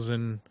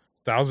 1,000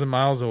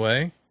 miles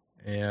away,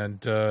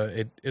 and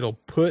it'll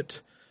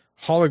put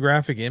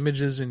holographic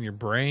images in your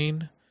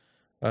brain.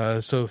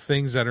 So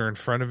things that are in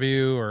front of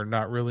you are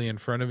not really in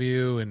front of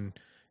you, and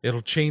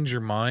it'll change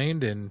your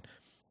mind. And,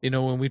 you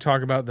know, when we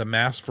talk about the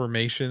mass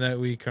formation that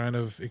we kind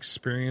of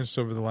experienced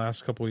over the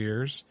last couple of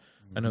years,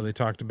 I know they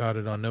talked about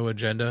it on No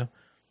Agenda.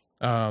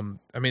 I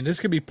mean, this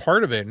could be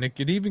part of it, and it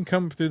could even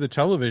come through the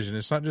television.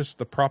 It's not just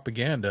the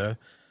propaganda,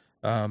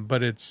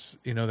 but it's,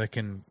 you know, that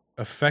can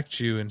affect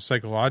you and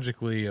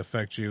psychologically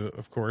affect you,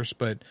 of course.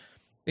 But,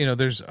 you know,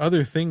 there's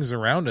other things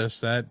around us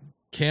that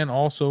can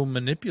also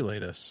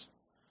manipulate us,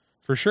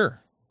 for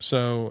sure.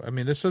 So, I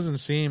mean, this doesn't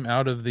seem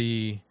out of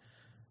the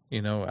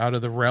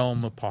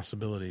realm of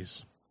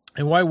possibilities.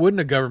 And why wouldn't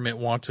a government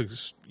want to,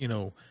 you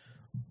know,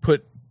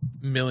 put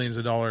millions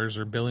of dollars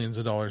or billions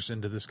of dollars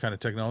into this kind of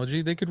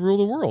technology? They could rule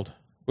the world,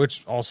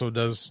 which also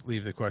does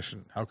leave the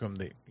question, how come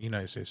the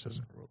United States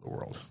doesn't rule the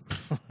world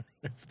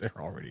if they're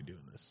already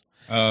doing this?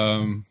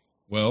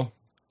 Well,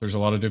 there's a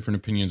lot of different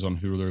opinions on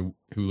who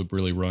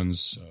really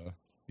runs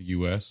the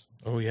U.S.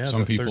 Oh, yeah,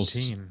 some the people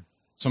 13.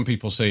 Some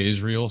people say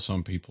Israel.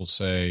 Some people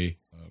say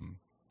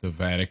the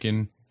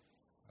Vatican.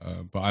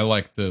 But I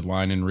like the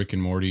line in Rick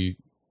and Morty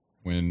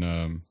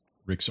when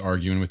Rick's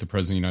arguing with the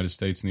President of the United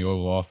States in the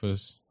Oval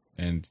Office,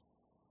 and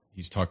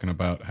he's talking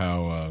about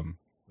how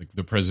like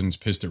the president's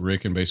pissed at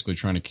Rick and basically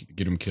trying to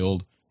get him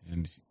killed,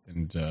 and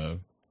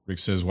Rick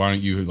says, "Why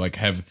don't you like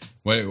have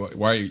why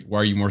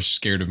are you more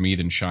scared of me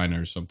than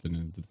China or something?"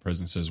 And the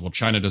president says, "Well,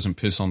 China doesn't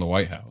piss on the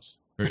White House."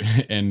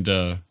 And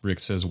Rick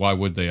says, "Why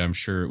would they? I'm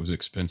sure it was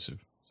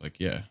expensive." It's like,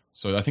 yeah.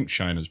 So I think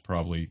China's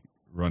probably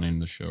running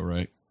the show,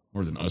 right?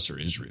 More than us or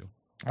Israel.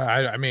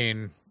 I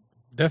mean,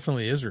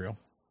 definitely Israel.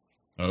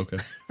 Oh, okay.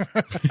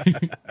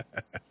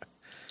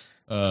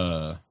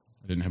 I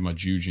didn't have my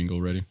Jew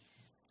jingle ready.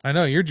 I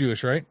know, you're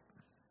Jewish, right?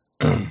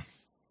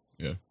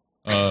 Yeah.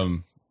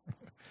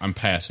 I'm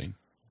passing.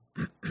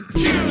 I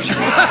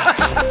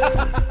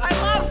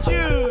love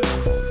Jews.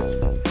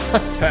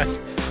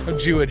 I'm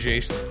Jew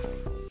adjacent.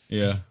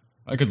 Yeah,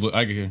 I could with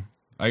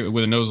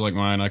a nose like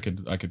mine, I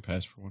could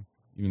pass for one,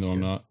 even though I'm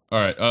not. All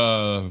right.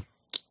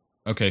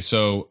 Okay,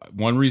 so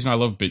one reason I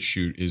love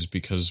BitChute is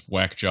because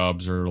whack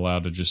jobs are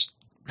allowed to just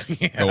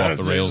go off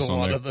the rails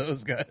on there. Of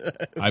those guys.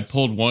 I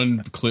pulled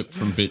one clip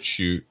from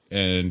BitChute,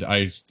 and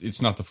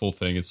it's not the full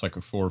thing. It's like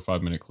a 4 or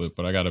 5 minute clip,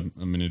 but I got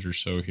a minute or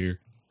so here.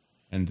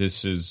 And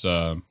this is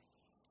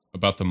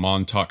about the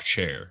Montauk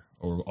chair,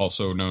 or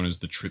also known as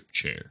the trip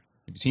chair.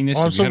 Have you seen this?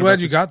 Oh, I'm so glad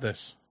you got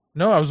this.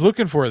 No, I was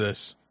looking for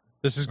this.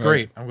 This is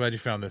great. Right. I'm glad you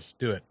found this.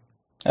 Do it.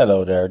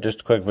 Hello there.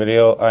 Just a quick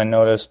video. I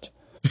noticed...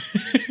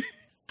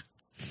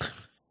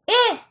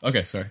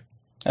 Okay, sorry.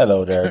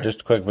 Hello there.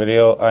 Just a quick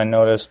video. I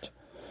noticed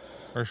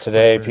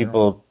today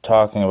people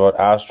talking about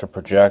astral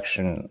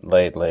projection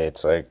lately.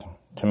 It's like,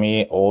 to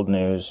me, old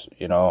news.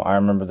 You know, I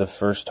remember the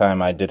first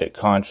time I did it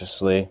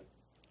consciously,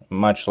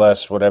 much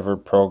less whatever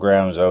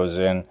programs I was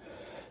in.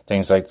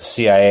 Things like the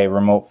CIA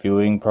remote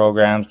viewing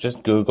programs.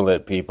 Just Google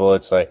it, people.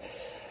 It's like,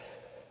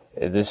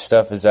 this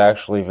stuff is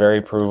actually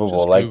very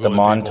provable, like the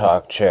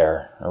Montauk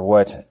chair, or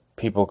what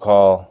people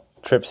call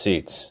trip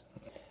seats.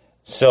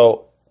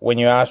 So, when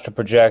you astral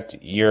project,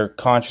 your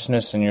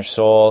consciousness and your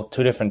soul,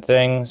 two different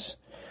things.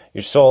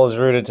 Your soul is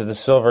rooted to the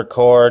silver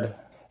cord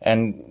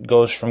and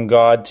goes from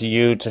God to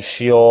you to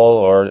Sheol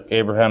or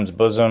Abraham's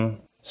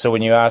bosom. So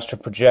when you astral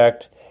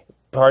project,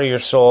 part of your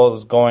soul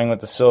is going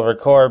with the silver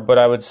cord, but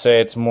I would say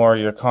it's more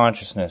your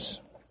consciousness.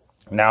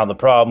 Now the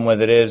problem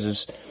with it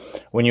is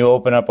when you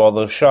open up all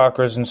those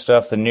chakras and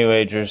stuff, the New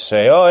Agers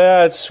say, oh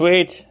yeah, it's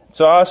sweet,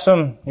 it's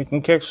awesome, you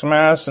can kick some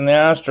ass in the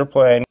astral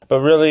plane. But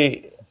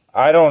really,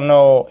 I don't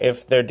know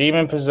if they're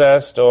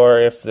demon-possessed or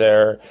if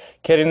they're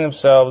kidding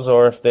themselves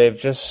or if they've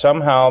just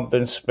somehow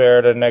been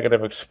spared a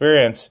negative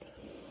experience.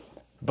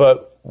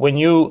 But when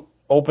you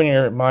open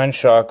your mind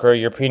chakra,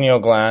 your pineal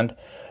gland,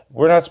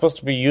 we're not supposed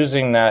to be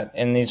using that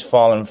in these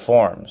fallen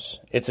forms.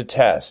 It's a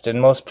test,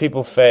 and most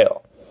people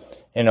fail.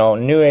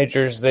 New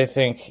Agers, they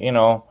think,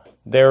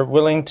 they're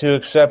willing to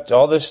accept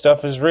all this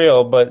stuff is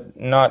real, but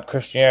not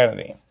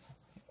Christianity.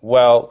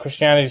 Well,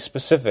 Christianity is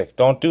specific.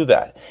 Don't do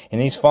that. In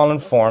these fallen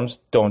forms,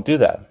 don't do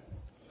that.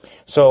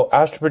 So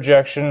astral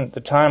projection,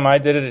 the time I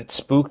did it, it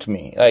spooked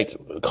me, like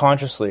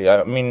consciously.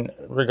 I mean,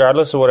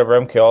 regardless of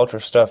whatever MK Ultra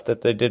stuff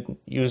that they did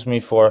use me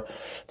for,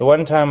 the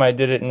one time I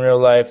did it in real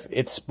life,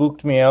 it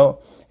spooked me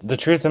out. The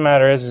truth of the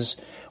matter is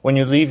when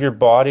you leave your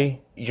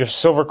body, your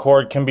silver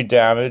cord can be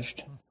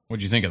damaged.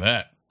 What'd you think of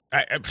that?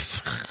 I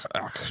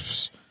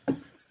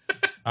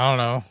don't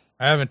know.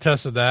 I haven't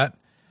tested that.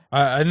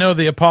 I know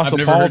the Apostle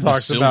Paul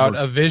talks about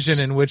a vision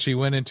in which he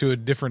went into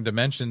different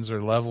dimensions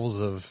or levels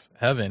of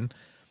heaven.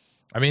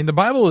 I mean, the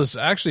Bible is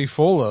actually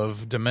full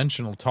of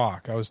dimensional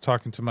talk. I was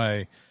talking to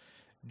my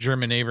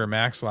German neighbor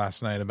Max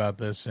last night about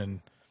this, and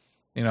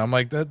I'm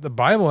like, the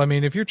Bible. I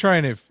mean, if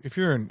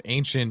you're an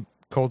ancient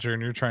culture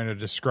and you're trying to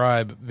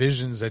describe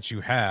visions that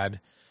you had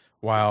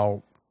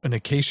while an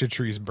acacia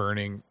tree is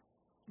burning,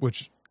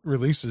 which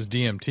releases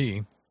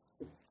DMT,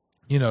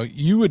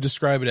 you would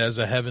describe it as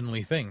a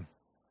heavenly thing,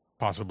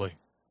 possibly,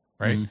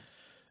 right?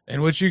 Mm-hmm.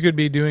 In which you could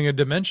be doing a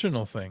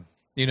dimensional thing.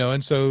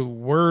 And so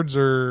words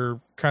are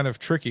kind of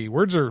tricky.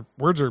 Words are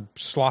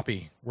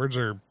sloppy. Words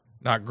are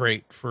not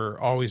great for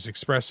always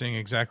expressing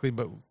exactly,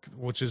 but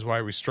which is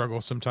why we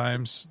struggle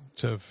sometimes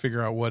to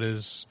figure out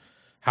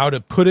how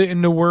to put it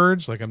into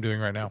words, like I'm doing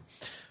right now.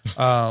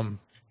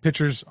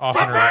 Pictures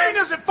often My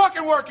brain isn't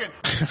fucking working.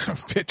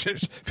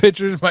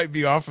 Pictures might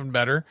be often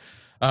better,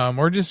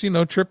 or just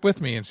trip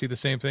with me and see the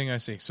same thing I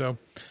see. So,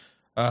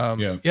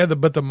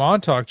 but the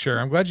Montauk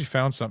chair. I'm glad you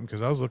found something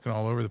because I was looking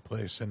all over the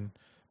place and.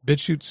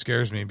 BitChute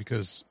scares me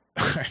because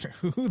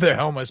who the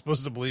hell am I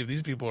supposed to believe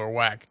these people are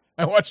whack?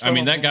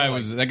 That guy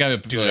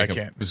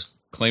was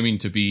claiming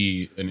to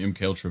be an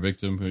MK Ultra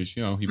victim, which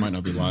he might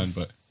not be lying,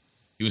 but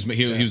he was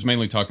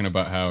mainly talking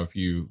about how if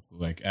you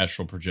like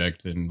astral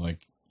project, then like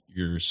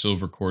your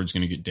silver cord's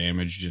going to get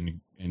damaged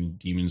and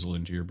demons will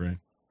enter your brain.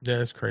 Yeah,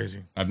 that's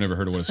crazy. I've never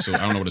heard of I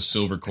don't know what a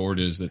silver cord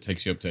is that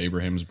takes you up to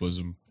Abraham's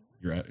bosom.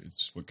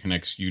 It's what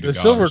connects you to God. The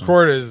silver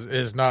cord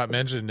is not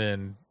mentioned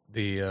in.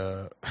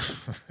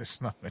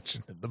 It's not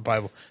mentioned in the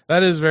Bible.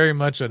 That is very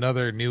much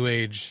another New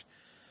Age,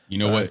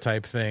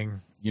 type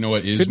thing. You know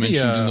what is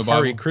mentioned in the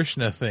Bible? Hare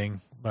Krishna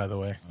thing, by the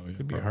way. Oh, yeah,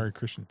 could be a Hare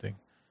Krishna thing.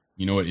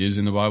 You know what is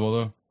in the Bible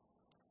though?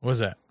 What's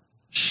that?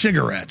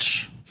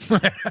 Cigarettes.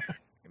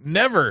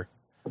 Never.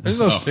 There's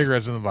no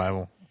cigarettes in the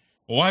Bible.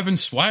 Well,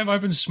 why have I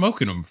been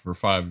smoking them for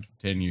 5-10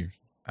 years?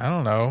 I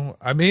don't know.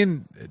 I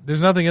mean, there's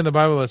nothing in the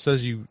Bible that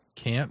says you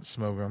can't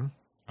smoke them.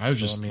 I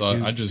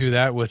do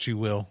that what you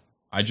will.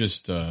 I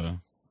just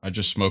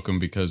smoke them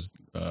because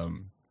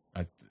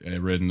I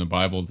read in the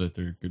Bible that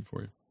they're good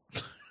for you.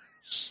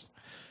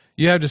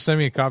 You have to send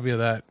me a copy of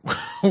that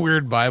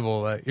weird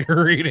Bible that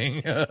you're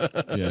reading.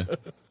 Yeah,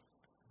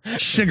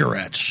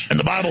 cigarettes, and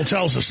the Bible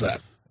tells us that.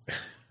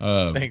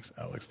 Thanks,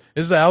 Alex.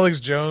 Is the Alex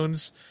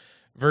Jones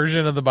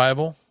version of the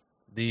Bible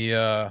the?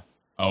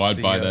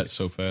 I'd buy that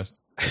so fast.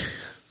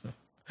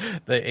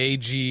 The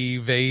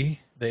AGV,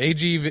 the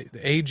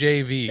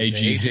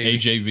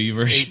AJV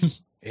version.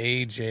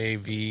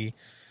 AJV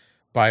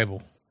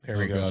Bible. There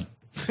we go.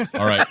 God.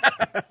 All right.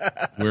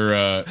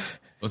 We're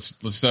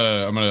let's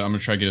I'm gonna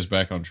try to get us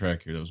back on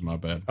track here. That was my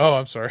bad. Oh,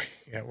 I'm sorry.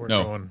 Yeah, we're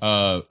going.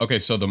 Okay,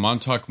 so the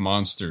Montauk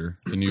Monster,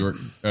 the New York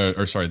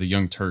the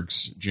Young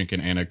Turks, Jink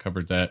and Anna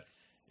covered that.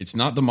 It's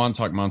not the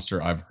Montauk Monster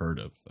I've heard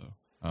of though.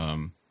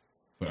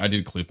 But I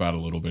did clip out a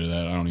little bit of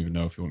that. I don't even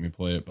know if you want me to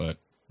play it, but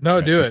no,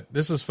 do it.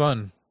 This is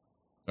fun.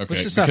 Okay.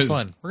 Let's just have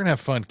fun. We're gonna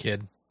have fun,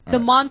 kid. The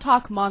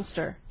Montauk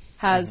Monster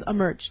has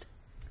emerged.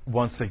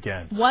 Once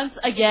again.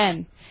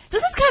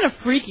 This is kind of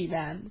freaky,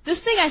 man. This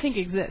thing I think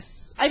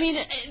exists. I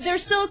mean,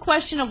 there's still a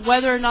question of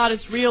whether or not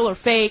it's real or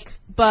fake,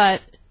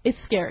 but it's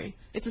scary.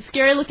 It's a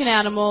scary looking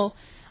animal.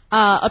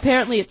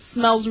 Apparently it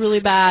smells really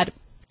bad.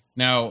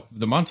 Now,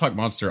 the Montauk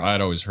Monster I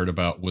had always heard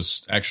about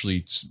was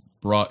actually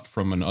brought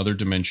from another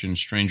dimension,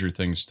 Stranger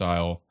Things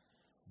style,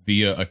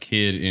 via a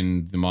kid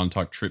in the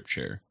Montauk trip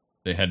chair.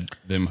 They had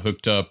them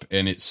hooked up,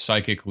 and it's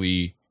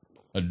psychically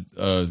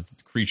a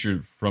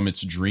creature from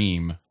its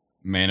dream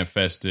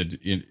manifested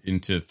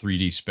into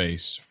 3D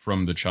space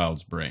from the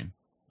child's brain.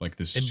 Like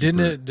this. And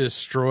didn't it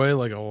destroy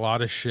like a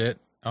lot of shit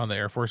on the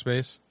Air Force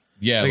Base.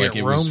 Yeah, like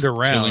it roamed was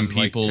around, killing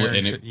people, like,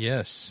 and it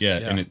yeah,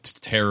 and it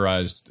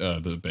terrorized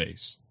the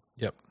base.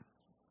 Yep.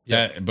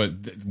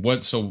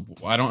 What? So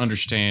I don't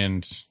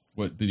understand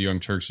what the Young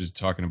Turks is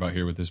talking about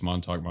here with this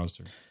Montauk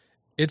monster.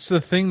 It's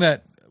the thing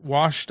that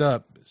washed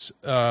up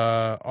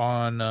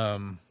on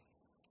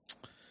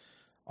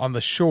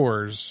the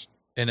shores,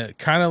 and it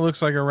kind of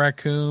looks like a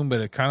raccoon,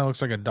 but it kind of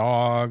looks like a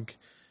dog,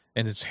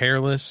 and it's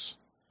hairless.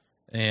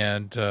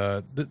 And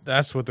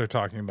that's what they're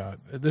talking about.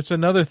 It's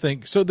another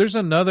thing. So there's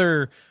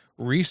another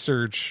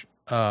research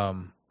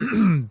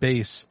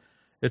base.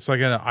 It's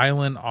like an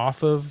island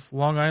off of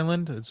Long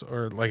Island. It's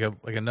like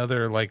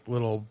another like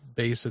little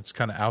base that's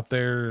kind of out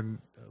there and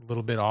a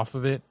little bit off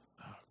of it.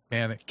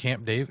 Man, at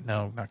Camp David?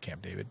 No, not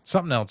Camp David.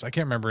 Something else. I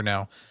can't remember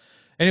now.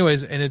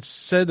 Anyways, and it's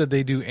said that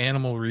they do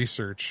animal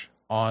research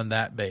on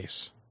that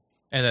base,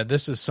 and that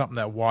this is something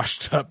that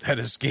washed up that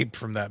escaped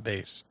from that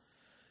base.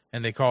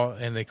 And they call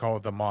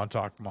it the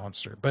Montauk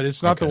monster, but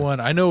it's not the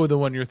one. I know the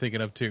one you're thinking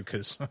of too,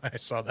 because I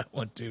saw that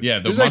one too. Yeah,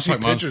 the There's Montauk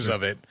actually pictures monster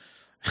of it.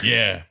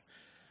 Yeah,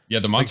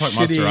 the Montauk like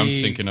monster I'm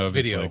shitty thinking of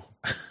video.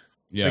 is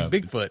like,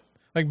 like Bigfoot.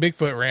 Like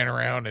Bigfoot ran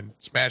around and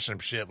smashed some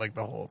shit like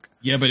the Hulk.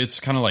 Yeah, but it's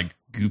kind of like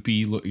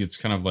goopy. It's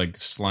kind of like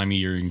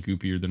slimier and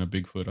goopier than a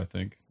Bigfoot, I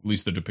think. At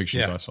least the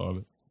depictions I saw of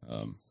it.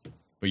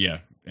 But yeah,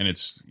 and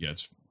it's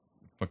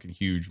fucking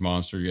huge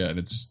monster. Yeah, and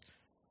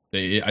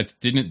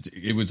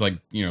it was like,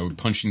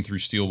 punching through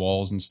steel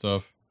walls and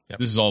stuff. Yep.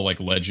 This is all like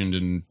legend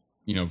and,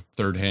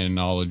 third hand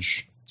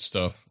knowledge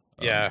stuff.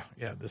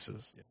 This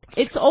is.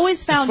 It's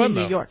always found fun, in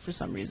New though. York for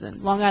some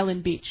reason. Long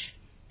Island Beach.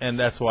 And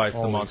that's why it's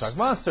Always. the Montauk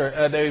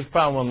Monster. They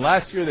found one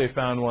last year. They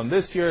found one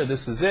this year.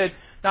 This is it.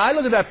 Now, I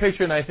look at that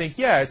picture and I think,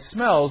 yeah, it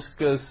smells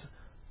because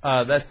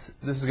this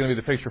is going to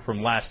be the picture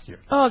from last year.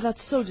 Oh,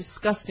 that's so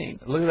disgusting.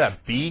 Look at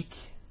that beak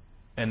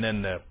and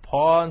then the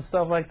paw and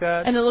stuff like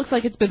that. And it looks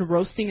like it's been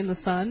roasting in the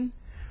sun.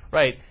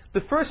 Right.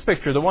 The first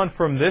picture, the one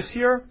from this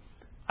year,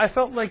 I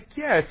felt like,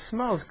 yeah, it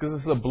smells because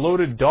it's a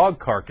bloated dog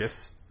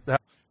carcass.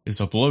 It's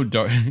a bloated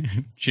dog.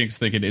 Chink's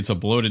thinking it's a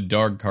bloated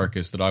dog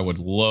carcass that I would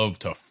love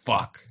to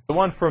fuck. The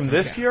one from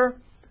this year,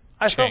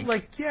 I felt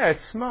like, yeah, it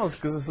smells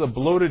because it's a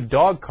bloated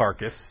dog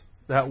carcass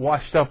that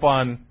washed up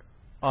on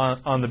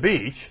the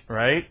beach,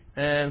 right?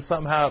 And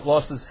somehow it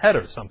lost its head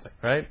or something,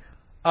 right?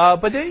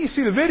 But then you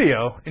see the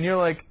video, and you're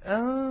like,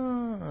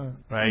 oh,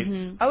 right?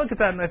 Mm-hmm. I look at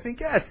that, and I think,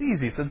 yeah, it's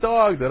easy. It's a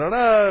dog,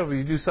 da-da-da.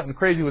 You do something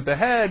crazy with the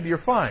head, you're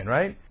fine,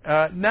 right?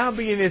 Now I'm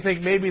beginning to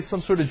think maybe it's some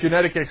sort of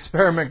genetic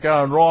experiment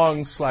gone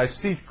wrong /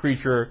 sea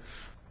creature.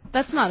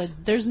 That's not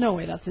there's no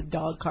way that's a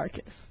dog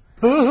carcass.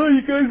 Oh,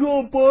 you guys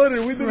all bought it.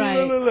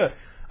 Right.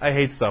 I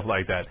hate stuff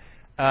like that.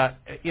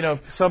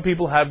 Some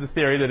people have the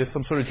theory that it's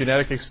some sort of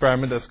genetic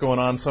experiment that's going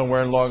on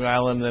somewhere in Long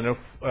Island, and it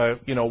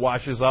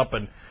washes up,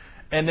 and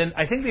then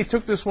I think they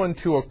took this one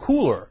to a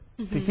cooler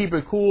to keep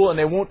it cool, and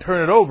they won't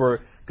turn it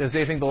over because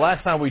they think the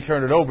last time we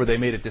turned it over, they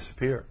made it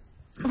disappear.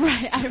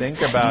 Right.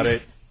 Think about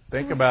it.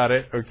 Think about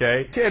it,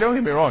 okay? Yeah, don't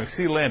get me wrong.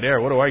 Sea, land, air,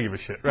 what do I give a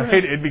shit, right?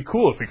 It'd be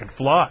cool if we could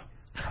fly.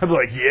 I'd be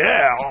like,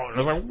 yeah. And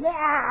I was like,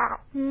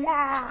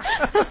 wah,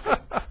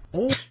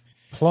 wah.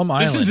 Plum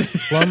Island.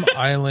 Plum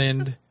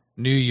Island,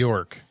 New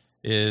York,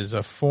 is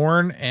a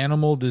foreign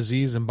animal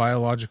disease and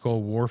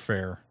biological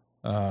warfare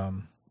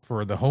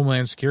for the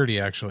Homeland Security,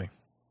 actually.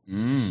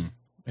 Mm.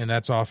 And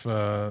that's off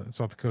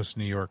the coast of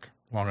New York,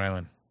 Long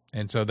Island.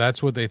 And so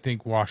that's what they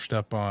think washed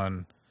up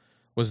on,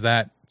 was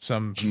that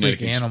some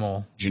freak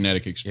animal.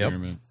 Genetic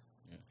experiment.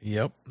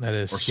 Yep. That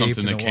is. Or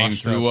something that came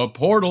through a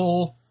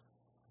portal.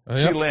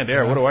 Sea, land,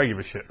 air, what do I give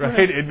a shit, right?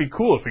 It'd be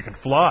cool if we could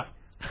fly.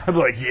 I'd be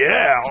like,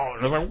 yeah.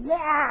 And I was like,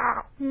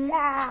 wah,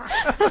 wah.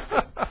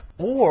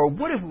 Or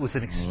what if it was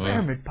an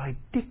experiment by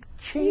Dick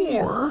Cheney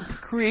to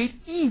create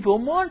evil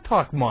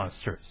Montauk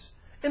monsters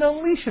and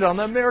unleash it on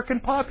the American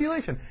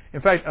population?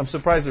 In fact, I'm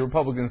surprised the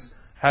Republicans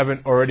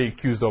haven't already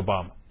accused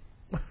Obama.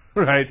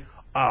 Right?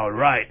 All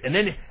right. And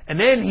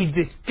then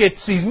he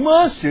gets these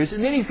monsters,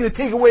 and then he's going to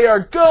take away our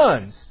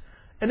guns.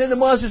 And then the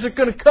monsters are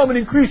going to come and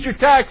increase your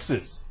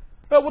taxes.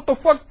 What the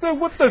fuck?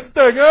 What this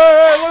thing?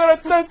 Hey, look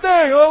at that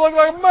thing. I look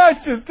like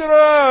matches. Look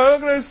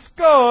at his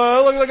skull.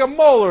 I look like a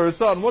molar or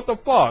something. What the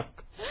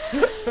fuck?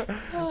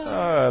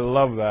 I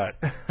love that.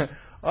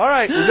 All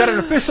right, we've got an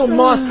official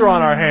monster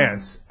on our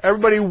hands.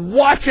 Everybody,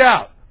 watch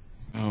out!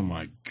 Oh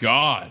my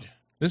God!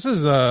 This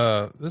is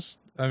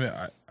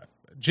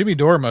Jimmy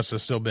Dore must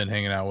have still been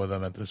hanging out with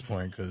him at this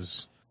point,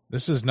 because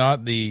this is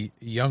not the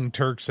Young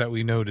Turks that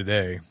we know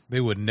today.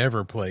 They would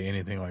never play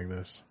anything like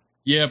this.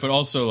 Yeah, but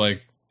also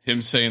like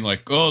him saying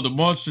like, "Oh, the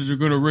monsters are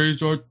going to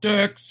raise our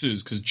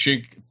taxes," because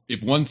Chink,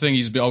 if one thing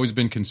he's always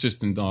been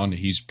consistent on,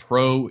 he's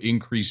pro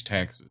increased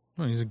taxes.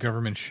 Well, he's a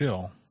government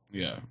shill.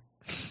 Yeah.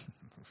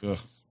 Ugh.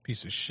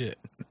 Piece of shit.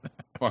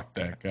 Fuck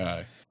that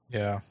guy.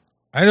 Yeah.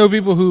 I know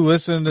people who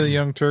listen to the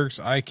Young Turks.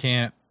 I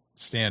can't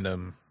stand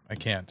them. I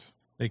can't.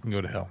 They can go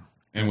to hell.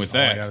 And that's with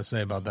all that, I got to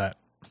say about that.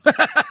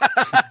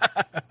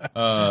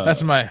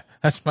 That's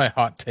my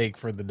hot take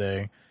for the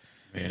day.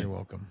 Man. You're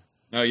welcome.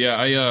 Yeah,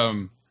 I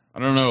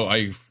don't know.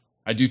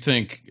 I do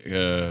think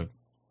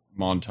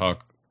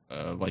Montauk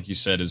like you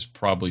said, is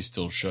probably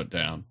still shut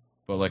down.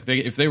 But like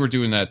if they were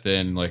doing that,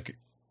 then like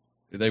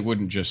they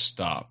wouldn't just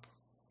stop.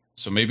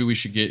 So maybe we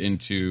should get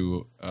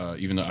into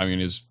even though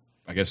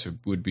I guess it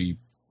would be.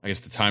 I guess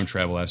the time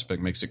travel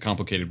aspect makes it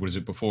complicated. Was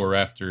it before or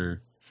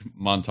after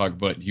Montauk?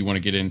 But you want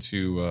to get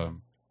into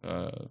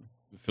the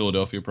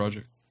Philadelphia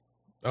Project?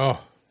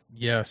 Oh,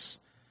 yes.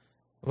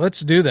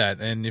 Let's do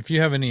that. And if you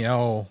have any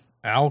Al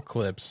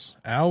clips,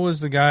 Al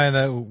was the guy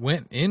that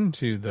went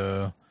into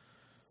the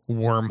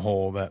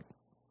wormhole that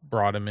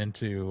brought him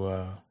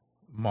into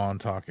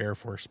Montauk Air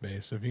Force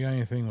Base. So if you got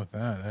anything with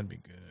that, that'd be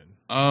good.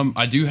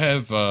 I do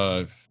have...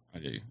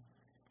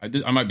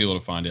 I might be able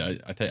to find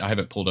it. I have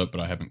it pulled up, but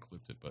I haven't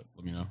clipped it. But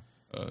let me know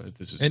if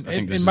this is.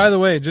 And by the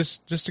way,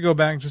 just to go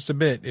back just a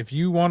bit, if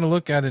you want to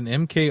look at an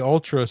MK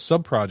Ultra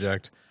sub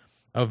project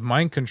of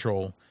mind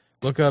control,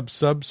 look up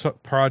sub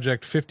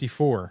project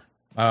 54.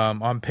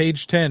 On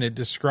page 10, it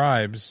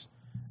describes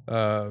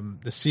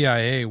the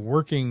CIA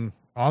working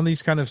on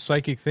these kind of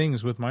psychic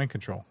things with mind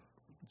control.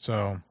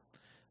 So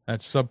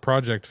that's sub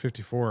project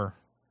 54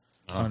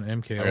 on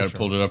MK Ultra. I got it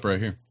pulled it up right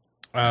here.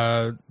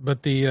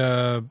 But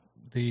the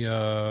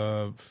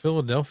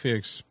Philadelphia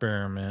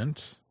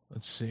experiment,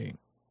 let's see.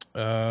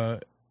 I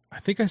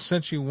think I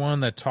sent you one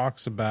that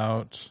talks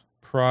about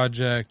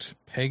Project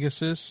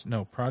Pegasus.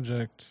 No,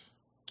 Project.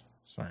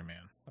 Sorry, man.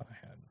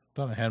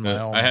 Thought I had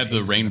my. I have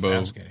the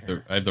rainbow.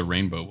 I have the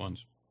rainbow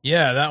ones.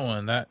 Yeah, that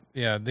one.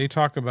 He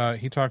talks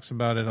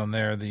about it on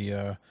there.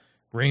 The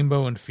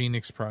Rainbow and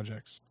Phoenix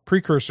projects,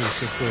 precursors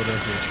to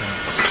Philadelphia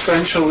experiment.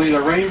 Essentially,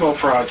 the Rainbow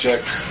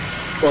Project.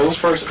 Well, let's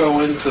first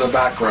go into the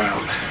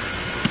background.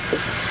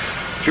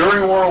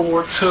 During World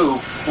War II,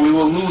 we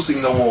were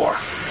losing the war.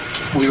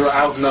 We were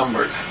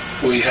outnumbered.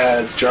 We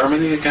had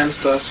Germany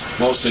against us,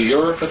 most of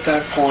Europe at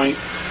that point.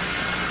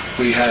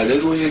 We had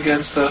Italy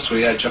against us.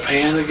 We had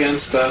Japan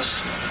against us.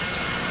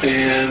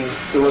 And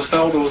it was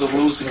felt it was a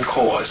losing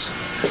cause.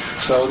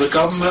 So the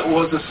government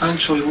was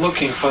essentially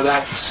looking for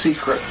that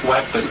secret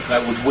weapon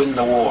that would win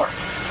the war.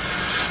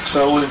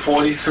 So in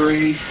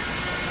 43,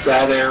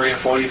 that area,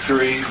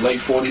 43,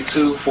 late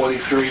 42,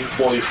 43,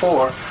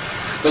 44,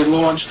 they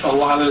launched a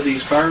lot of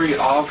these very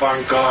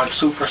avant-garde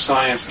super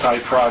science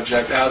type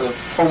projects out of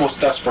almost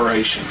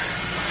desperation.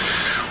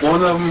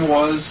 One of them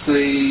was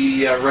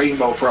the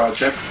Rainbow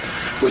Project,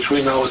 which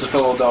we know is the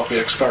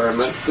Philadelphia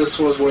experiment. This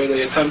was where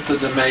they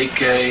attempted to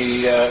make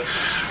a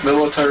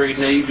military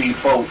Navy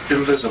boat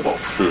invisible,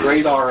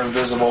 radar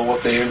invisible,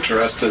 what they're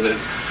interested in.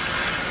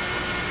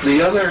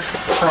 The other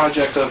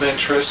project of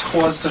interest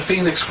was the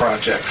Phoenix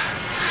Project,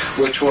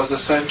 which was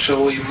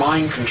essentially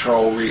mind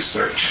control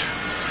research.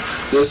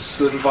 This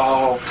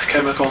involved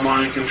chemical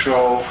mind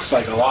control,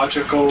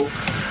 psychological,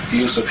 the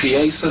use of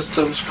PA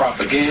systems,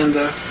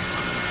 propaganda.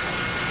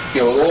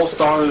 It all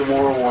started in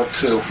World War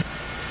II.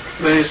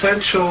 The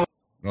essential...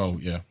 Oh,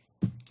 yeah.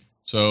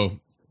 So,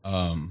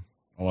 all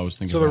I was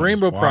thinking so the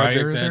Rainbow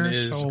Project, then,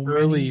 is so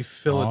early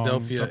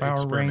Philadelphia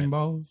experiment.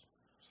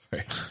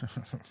 Rainbows?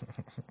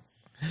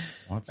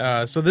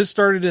 So this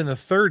started in the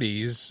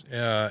 30s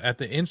at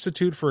the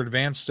Institute for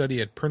Advanced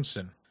Study at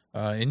Princeton.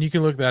 And you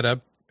can look that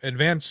up.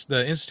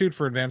 The Institute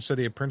for Advanced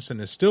Study at Princeton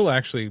is still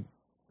actually,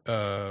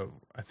 I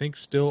think,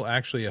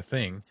 a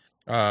thing.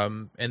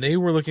 And they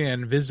were looking at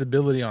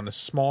invisibility on a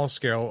small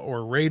scale,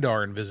 or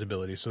radar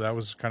invisibility. So that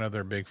was kind of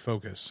their big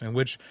focus, in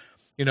which,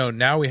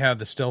 now we have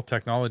the stealth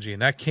technology,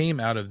 and that came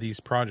out of these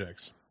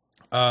projects.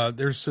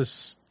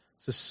 It's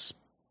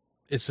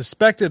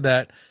suspected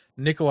that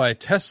Nikola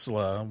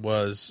Tesla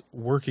was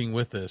working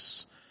with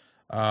this.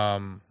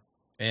 And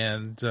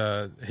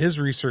his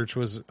research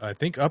was, I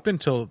think, up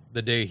until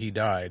the day he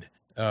died.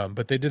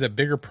 But they did a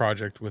bigger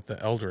project with the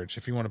Eldridge.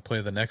 If you want to play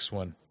the next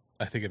one,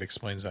 I think it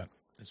explains that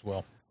as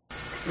well.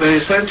 They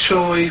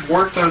essentially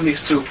worked on these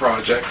two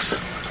projects.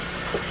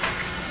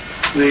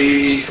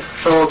 The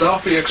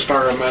Philadelphia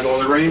experiment,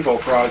 or the Rainbow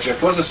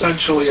Project, was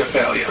essentially a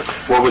failure.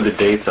 What were the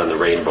dates on the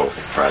Rainbow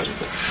Project?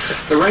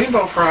 The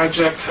Rainbow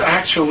Project,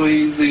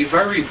 actually, the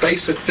very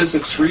basic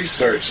physics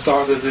research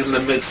started in the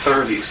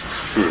mid-30s.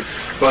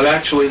 But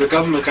actually, the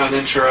government got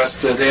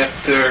interested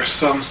after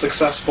some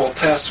successful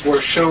tests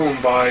were shown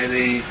by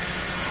the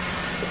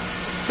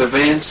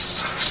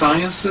Advanced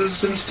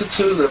Sciences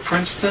Institute at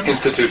Princeton.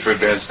 Institute for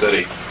Advanced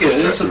Study. Yeah,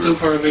 the Institute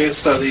for Advanced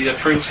Study at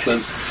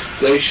Princeton.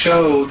 They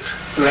showed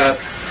that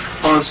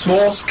on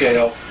small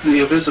scale,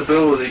 the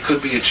invisibility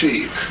could be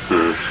achieved.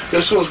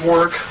 This was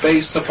work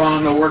based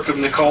upon the work of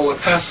Nikola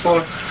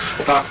Tesla,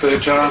 Dr.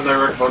 John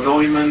Eric von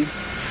Neumann,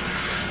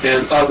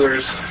 and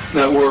others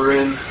that were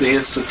in the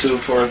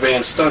Institute for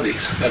Advanced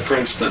Studies at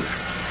Princeton.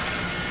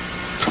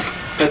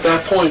 At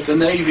that point, the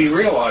Navy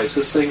realized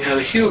this thing had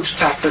a huge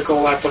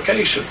tactical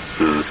application.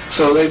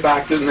 So they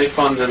backed it and they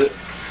funded it.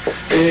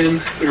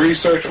 And the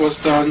research was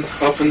done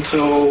up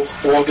until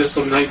August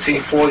of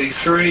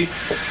 1943,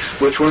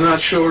 which we're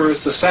not sure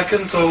is the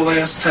second to the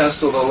last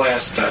test or the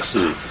last test.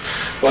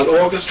 But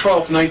August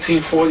 12,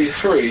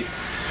 1943,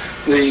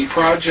 the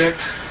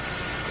project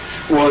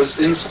was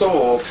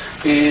installed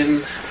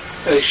in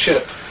a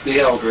ship, the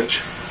Eldridge,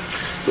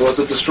 It was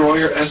a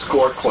destroyer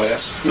escort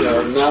class,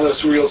 not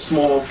a real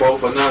small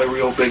boat, but not a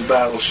real big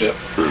battleship.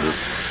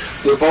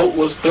 The boat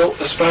was built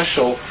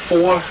special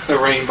for the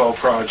Rainbow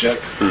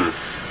Project,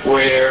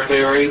 where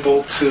they were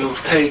able to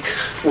take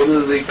one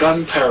of the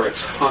gun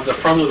turrets on the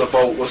front of the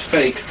boat was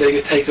fake. They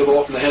could take it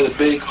off, and they had a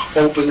big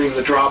opening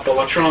to drop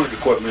electronic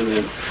equipment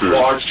in,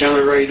 large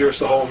generators,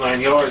 the whole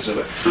 9 yards of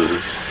it.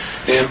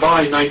 And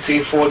by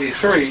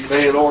 1943,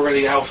 they had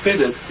already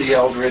outfitted the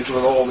Eldridge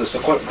with all this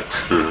equipment.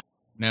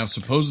 Now,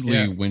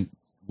 supposedly,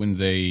 when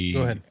they...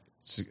 Go ahead.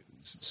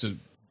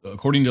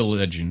 According to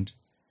legend,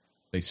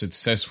 they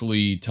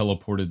successfully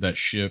teleported that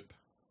ship.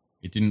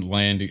 It didn't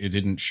land. It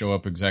didn't show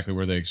up exactly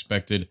where they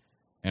expected.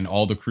 And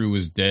all the crew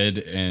was dead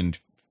and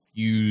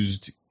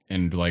fused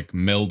and, like,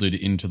 melded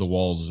into the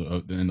walls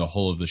in the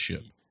hull of the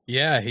ship.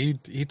 Yeah, he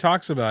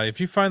talks about it.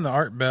 If you find the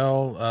Art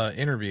Bell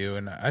interview,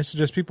 and I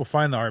suggest people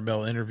find the Art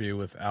Bell interview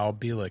with Al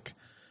Bielek.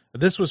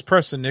 This was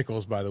Preston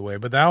Nichols, by the way,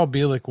 but the Al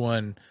Bielek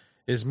one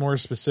is more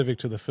specific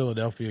to the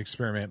Philadelphia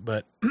experiment.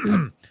 But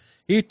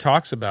he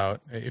talks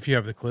about, if you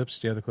have the clips,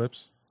 do you have the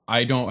clips?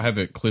 I don't have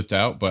it clipped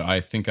out, but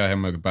I think I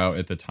am about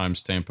at the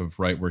timestamp of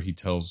right where he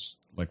tells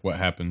like what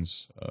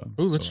happens.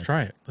 Let's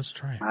try it. Let's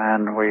try it.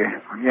 And we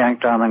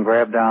yanked on them,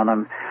 grabbed on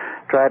them,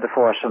 tried to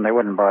force them. They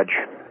wouldn't budge.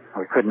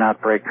 We could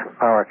not break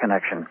power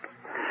connection.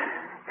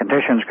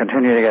 Conditions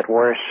continued to get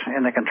worse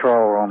in the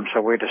control room,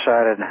 so we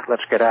decided,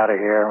 let's get out of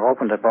here.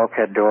 Opened the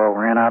bulkhead door,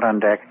 ran out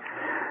on deck.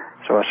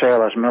 So our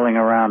sailors milling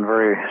around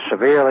very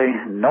severely.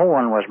 No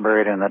one was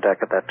buried in the deck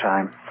at that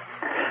time.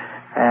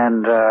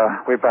 And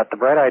we got the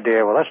bright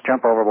idea, well, let's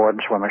jump overboard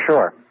and swim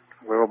ashore.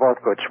 We were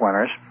both good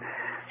swimmers.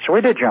 So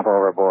we did jump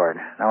overboard.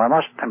 Now, I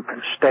must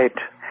state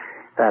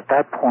that at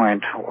that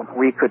point,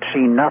 we could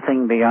see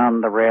nothing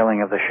beyond the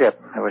railing of the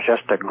ship. It was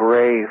just a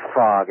gray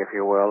fog, if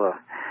you will,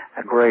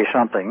 a gray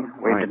something.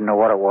 We didn't know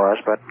what it was,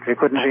 but we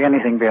couldn't see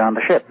anything beyond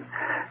the ship.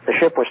 The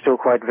ship was still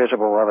quite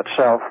visible of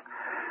itself,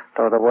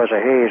 though there was a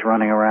haze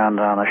running around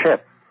on the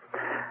ship.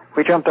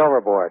 We jumped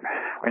overboard.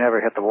 We never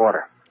hit the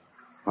water.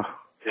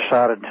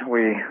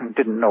 We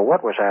didn't know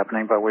what was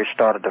happening, but we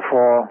started to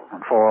fall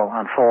and fall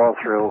and fall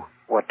through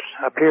what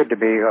appeared to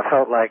be or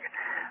felt like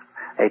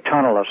a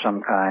tunnel of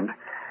some kind,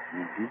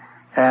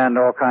 and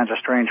all kinds of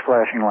strange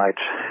flashing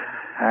lights.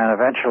 And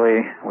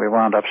eventually we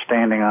wound up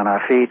standing on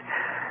our feet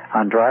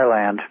on dry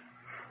land,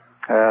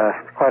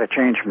 quite a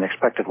change from the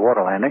expected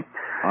water landing.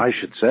 I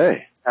should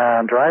say.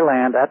 Dry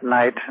land at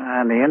night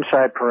on the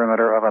inside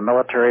perimeter of a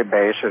military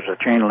base. There's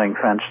a chain link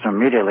fence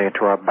immediately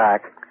to our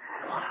back.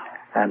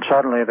 And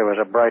suddenly there was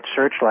a bright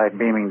searchlight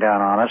beaming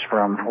down on us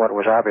from what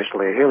was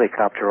obviously a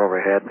helicopter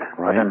overhead.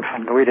 Right.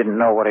 But we didn't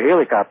know what a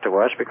helicopter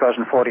was because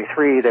in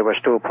 43 they were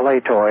still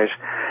play toys,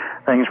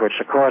 things which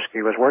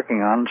Sikorsky was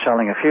working on,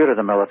 selling a few to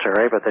the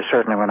military, but they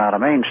certainly were not a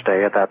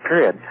mainstay at that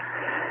period.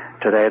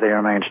 Today they are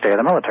a mainstay of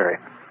the military.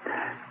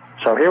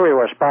 So here we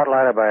were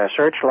spotlighted by a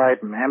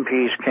searchlight, and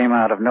MPs came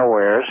out of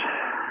nowheres.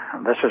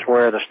 This is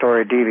where the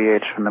story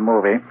deviates from the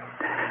movie.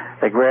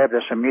 They grabbed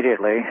us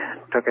immediately,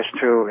 took us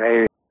to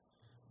a...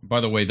 By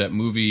the way, that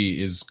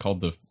movie is called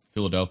The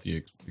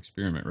Philadelphia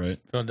Experiment, right?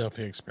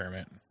 Philadelphia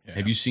Experiment. Yeah.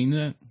 Have you seen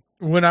that?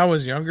 When I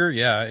was younger,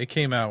 yeah, it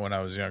came out when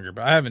I was younger,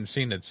 but I haven't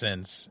seen it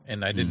since,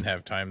 and I didn't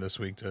have time this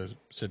week to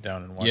sit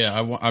down and watch. Yeah,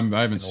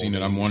 I haven't seen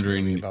it. I'm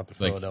wondering about the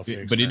Philadelphia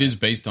Experiment. But it is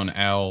based on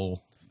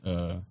Al's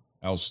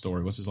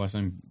story. What's his last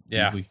name?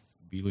 Yeah,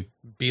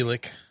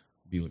 Bielek.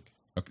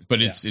 Okay.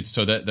 But it's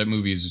so that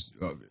movie is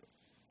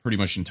pretty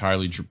much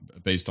entirely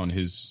based on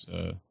his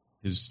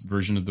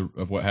version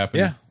of what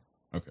happened. Yeah.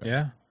 Okay.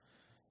 Yeah.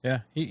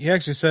 Yeah, he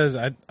actually says,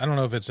 I don't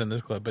know if it's in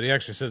this clip, but he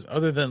actually says,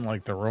 other than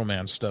like the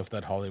romance stuff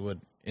that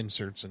Hollywood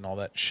inserts and all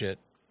that shit,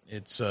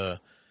 it's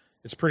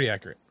pretty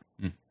accurate.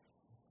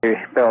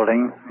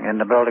 Building. In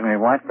the building we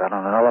went, got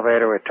on an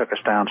elevator. It took us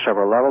down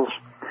several levels.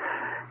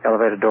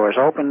 Elevator doors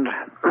opened.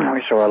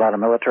 We saw a lot of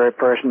military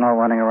personnel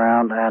running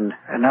around, and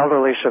an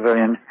elderly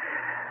civilian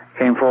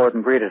came forward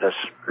and greeted us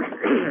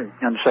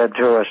and said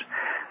to us,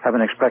 I've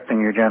been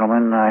expecting you,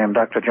 gentlemen. I am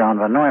Dr. John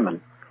Van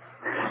Neumann.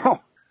 Oh.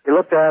 We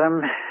looked at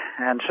him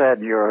and said,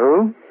 you're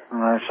who?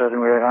 And I said,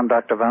 I'm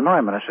Dr. Van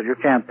Neumann. I said, you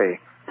can't be.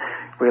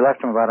 We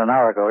left him about an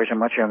hour ago. He's a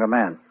much younger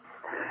man.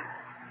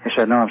 He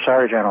said, no, I'm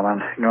sorry,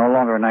 gentlemen. You're no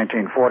longer in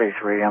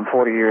 1943. I'm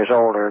 40 years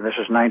older. This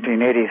is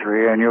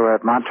 1983, and you were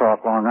at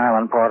Montauk, Long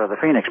Island, part of the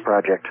Phoenix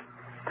Project.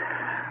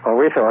 Well,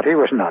 we thought he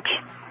was nuts.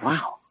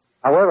 Wow.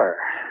 However,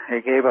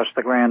 he gave us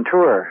the grand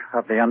tour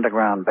of the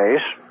underground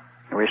base.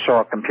 We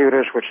saw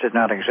computers which did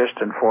not exist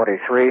in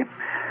 43.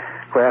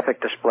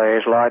 Graphic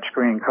displays, large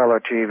screen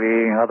color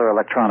TV, other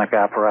electronic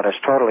apparatus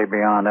totally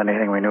beyond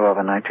anything we knew of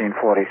in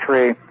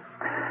 1943.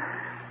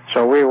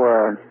 So we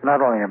were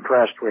not only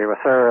impressed, we were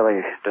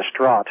thoroughly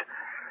distraught.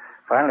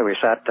 Finally, we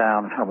sat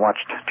down and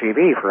watched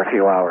TV for a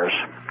few hours.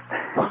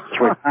 As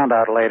we found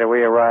out later,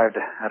 we arrived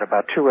at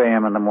about 2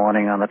 a.m. in the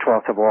morning on the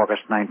 12th of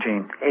August,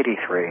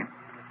 1983,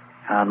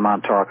 on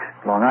Montauk,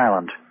 Long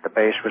Island. The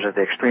base was at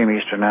the extreme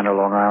eastern end of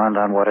Long Island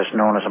on what is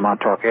known as the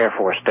Montauk Air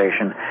Force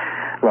Station,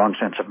 long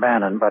since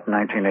abandoned, but in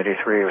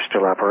 1983 it was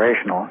still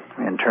operational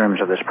in terms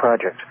of this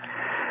project.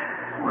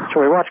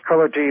 So we watched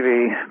color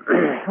TV,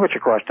 which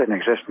of course didn't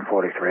exist in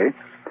 43.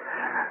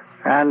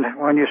 And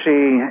when you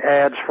see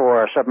ads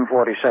for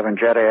 747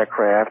 jet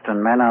aircraft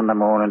and men on the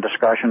moon and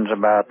discussions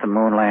about the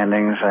moon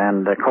landings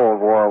and the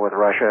Cold War with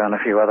Russia and a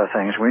few other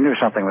things, we knew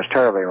something was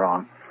terribly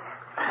wrong.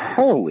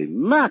 Holy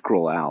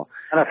mackerel, Al.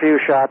 And a few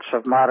shots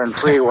of modern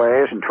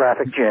freeways and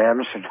traffic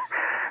jams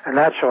and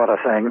that sort of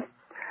thing.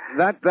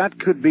 That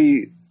could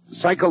be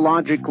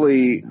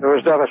psychologically... It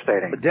was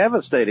devastating.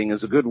 Devastating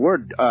is a good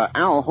word.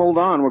 Al, hold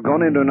on. We're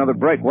going into another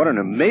break. What an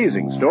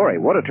amazing story.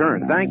 What a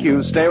turn. Thank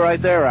you. Stay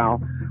right there, Al.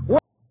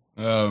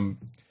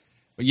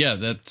 But yeah,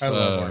 that's... I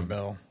love Art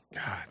Bell.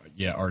 God.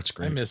 Yeah, Art's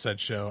great. I miss that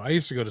show. I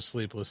used to go to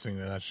sleep listening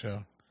to that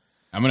show.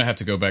 I'm going to have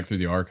to go back through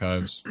the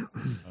archives.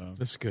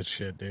 This is good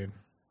shit, dude.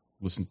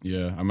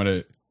 I'm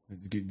going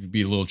to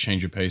be a little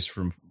change of pace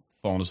from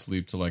falling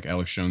asleep to like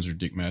Alex Jones or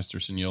Dick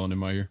Masterson yelling in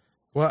my ear.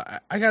 Well,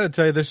 I got to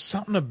tell you, there's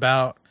something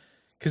about...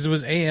 Because it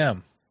was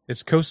AM.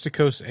 It's coast to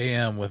coast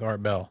AM with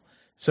Art Bell.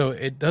 So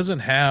it doesn't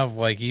have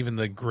like even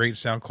the great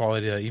sound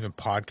quality that even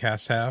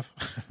podcasts have.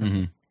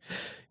 Mm-hmm.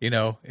 You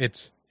know,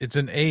 it's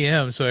an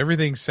AM, so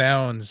everything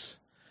sounds,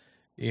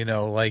 you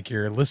know, like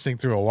you're listening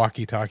through a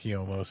walkie-talkie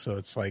almost. So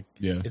it's like,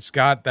 it's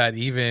got that it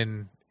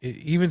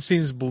even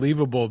seems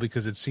believable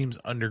because it seems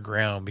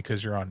underground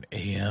because you're on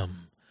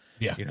AM.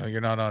 Yeah. You know, you're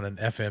not on an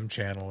FM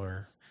channel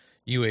or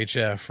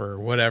UHF or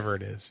whatever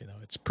it is. You know,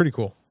 it's pretty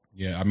cool.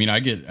 Yeah, I mean, I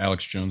get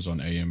Alex Jones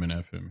on AM and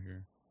FM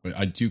here. But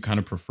I do kind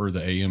of prefer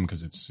the AM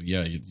because it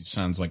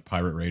sounds like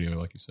pirate radio,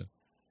 like you said.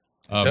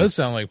 It does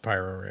sound like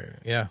pirate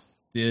radio,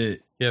 yeah.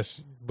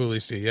 Yes, Bully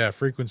C. Yeah,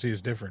 frequency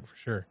is different for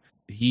sure.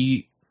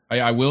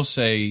 I will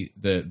say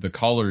that the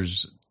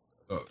callers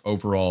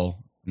overall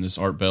in this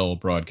Art Bell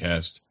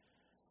broadcast,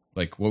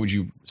 like, what would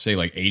you say,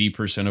 like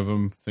 80% of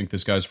them think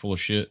this guy's full of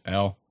shit,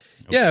 Al?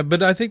 Yeah,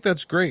 but I think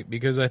that's great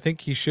because I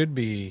think he should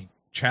be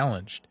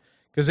challenged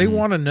because they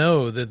want to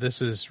know that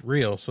this is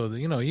real. So,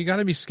 you know, you got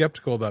to be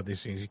skeptical about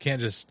these things. You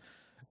can't just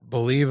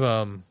believe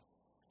them,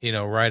 you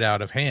know, right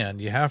out of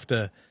hand. You have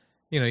to,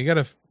 you know, you got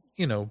to,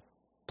 you know,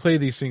 play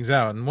these things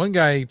out. And one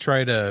guy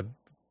tried to,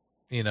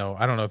 you know,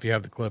 I don't know if you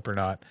have the clip or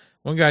not.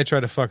 One guy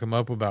tried to fuck him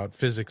up about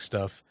physics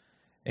stuff,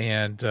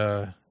 and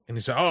he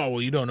said, "Oh,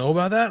 well, you don't know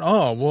about that?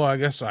 Oh, well, I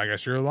guess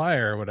you're a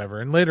liar or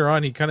whatever." And later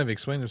on, he kind of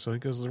explained himself. He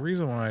goes, "The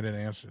reason why I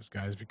didn't answer this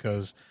guy is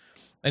because,"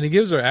 and he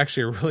gives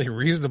actually a really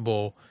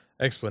reasonable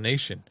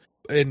explanation.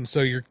 And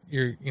so you're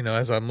you know,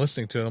 as I'm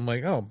listening to it, I'm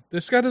like, oh,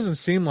 this guy doesn't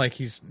seem like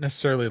he's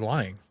necessarily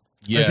lying.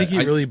 Yeah, I think he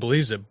really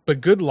believes it.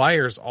 But good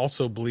liars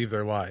also believe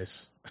their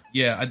lies.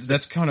 Yeah,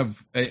 that's kind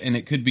of, and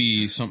it could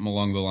be something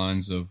along the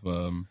lines of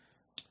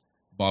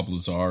Bob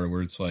Lazar,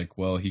 where it's like,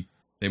 well,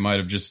 they might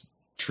have just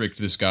tricked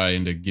this guy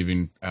into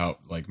giving out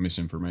like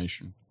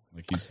misinformation.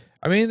 Like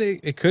I mean,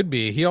 it could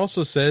be. He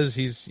also says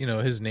he's, you know,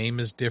 his name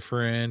is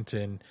different,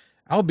 and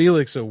Al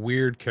Bielik's a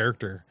weird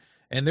character.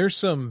 And there's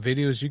some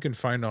videos you can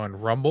find on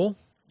Rumble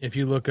if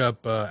you look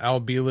up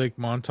Al Bielik,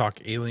 Montauk,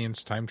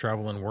 Aliens, Time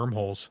Travel, and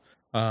Wormholes.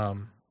 I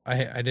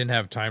didn't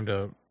have time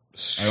to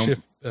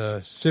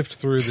sift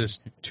through this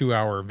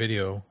 2-hour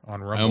video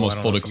on Rumble. I almost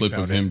pulled a clip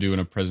of him doing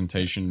a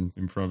presentation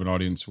in front of an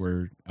audience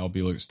where Al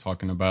Bielik's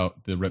talking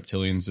about the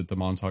reptilians at the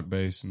Montauk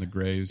base and the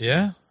Greys.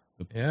 Yeah.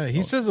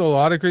 He says a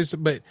lot of crazy,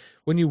 but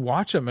when you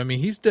watch him, I mean,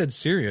 he's dead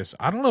serious.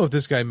 I don't know if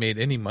this guy made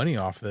any money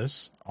off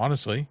this,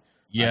 honestly.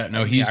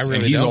 Yeah,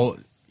 he's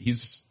old.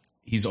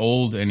 He's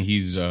old, and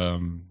he's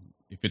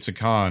if it's a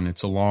con,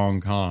 it's a long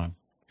con.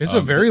 It's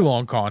a very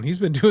long con. He's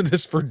been doing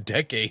this for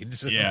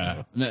decades.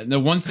 Yeah. The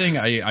one thing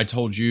I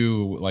told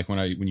you, like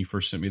when you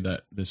first sent me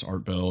this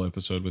Art Bell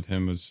episode with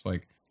him, was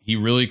like he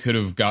really could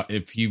have got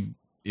if he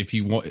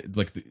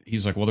like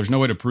he's like, well, there's no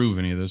way to prove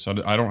any of this. I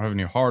don't have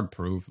any hard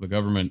proof. The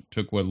government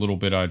took what little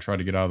bit I tried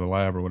to get out of the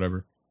lab or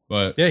whatever.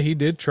 But yeah, he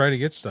did try to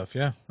get stuff.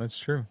 Yeah, that's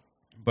true.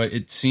 But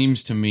it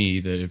seems to me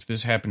that if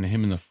this happened to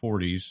him in the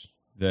 40s,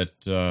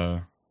 that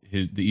the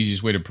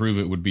easiest way to prove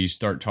it would be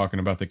start talking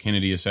about the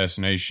Kennedy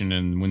assassination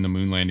and when the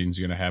moon landing is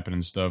going to happen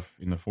and stuff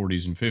in the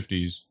 40s and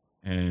 50s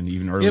and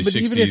even early 60s.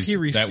 Even if he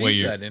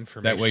received that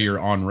information, that way you're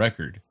on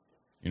record.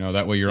 You know,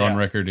 that way you're on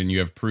record and you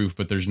have proof.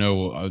 But there's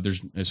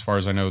as far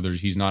as I know,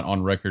 he's not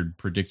on record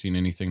predicting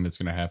anything that's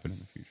going to happen in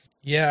the future.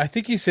 Yeah, I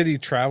think he said he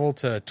traveled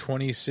to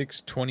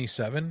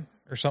 2627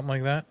 or something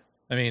like that.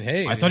 I mean,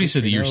 hey, I thought he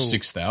said the year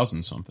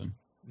 6000 something.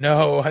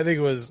 No, I think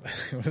it was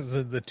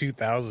the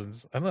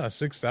 2000s. I don't know,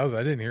 6,000.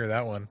 I didn't hear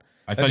that one.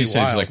 I thought he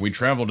said it's like we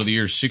traveled to the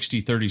year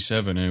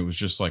 6037, and it was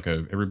just like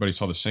everybody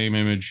saw the same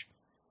image.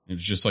 It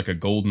was just like a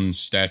golden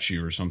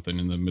statue or something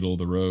in the middle of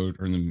the road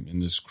or in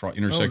this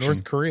intersection. Oh,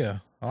 North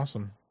Korea.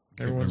 Awesome.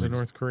 Everyone's in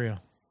North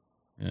Korea.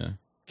 Yeah.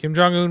 Kim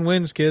Jong-un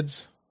wins,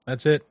 kids.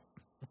 That's it.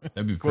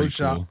 That'd be pretty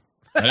cool.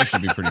 That'd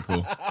actually be pretty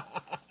cool.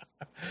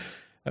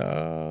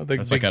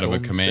 That's like out of a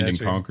Command and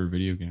Conquer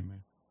video game, man.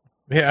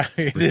 Yeah,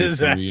 it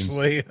is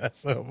actually. That's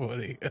so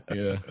funny.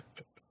 Yeah.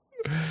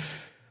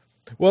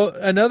 Well,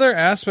 another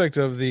aspect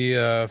of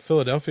the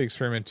Philadelphia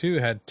experiment too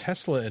had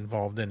Tesla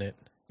involved in it,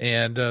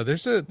 and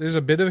there's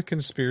a bit of a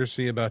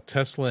conspiracy about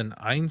Tesla and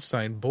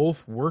Einstein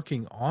both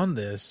working on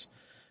this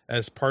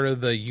as part of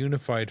the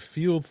unified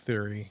field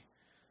theory.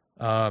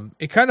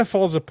 It kind of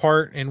falls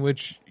apart in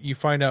which you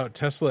find out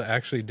Tesla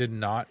actually did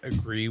not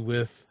agree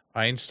with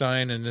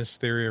Einstein and this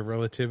theory of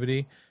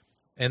relativity,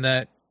 and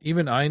that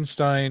even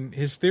Einstein,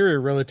 his theory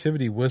of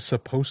relativity was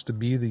supposed to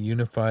be the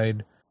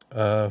unified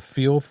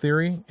field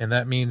theory, and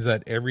that means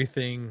that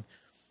everything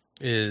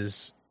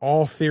is,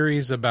 all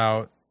theories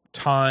about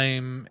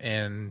time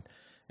and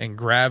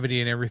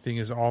gravity and everything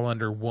is all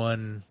under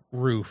one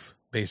roof.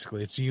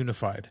 Basically, it's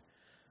unified.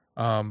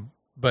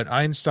 But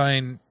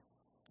Einstein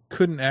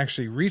couldn't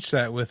actually reach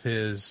that with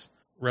his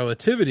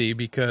relativity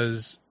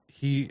because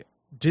he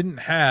didn't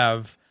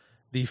have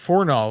the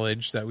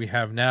foreknowledge that we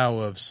have now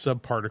of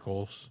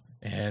subparticles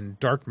and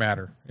dark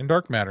matter. And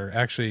dark matter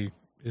actually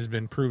has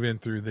been proven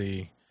through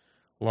the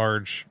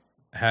Large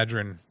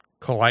Hadron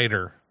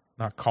Collider,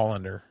 not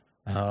colander.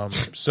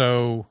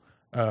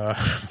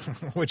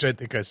 Which I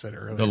think I said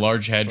earlier. The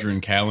Large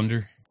Hadron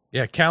Calendar?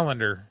 Yeah,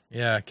 calendar.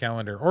 Yeah,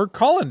 calendar. Or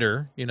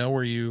colander,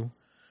 where you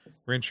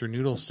rinse your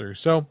noodles through.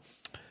 So,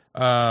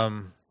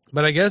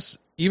 but I guess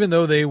even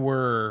though they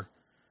were,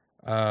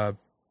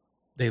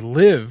 they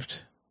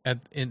lived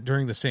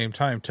during the same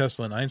time,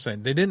 Tesla and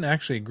Einstein, they didn't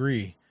actually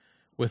agree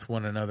with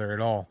one another at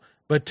all.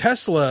 But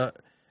Tesla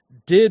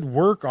did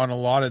work on a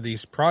lot of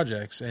these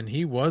projects, and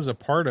he was a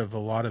part of a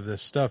lot of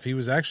this stuff. He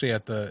was actually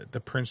at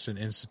the Princeton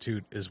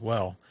Institute as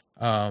well.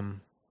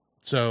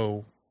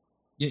 So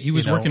yeah, he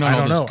was working on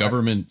all this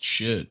government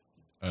shit.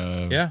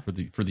 For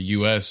the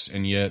U.S.,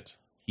 and yet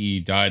he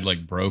died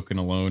like broke and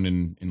alone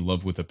and in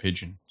love with a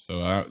pigeon.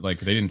 So they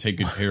didn't take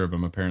good care of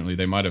him. Apparently,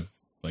 they might have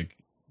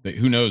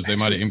who knows? They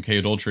might have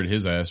MK Ultra'd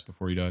his ass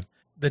before he died.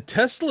 The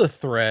Tesla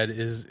thread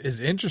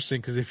is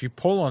interesting because if you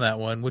pull on that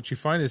one, what you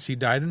find is he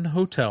died in a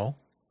hotel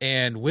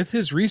and with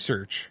his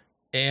research.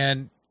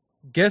 And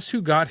guess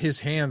who got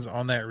his hands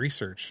on that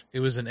research? It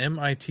was an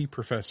MIT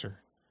professor.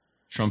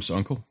 Trump's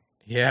uncle?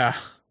 Yeah.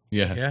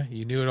 Yeah. Yeah,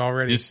 you knew it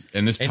already. This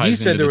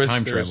ties into the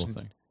time travel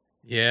thing.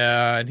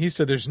 Yeah, and he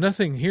said there's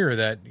nothing here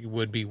that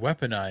would be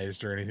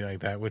weaponized or anything like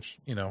that, which,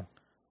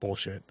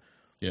 bullshit.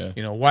 Yeah.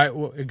 Why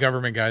a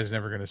government guy is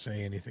never going to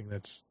say anything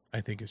that's, I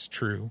think, is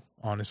true,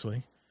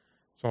 honestly.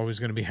 It's always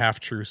going to be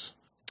half-truths.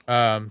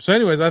 So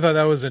anyways, I thought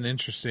that was an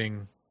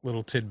interesting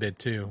little tidbit,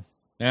 too.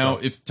 Now,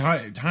 if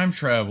time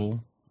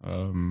travel,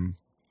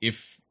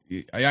 if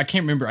I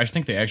can't remember, I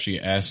think they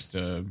actually asked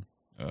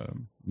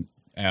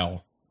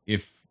Al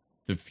if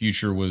the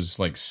future was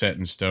like set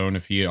in stone.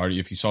 If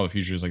he saw the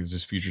future, is like, is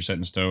this future set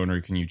in stone,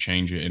 or can you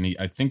change it? And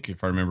I think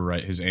if I remember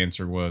right, his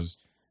answer was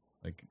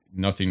like,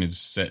 nothing is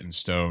set in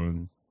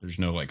stone. There's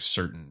no like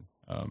certain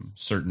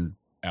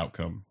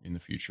outcome in the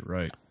future,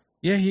 right?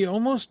 Yeah, he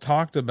almost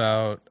talked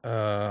about.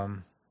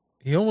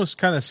 He almost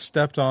kind of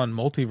stepped on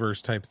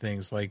multiverse type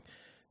things, like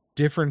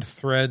different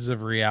threads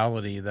of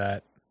reality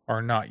that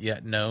are not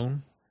yet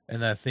known,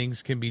 and that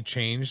things can be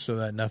changed so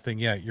that nothing.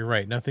 Yeah, you're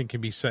right. Nothing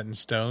can be set in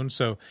stone.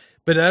 So,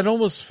 but that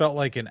almost felt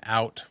like an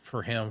out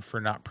for him for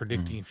not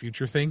predicting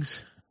future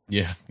things.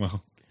 Yeah,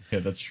 well. Yeah,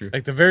 that's true.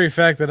 Like the very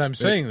fact that I'm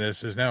saying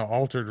this is now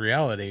altered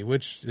reality,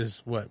 which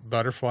is what,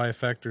 butterfly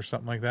effect or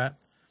something like that.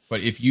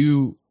 But if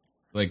you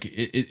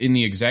in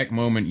the exact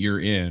moment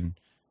you're in,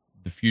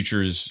 the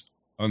future is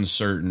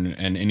uncertain,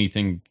 and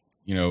anything,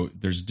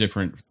 there's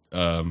different,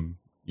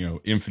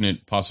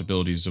 infinite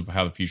possibilities of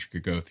how the future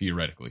could go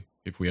theoretically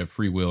if we have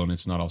free will and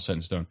it's not all set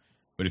in stone.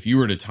 But if you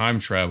were to time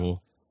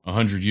travel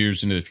 100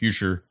 years into the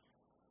future,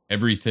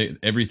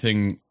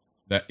 everything.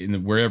 That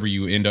wherever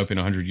you end up in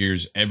 100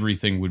 years,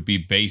 everything would be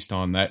based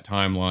on that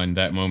timeline,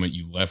 that moment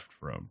you left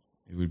from.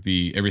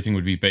 Everything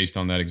would be based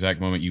on that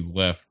exact moment you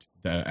left,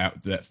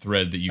 that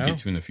thread that you get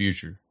to in the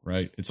future,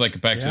 right? It's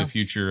like Back to the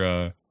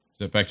Future. Is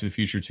that Back to the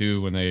Future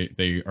 2 when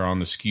they are on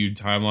the skewed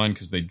timeline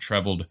because they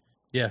traveled?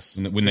 Yes.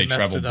 When they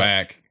traveled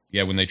back,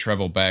 when they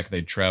traveled back,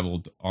 they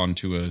traveled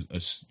onto an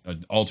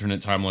alternate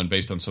timeline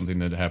based on something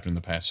that happened in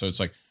the past. So it's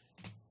like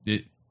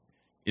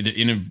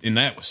in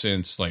that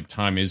sense, like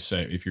time is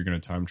set if you're going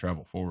to time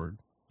travel forward.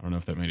 I don't know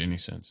if that made any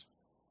sense.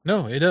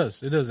 No, it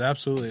does. It does,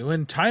 absolutely.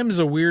 When time is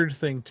a weird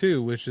thing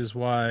too, which is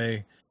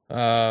why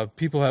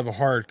people have a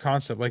hard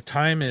concept. Like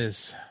time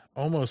is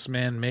almost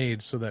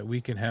man-made so that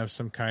we can have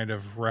some kind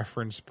of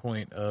reference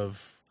point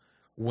of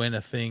when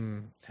a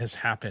thing has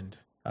happened.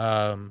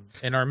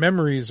 And our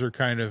memories are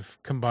kind of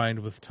combined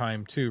with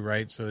time too,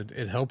 right? So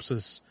it helps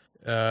us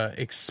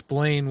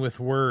explain with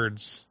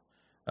words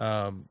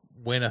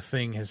when a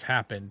thing has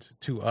happened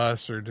to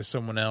us or to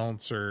someone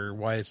else, or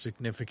why it's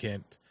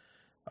significant.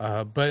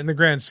 But in the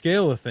grand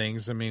scale of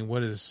things, I mean,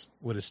 what is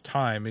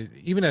time?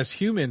 Even as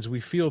humans, we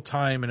feel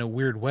time in a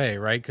weird way,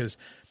 right? Because,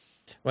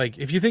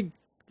 if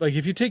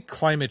you take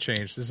climate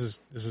change, this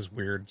is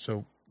weird.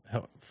 So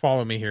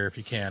follow me here if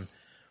you can.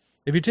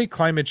 If you take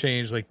climate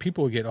change,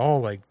 people get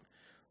all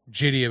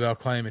jitty about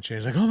climate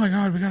change, like, oh my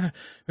God, we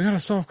gotta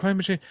solve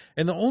climate change.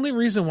 And the only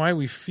reason why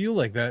we feel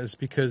like that is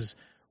because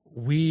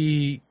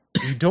we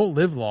don't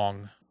live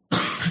long,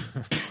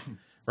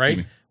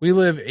 right? We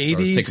live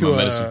 80 to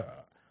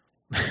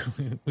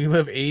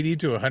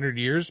 100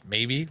 years,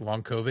 maybe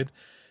long COVID.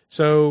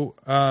 So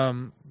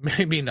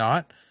maybe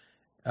not.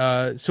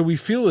 So we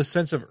feel a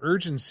sense of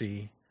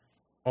urgency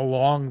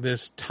along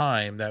this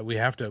time that we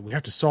have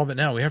to solve it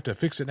now. We have to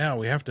fix it now.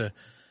 We have to,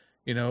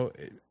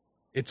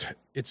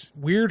 it's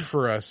weird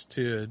for us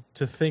to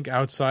think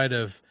outside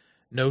of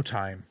no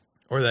time,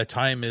 or that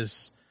time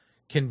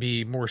can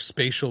be more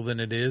spatial than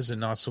it is and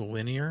not so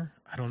linear.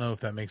 I don't know if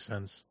that makes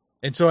sense.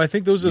 And so I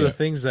think those are the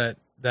things that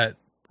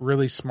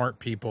really smart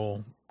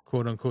people,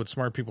 quote unquote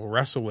smart people,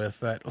 wrestle with,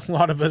 that a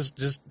lot of us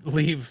just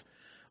leave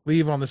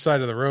on the side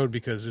of the road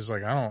because it's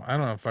like, I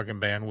don't have fucking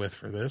bandwidth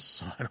for this.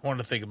 So I don't want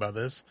to think about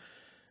this,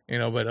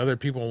 but other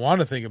people want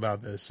to think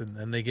about this, and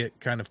then they get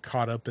kind of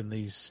caught up in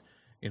these,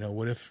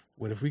 what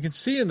if we can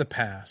see in the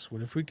past?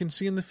 What if we can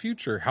see in the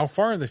future? How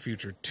far in the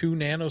future? 2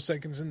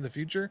 nanoseconds in the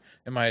future?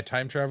 Am I a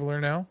time traveler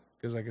now?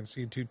 Because I can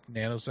see 2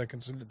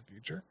 nanoseconds into the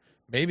future?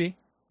 Maybe.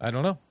 I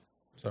don't know.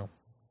 So,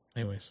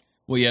 anyways.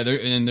 Well, yeah,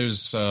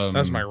 there's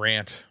that's my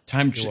rant.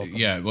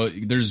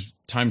 There's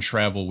time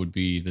travel would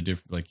be the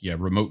different,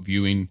 remote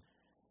viewing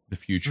the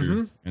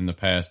future and the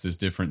past is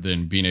different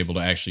than being able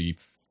to actually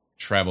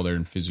travel there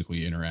and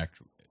physically interact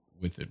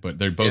with it. But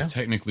they both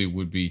technically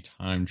would be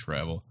time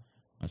travel,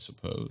 I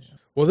suppose.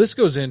 Well, this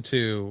goes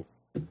into,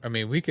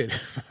 we could,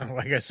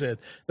 like I said,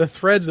 the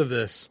threads of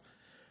this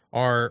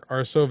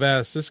are so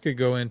vast. This could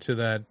go into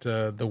that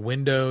the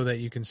window that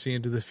you can see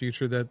into the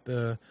future that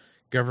the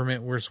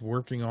government was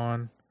working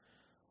on.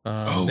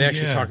 They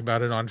actually talk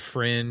about it on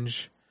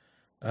Fringe.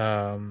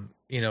 Like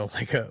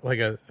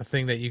a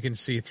thing that you can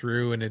see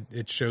through, and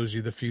it shows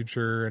you the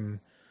future. And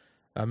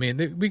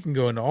we can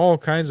go into all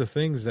kinds of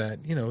things that,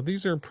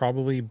 these are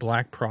probably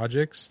black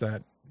projects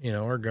that,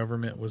 our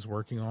government was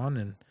working on,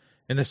 and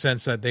in the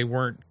sense that they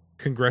weren't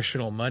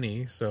congressional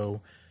money,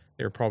 so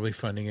they're probably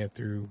funding it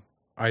through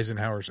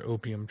Eisenhower's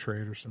opium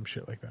trade or some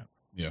shit like that.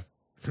 Yeah.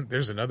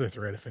 There's another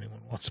thread if anyone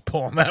wants to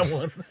pull on that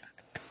one.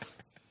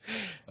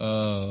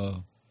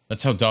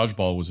 That's how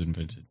dodgeball was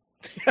invented.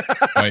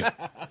 Right?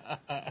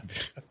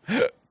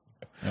 I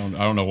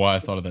don't know why I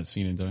thought of that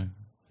scene in time.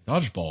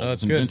 Dodgeball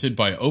was invented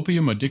by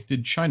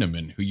opium-addicted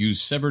Chinamen who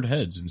used severed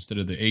heads instead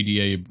of the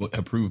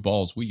ADA-approved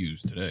balls we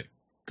use today.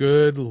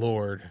 Good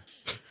Lord.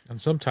 On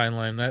some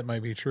timeline, that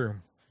might be true.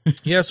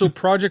 Yeah, so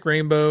Project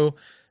Rainbow,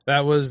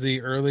 that was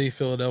the early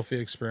Philadelphia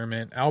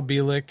experiment. Al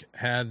Bielek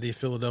had the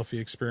Philadelphia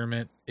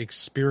experiment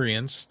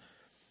experience,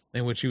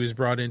 in which he was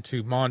brought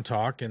into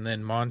Montauk, and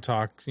then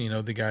Montauk,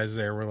 the guys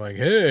there were like,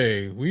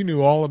 hey, we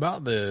knew all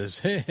about this.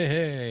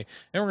 Hey,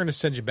 and we're going to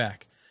send you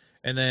back.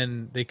 And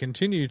then they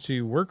continue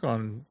to work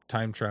on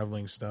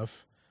time-traveling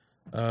stuff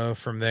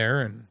from there.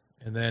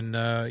 And then,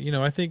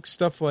 I think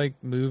stuff like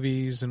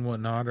movies and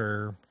whatnot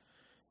are,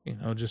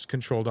 just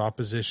controlled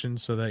opposition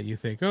so that you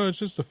think, oh, it's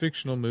just a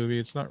fictional movie.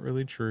 It's not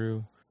really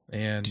true.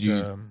 And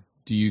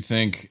do you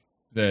think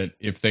that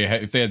if they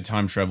had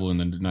time travel in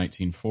the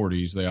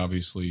 1940s, they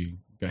obviously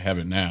have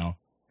it now,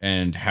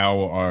 and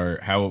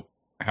how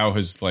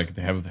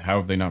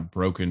have they not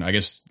broken, I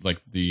guess,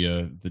 like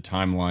the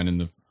timeline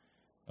and the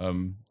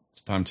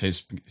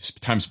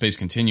time space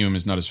continuum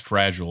is not as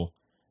fragile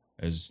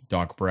as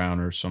Doc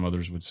Brown or some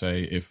others would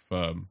say. If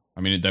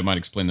that might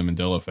explain the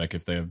Mandela effect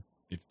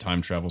if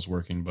time travel's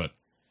working, but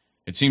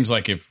it seems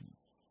like if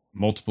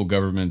multiple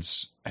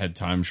governments had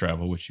time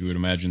travel, which you would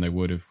imagine they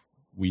would if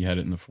we had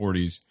it in the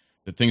 40s,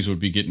 that things would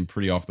be getting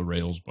pretty off the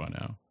rails by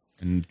now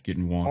and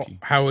getting wonky.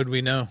 How would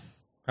we know?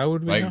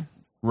 Know?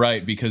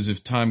 Right, because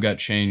if time got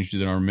changed,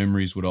 then our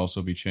memories would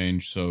also be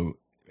changed. So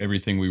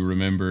everything we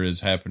remember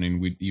is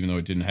happening, even though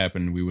it didn't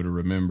happen, we would have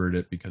remembered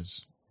it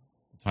because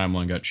the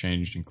timeline got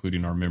changed,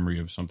 including our memory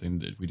of something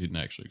that we didn't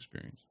actually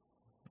experience.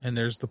 And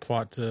there's the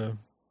plot to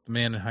The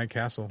Man in High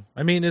Castle.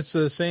 It's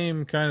the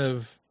same kind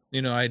of,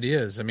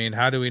 ideas.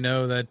 How do we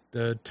know that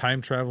the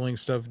time traveling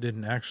stuff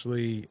didn't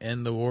actually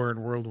end the war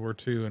in World War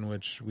II, in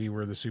which we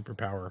were the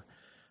superpower?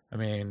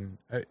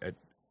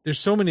 There's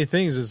so many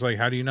things. It's like,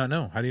 how do you not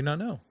know? How do you not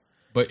know?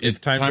 But if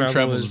time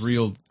travel is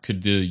real,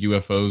 could the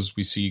UFOs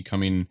we see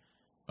coming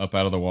up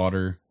out of the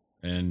water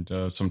and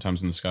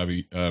sometimes in the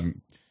sky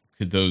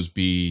could those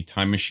be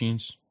time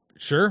machines?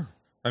 Sure.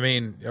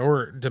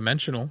 Or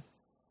dimensional,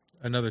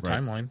 another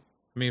timeline.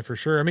 For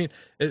sure.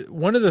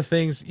 One of the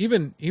things,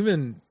 even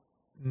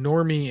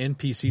normie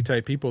NPC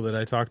type people that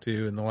I talked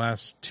to in the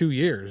last 2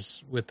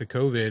 years with the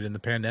COVID and the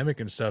pandemic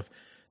and stuff,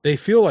 they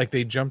feel like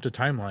they jumped a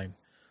timeline.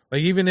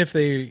 Like even if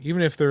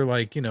they're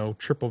like,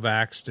 triple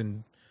vaxxed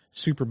and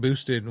super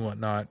boosted and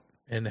whatnot,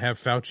 and have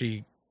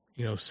Fauci,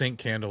 saint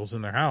candles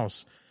in their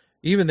house,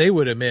 even they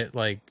would admit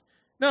like,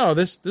 no,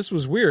 this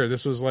was weird.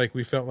 This was like,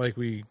 we felt like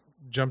we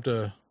jumped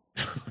a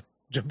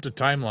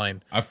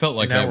timeline. I felt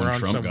like that when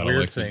Trump got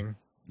elected. Thing.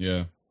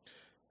 Yeah.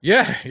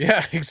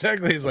 Yeah,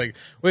 exactly. It's like,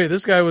 wait,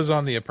 this guy was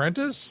on The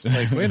Apprentice?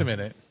 Like, wait a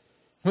minute.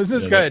 Was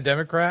this guy a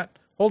Democrat?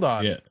 Hold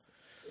on.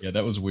 Yeah,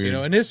 that was weird.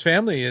 And his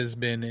family has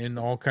been in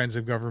all kinds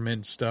of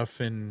government stuff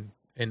and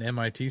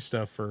MIT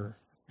stuff for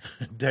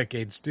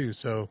decades too.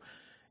 So,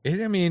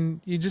 I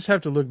mean, you just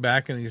have to look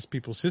back in these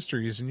people's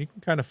histories, and you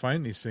can kind of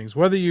find these things,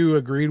 whether you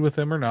agreed with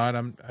them or not.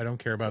 I don't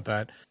care about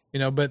that,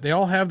 But they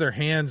all have their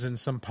hands in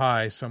some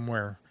pie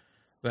somewhere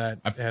that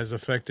has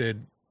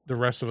affected the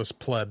rest of us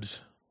plebs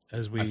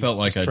as we I felt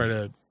like try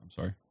to. I'm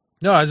sorry.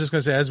 No, I was just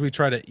going to say, as we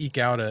try to eke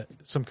out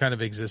some kind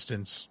of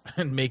existence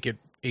and make it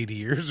 80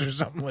 years or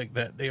something like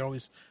that, they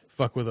always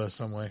fuck with us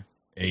some way.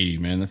 80,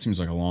 man, that seems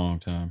like a long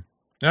time.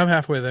 I'm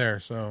halfway there,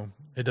 so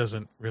it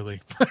doesn't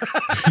really.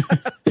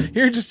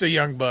 You're just a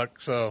young buck,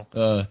 so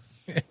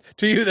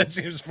to you that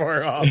seems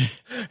far off.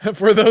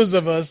 For those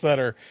of us that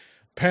are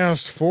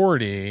past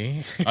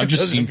 40, I've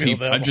just seen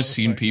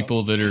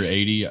people that are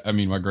 80. I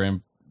mean, my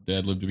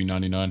granddad lived to be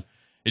 99.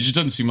 It just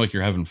doesn't seem like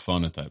you're having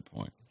fun at that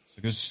point.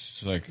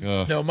 It's like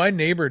no, my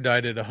neighbor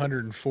died at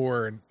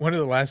 104, and one of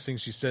the last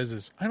things she says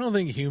is, "I don't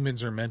think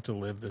humans are meant to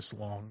live this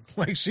long."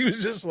 Like she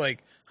was just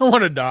like, "I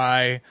want to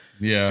die.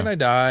 Yeah, can I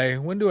die?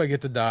 When do I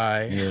get to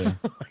die?" Yeah,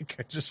 like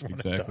I just want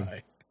to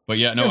die. But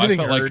yeah, no, Everything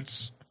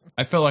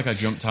I felt like I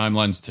jumped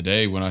timelines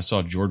today when I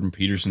saw Jordan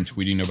Peterson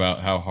tweeting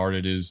about how hard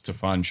it is to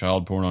find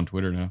child porn on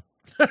Twitter now.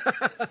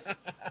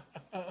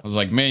 I was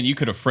like, man, you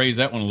could have phrased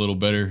that one a little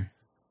better.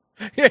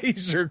 Yeah, he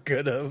sure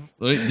could have.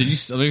 Let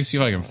me see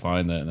if I can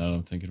find that now that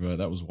I'm thinking about it.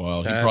 That was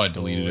wild. He probably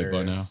deleted it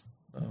by now.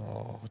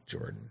 Oh,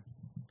 Jordan.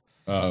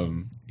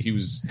 He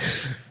was.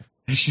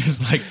 It's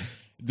just like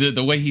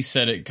the way he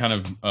said it, kind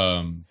of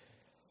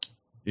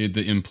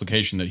the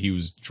implication that he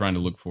was trying to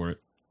look for it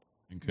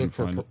and couldn't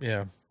find it.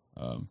 Yeah.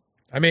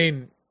 I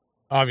mean,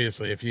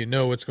 obviously, if you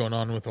know what's going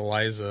on with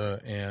Eliza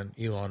and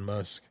Elon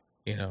Musk,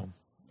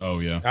 Oh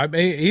yeah. I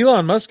mean,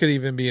 Elon Musk could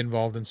even be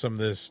involved in some of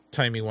this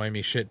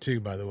timey-wimey shit too.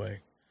 By the way,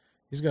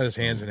 he's got his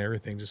hands in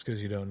everything. Just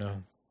because you don't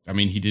know. I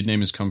mean, he did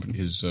name his company,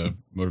 his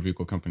motor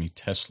vehicle company,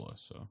 Tesla.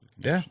 So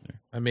yeah.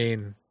 I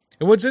mean,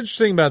 and what's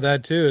interesting about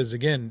that too is,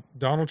 again,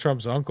 Donald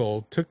Trump's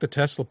uncle took the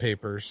Tesla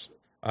papers.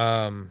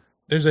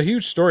 There's a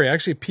huge story.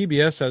 Actually,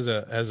 PBS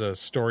has a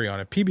story on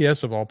it.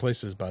 PBS of all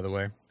places, by the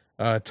way,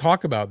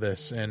 talk about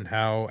this and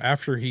how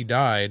after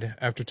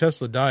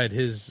Tesla died,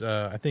 his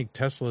I think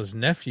Tesla's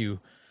nephew.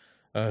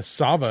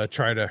 Sava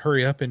tried to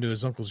hurry up into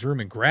his uncle's room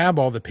and grab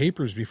all the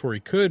papers before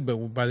he could, but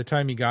by the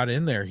time he got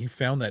in there, he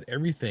found that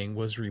everything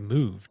was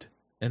removed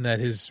and that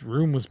his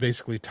room was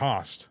basically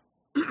tossed.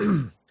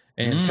 And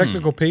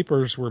technical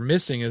papers were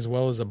missing, as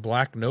well as a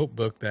black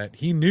notebook that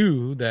he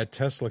knew that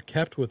Tesla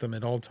kept with him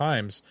at all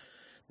times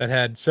that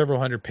had several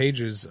hundred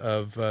pages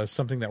of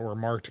something that were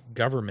marked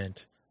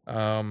government.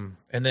 And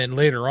then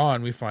later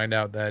on, we find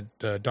out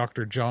that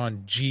Dr.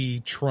 John G.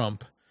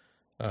 Trump,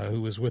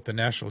 who was with the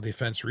National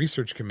Defense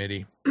Research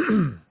Committee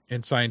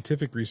and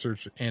Scientific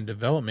Research and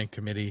Development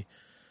Committee,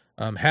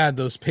 had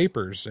those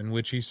papers in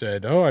which he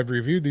said, "Oh, I've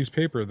reviewed these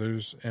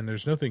papers, and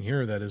there's nothing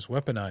here that is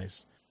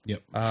weaponized."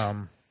 Yep.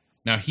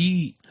 Now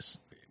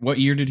what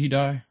year did he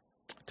die?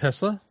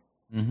 Tesla?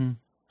 Mm-hmm.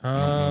 I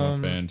don't know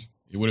offhand.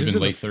 It would have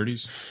been late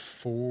 30s?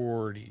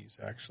 40s,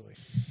 actually.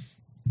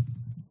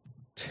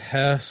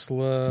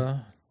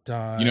 Tesla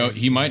died.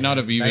 He might not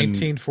have even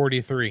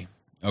 1943.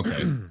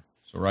 Okay.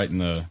 So right in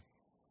the...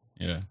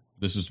 Yeah,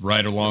 this is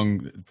right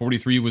along.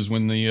 43 was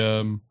when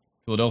the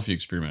Philadelphia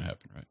experiment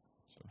happened,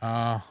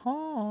 right?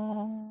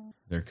 So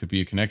there could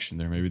be a connection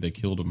there. Maybe they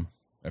killed him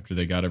after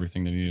they got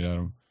everything they needed out of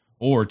him,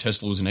 or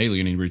Tesla was an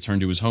alien and he returned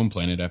to his home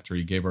planet after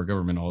he gave our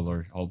government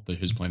all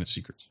his planet's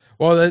secrets.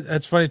 Well,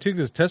 that's funny too,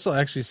 because Tesla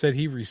actually said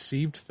he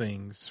received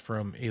things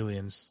from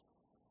aliens.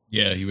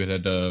 Yeah, he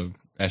had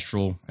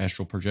astral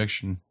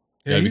projection.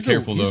 Yeah, gotta be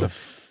careful though. He's a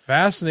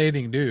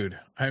fascinating dude.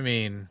 I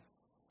mean.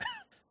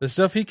 The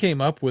stuff he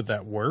came up with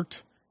that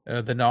worked,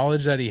 the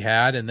knowledge that he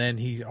had, and then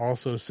he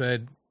also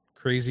said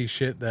crazy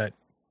shit that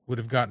would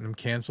have gotten him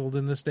canceled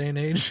in this day and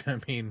age. I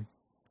mean,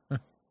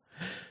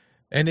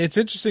 and it's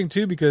interesting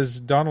too because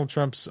Donald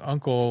Trump's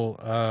uncle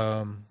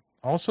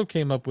also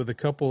came up with a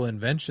couple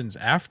inventions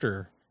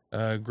after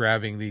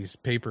grabbing these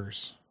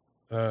papers,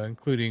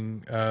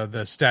 including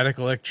the static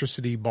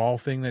electricity ball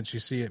thing that you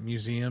see at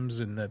museums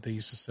and that they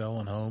used to sell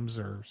in homes,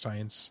 or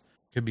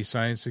could be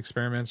science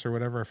experiments or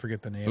whatever. I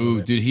forget the name of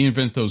it. Did he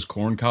invent those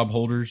corn cob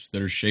holders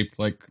that are shaped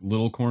like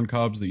little corn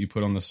cobs that you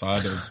put on the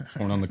side of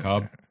corn on the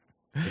cob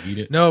to eat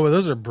it? No, but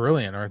those are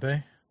brilliant, aren't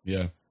they?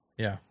 Yeah.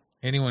 Yeah.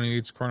 Anyone who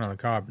eats corn on the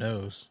cob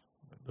knows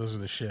those are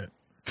the shit.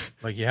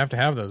 Like, you have to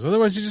have those.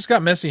 Otherwise, you just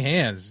got messy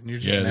hands. And you're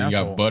just an asshole.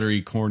 You got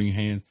buttery, corny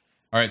hands.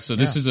 All right, so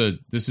this is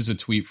a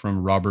tweet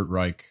from Robert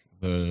Reich,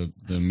 the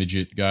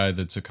midget guy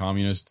that's a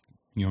communist.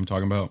 You know what I'm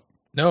talking about?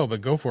 No, but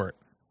go for it.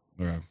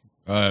 All right.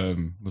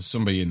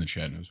 Somebody in the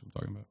chat knows what I'm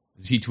talking about.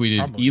 He tweeted,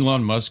 Probably.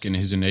 Elon Musk and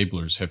his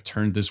enablers have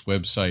turned this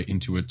website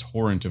into a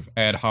torrent of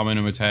ad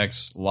hominem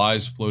attacks,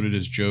 lies floated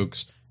as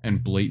jokes,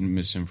 and blatant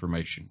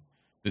misinformation.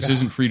 This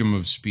isn't freedom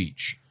of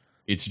speech.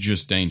 It's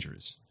just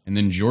dangerous. And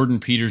then Jordan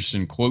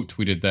Peterson quote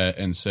tweeted that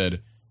and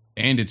said,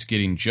 and it's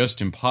getting just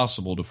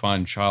impossible to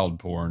find child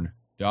porn, ...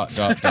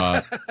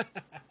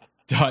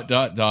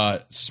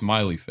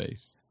 smiley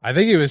face. I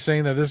think he was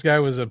saying that this guy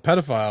was a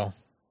pedophile.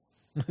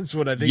 That's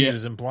what I think he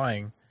was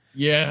implying.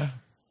 Yeah.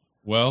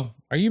 Well,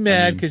 are you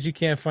mad because you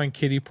can't find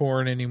kitty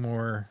porn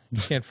anymore?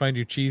 You can't find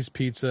your cheese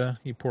pizza?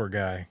 You poor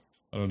guy.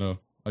 I don't know.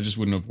 I just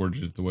wouldn't have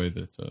worded it the way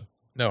that...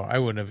 No, I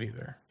wouldn't have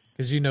either.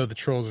 Because you know the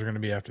trolls are going to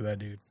be after that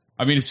dude.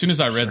 I mean, as soon as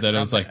I read that, I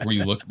was like, were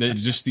you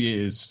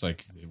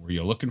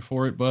looking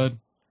for it, bud?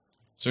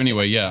 So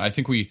anyway, yeah, I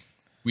think we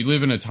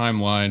live in a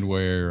timeline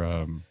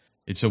where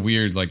it's a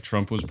weird, like,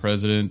 Trump was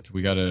president.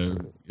 We got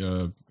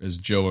as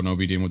Joe and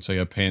Obedian would say,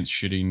 a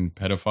pants-shitting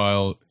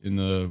pedophile in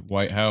the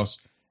White House.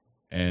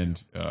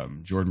 And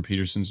Jordan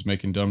Peterson's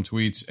making dumb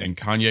tweets. And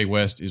Kanye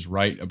West is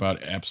right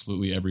about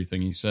absolutely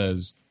everything he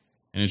says.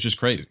 And it's just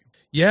crazy.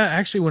 Yeah,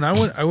 actually, when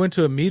I went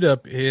to a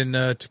meetup in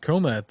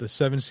Tacoma at the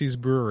Seven Seas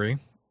Brewery.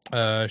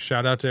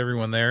 Shout out to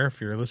everyone there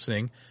if you're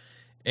listening.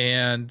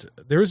 And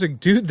there was a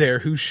dude there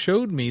who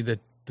showed me the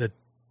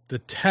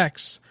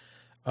text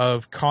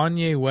of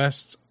Kanye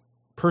West's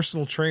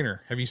personal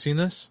trainer. Have you seen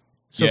this?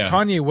 So yeah.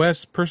 Kanye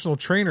West's personal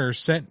trainer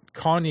sent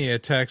Kanye a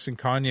text, and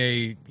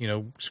Kanye,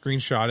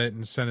 screenshot it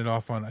and sent it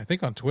off on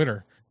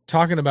Twitter,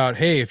 talking about,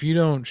 hey, if you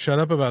don't shut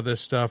up about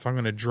this stuff, I'm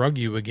going to drug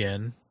you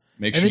again.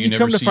 Make sure you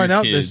never see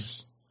your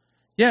kids.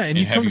 Yeah, and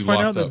you come to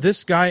find out that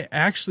this guy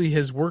actually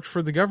has worked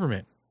for the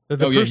government. That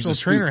the personal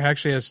trainer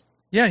actually has.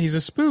 Yeah, he's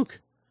a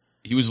spook.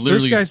 He was literally.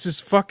 So this guy's this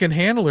fucking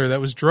handler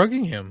that was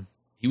drugging him.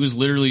 He was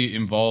literally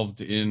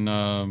involved in.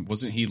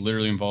 Wasn't he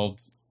literally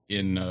involved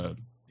in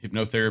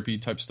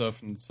hypnotherapy type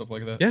stuff and stuff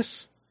like that?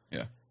 Yes.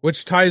 Yeah.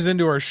 Which ties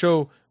into our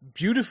show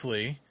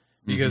beautifully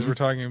because we're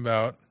talking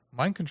about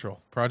mind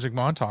control. Project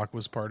Montauk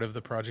was part of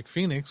the Project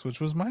Phoenix,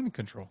 which was mind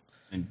control.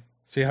 And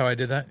see how I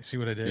did that? See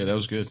what I did? Yeah, that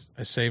was good.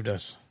 I saved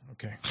us.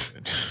 Okay.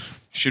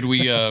 Should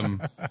we,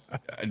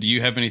 do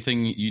you have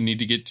anything you need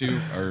to get to,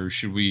 or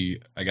should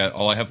we,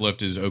 all I have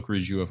left is Oak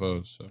Ridge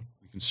UFOs, so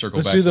we can circle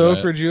back to that. Let's do the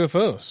Oak Ridge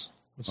UFOs.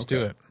 Let's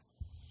do it.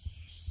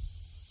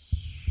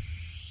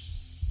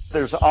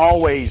 There's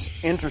always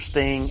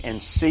interesting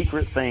and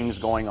secret things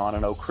going on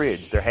in Oak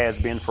Ridge. There has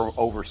been for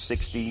over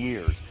 60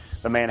 years.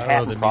 The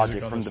Manhattan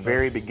Project from the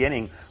very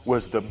beginning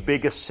was the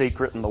biggest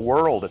secret in the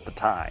world at the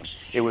time.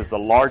 It was the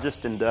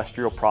largest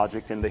industrial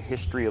project in the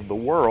history of the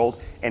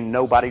world, and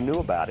nobody knew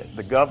about it.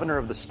 The governor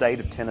of the state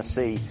of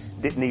Tennessee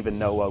didn't even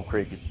know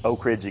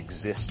Oak Ridge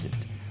existed.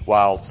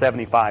 While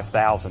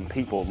 75,000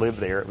 people lived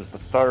there, it was the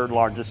third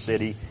largest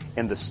city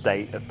in the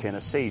state of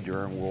Tennessee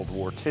during World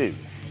War II.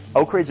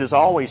 Oak Ridge has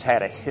always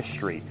had a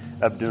history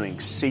of doing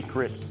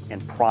secret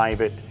and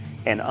private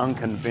and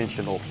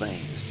unconventional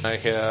things. I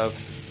have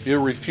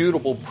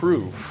irrefutable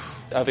proof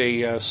of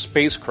a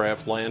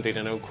spacecraft landing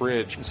in Oak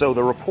Ridge. So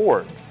the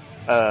report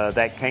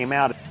that came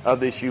out of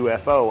this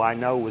UFO, I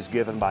know, was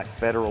given by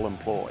federal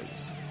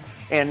employees.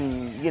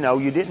 And,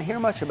 you didn't hear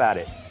much about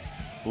it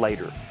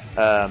later.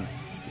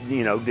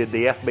 Did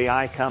the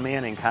FBI come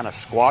in and kind of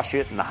squash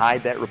it and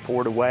hide that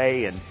report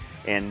away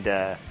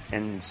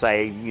and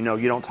say, you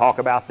don't talk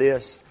about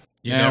this?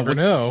 You never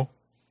know.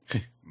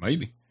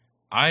 Maybe.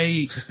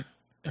 I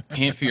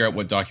can't figure out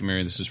what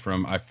documentary this is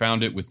from. I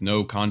found it with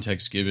no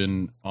context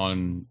given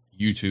on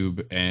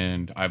YouTube,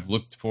 and I've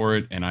looked for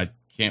it, and I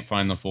can't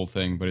find the full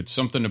thing. But it's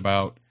something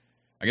about,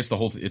 the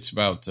whole thing's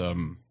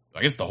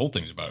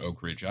about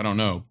Oak Ridge. I don't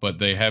know, but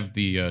they have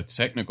the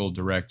technical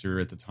director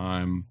at the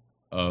time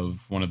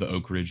of one of the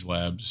Oak Ridge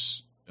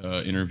labs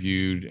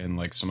interviewed, and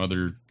like some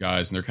other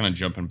guys, and they're kind of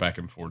jumping back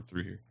and forth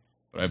through here.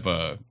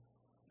 But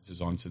this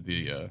is on to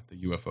the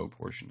UFO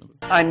portion of it.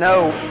 I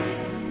know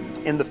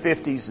in the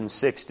 50s and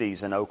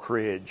 60s in Oak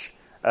Ridge,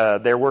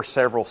 there were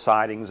several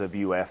sightings of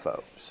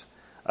UFOs.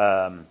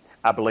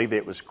 I believe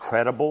it was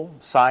credible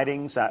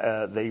sightings.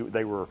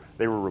 They were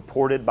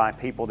reported by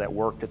people that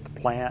worked at the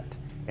plant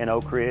in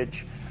Oak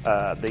Ridge.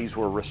 These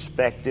were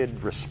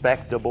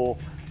respectable,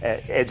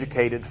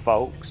 educated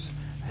folks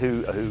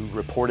who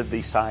reported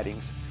these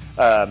sightings.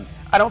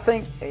 I don't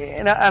think,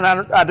 and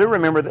I do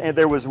remember that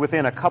there was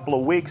within a couple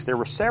of weeks there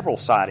were several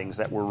sightings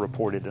that were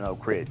reported in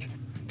Oak Ridge.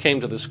 Came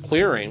to this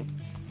clearing,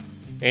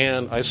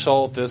 and I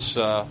saw this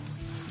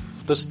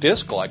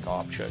disc-like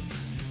object.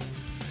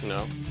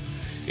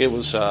 It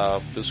was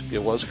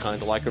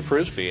kind of like a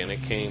frisbee, and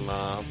it came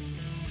down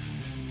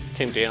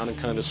and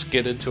kind of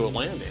skidded to a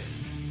landing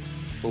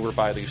over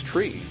by these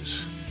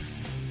trees.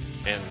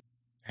 And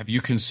have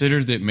you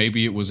considered that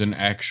maybe it was an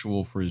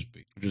actual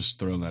frisbee? Just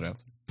throwing that out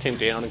there. Came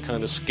down and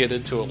kind of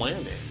skidded to a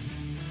landing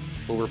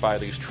over by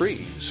these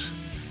trees.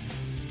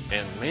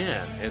 And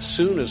man, as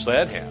soon as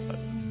that happened,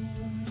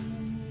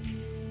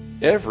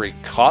 every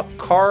cop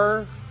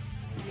car,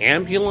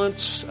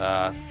 ambulance,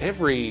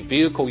 every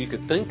vehicle you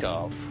could think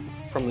of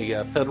from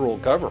the federal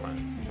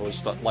government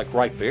was like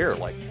right there,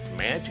 like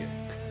magic.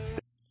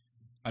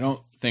 I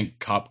don't think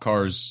cop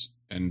cars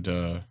and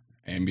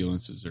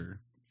ambulances are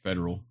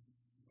federal,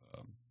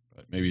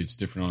 but maybe it's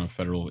different on a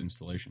federal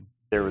installation.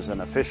 There was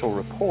an official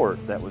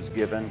report that was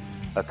given.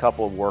 A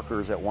couple of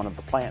workers at one of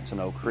the plants in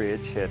Oak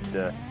Ridge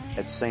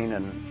had seen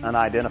an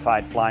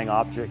unidentified flying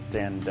object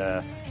and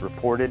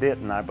reported it,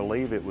 and I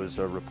believe it was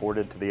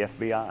reported to the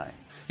FBI.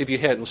 If you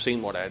hadn't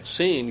seen what I'd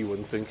seen, you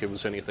wouldn't think it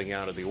was anything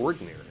out of the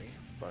ordinary.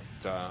 But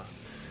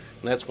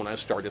and that's when I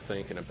started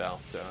thinking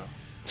about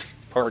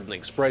pardon the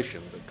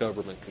expression, but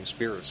government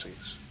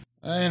conspiracies.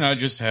 And I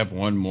just have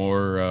one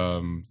more.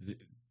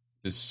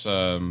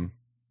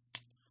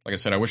 Like I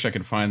said, I wish I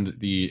could find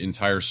the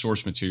entire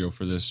source material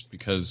for this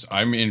because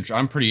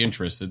I'm pretty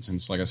interested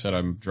since, like I said,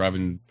 I'm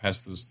driving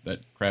past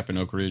that crap in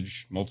Oak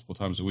Ridge multiple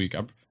times a week.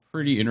 I'm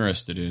pretty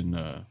interested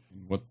in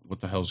what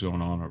the hell's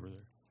going on over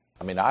there.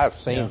 I mean, I have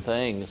seen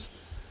things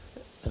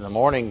in the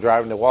morning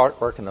driving to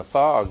work in the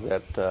fog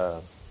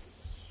that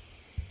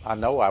I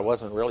know I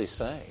wasn't really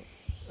seeing.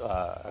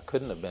 I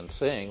couldn't have been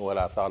seeing what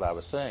I thought I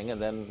was seeing, and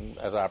then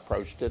as I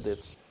approached it,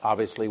 it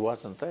obviously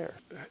wasn't there.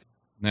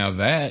 Now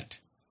that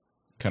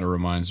kind of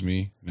reminds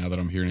me, now that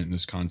I'm hearing it in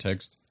this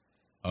context,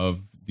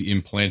 of the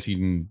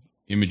implanting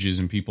images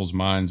in people's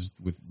minds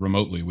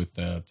remotely with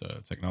that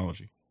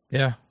technology.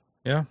 Yeah,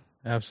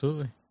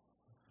 absolutely.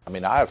 I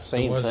mean, I have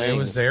seen things. It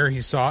was there.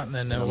 He saw it, and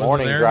then it wasn't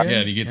morning there. drive- Yeah,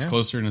 and he gets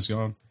closer and it's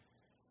gone.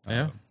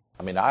 Yeah.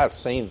 I mean, I have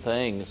seen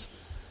things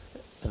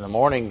in the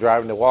morning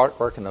driving to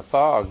work in the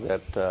fog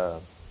that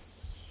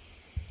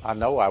I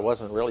know I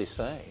wasn't really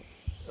seeing.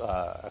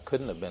 I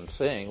couldn't have been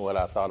seeing what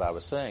I thought I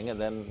was seeing, and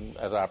then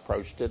as I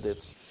approached it,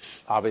 it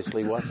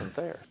obviously wasn't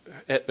there.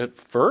 At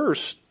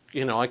first,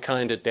 I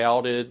kind of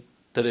doubted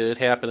that it had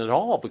happened at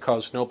all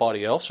because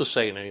nobody else was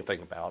saying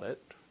anything about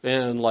it.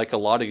 And like a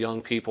lot of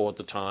young people at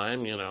the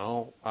time,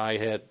 I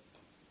had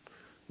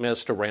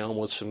messed around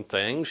with some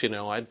things.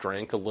 I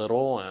drank a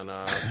little, and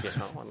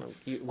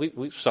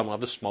we some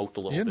of us smoked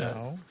a little bit.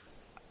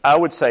 I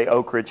would say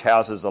Oak Ridge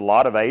houses a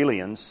lot of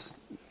aliens,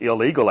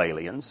 illegal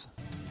aliens.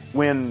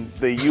 When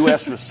the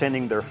U.S. was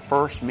sending their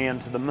first men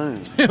to the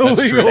moon,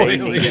 they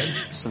needed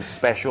some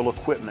special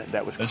equipment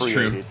that was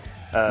created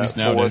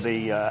for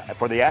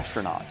the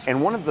astronauts.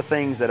 And one of the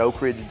things that Oak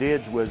Ridge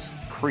did was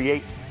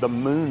create the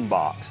moon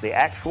box, the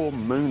actual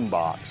moon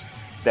box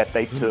that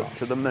they took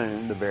to the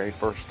moon the very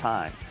first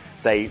time.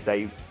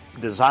 They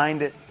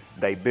designed it,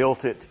 they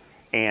built it,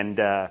 and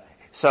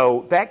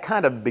so that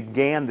kind of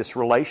began this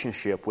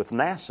relationship with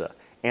NASA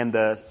and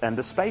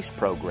the space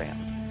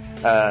program.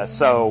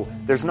 So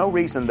there's no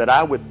reason that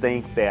I would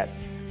think that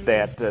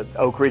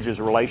Oak Ridge's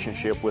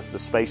relationship with the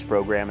space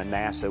program and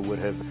NASA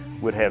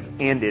would have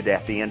ended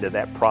at the end of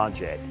that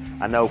project.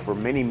 I know for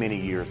many, many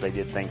years they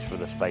did things for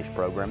the space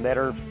program that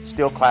are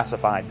still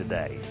classified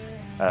today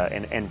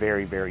and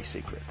very, very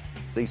secret.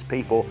 These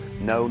people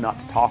know not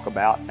to talk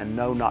about and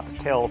know not to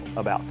tell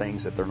about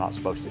things that they're not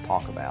supposed to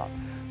talk about.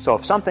 So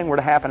if something were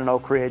to happen in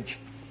Oak Ridge,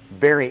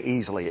 very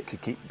easily it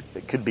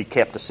could be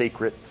kept a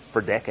secret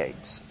for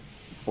decades.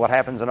 What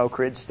happens in Oak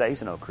Ridge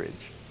stays in Oak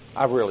Ridge.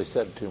 I've really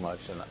said too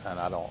much, and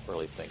I don't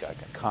really think I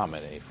can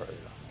comment any further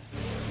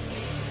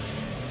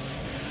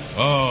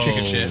on Oh,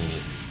 chicken shit.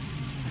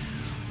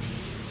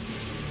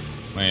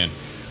 Man.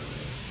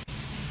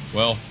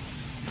 Well,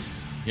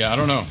 yeah, I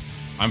don't know.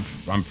 I'm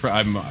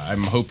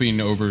hoping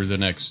over the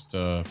next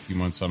few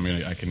months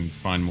I can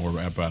find more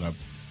about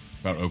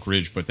Oak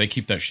Ridge, but they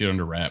keep that shit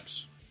under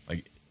wraps.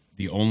 Like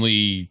the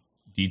only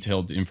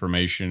detailed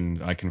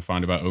information I can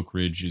find about Oak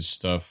Ridge is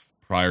stuff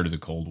prior to the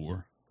Cold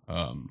War.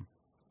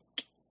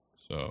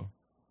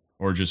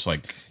 Or just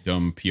like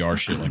dumb PR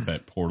shit like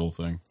that portal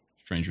thing.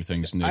 Stranger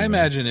Things. I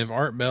imagine if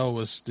Art Bell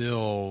was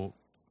still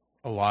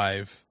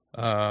alive,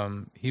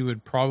 he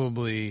would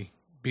probably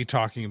be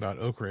talking about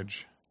Oak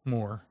Ridge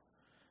more.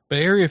 But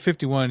Area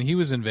 51, he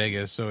was in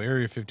Vegas, so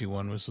Area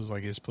 51 was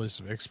like his place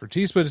of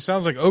expertise. But it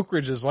sounds like Oak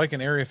Ridge is like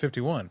an Area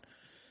 51.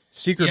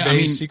 Secret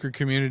base, secret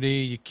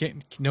community. You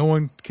can't. No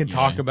one can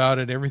talk about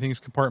it.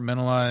 Everything's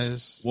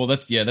compartmentalized. Well,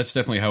 that's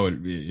definitely how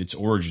its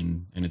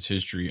origin and its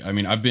history. I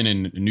mean, I've been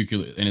in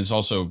nuclear, and it's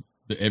also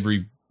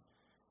it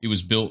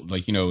was built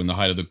like in the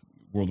height of the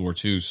World War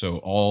II. So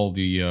all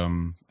the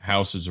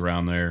houses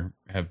around there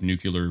have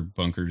nuclear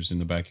bunkers in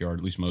the backyard.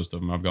 At least most of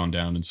them. I've gone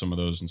down in some of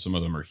those, and some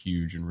of them are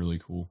huge and really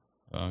cool.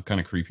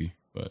 Kind of creepy,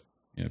 but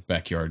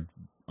backyard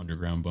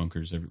underground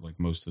bunkers. Like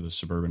most of the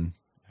suburban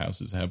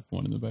houses have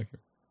one in the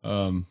backyard.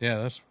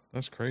 Yeah,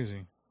 that's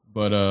crazy.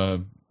 But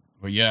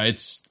yeah,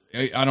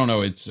 I don't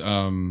know. It's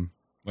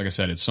like I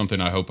said, it's something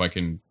I hope I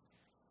can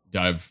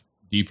dive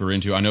deeper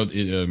into. I know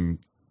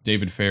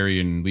David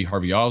Ferry and Lee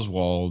Harvey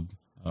Oswald.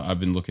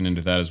 I've been looking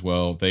into that as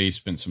well. They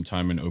spent some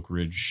time in Oak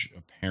Ridge,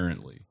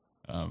 apparently.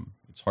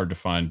 It's hard to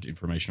find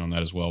information on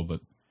that as well,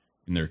 but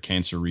in their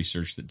cancer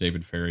research that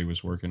David Ferry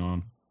was working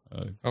on.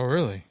 Oh,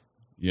 really?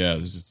 Yeah,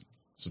 it's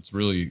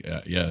really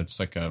it's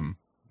like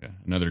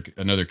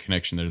another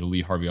connection there, the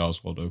Lee Harvey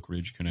Oswald Oak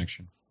Ridge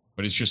connection.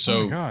 But it's just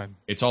so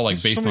it's all like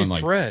There's based so on many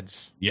like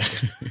threads. Yeah.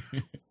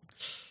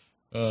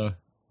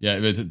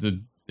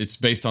 It's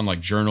based on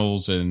like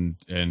journals and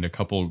a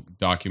couple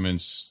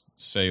documents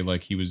say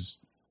like he was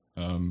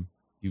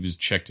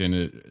checked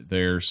in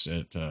there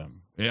at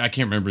I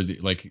can't remember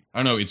I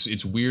don't know,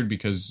 it's weird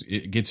because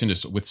it gets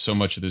into with so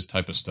much of this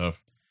type of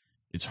stuff.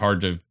 It's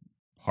hard to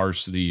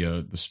parse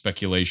the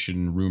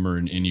speculation, rumor,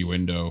 and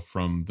innuendo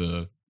from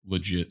the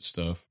legit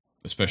stuff,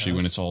 especially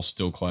when it's all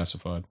still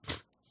classified.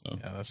 So.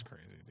 Yeah, that's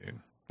crazy, dude.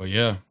 But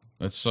yeah,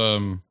 that's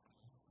all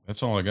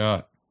I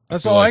got.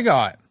 That's all I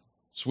got.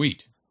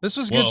 Sweet. This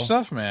was good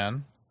stuff,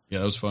 man. Yeah,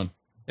 that was fun.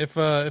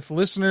 If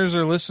listeners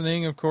are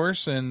listening, of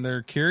course, and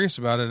they're curious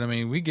about it, I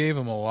mean, we gave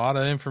them a lot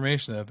of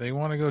information that if they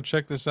want to go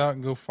check this out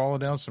and go follow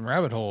down some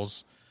rabbit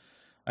holes.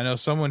 I know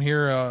someone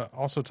here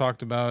also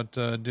talked about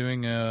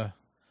doing a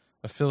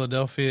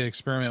Philadelphia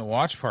experiment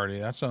watch party.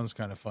 That sounds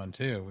kind of fun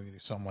too. We could do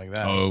something like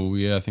that. Oh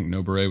yeah, I think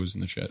No Beret was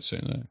in the chat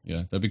saying that.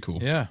 Yeah, that'd be cool.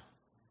 Yeah,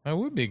 that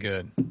would be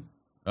good.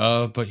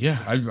 But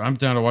yeah, I'm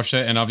down to watch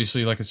that. And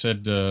obviously, like I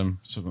said,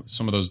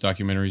 some of those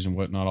documentaries and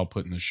whatnot, I'll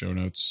put in the show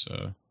notes.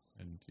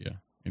 And yeah,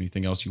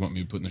 anything else you want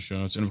me to put in the show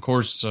notes. And of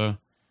course,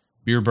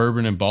 Beer,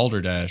 Bourbon, and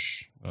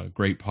Balderdash,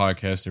 great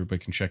podcast. Everybody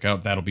can check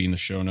out. That'll be in the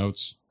show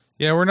notes.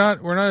 Yeah, we're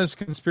not as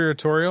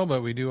conspiratorial,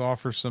 but we do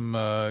offer some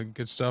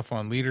good stuff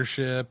on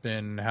leadership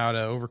and how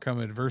to overcome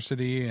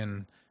adversity.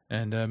 And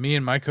me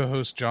and my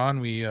co-host John,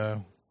 we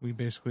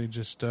basically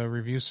just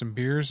review some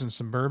beers and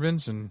some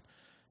bourbons and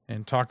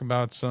talk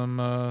about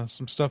some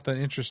stuff that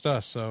interests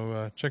us.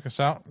 So check us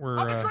out.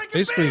 We're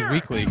basically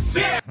weekly.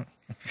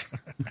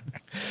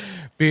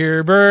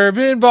 Beer,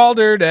 bourbon,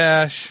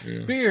 balderdash. Yeah.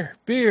 Beer.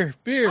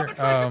 Beer.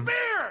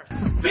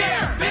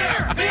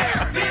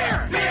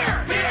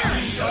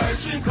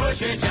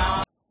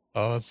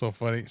 Oh, that's so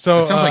funny. So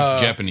it sounds like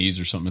Japanese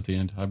or something at the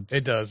end.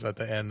 It does at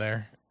the end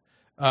there.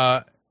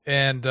 I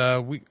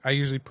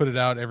usually put it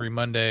out every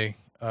Monday.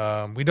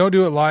 We don't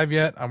do it live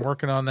yet. I'm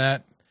working on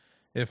that.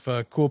 If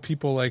cool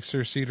people like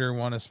Sir Cedar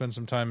want to spend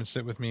some time and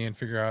sit with me and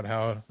figure out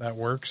how that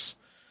works,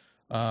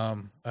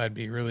 I'd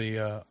be really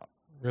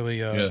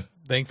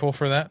thankful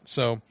for that.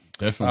 So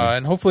definitely,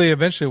 and hopefully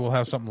eventually we'll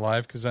have something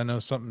live, because I know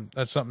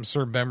that's something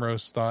Sir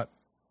Bemrose thought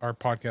our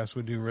podcast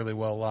would do really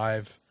well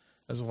live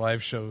as a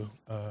live show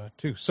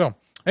too. So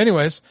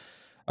anyways,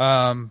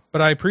 but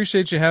I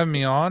appreciate you having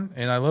me on,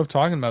 and I love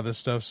talking about this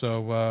stuff.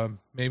 So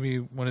maybe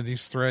one of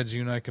these threads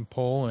you and I can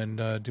pull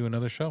and do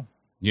another show.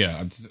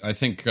 Yeah, I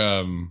think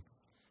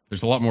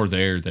there's a lot more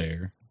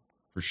there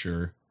for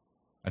sure.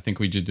 I think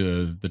we did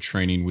the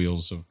training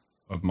wheels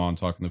of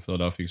Montauk and the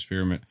Philadelphia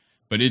experiment,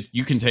 but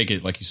you can take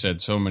it, like you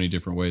said, so many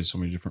different ways, so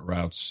many different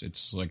routes.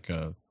 It's like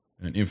an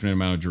infinite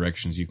amount of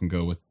directions you can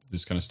go with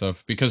this kind of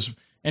stuff, it's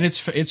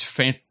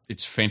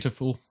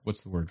fanciful.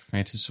 What's the word?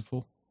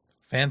 Fantasyful?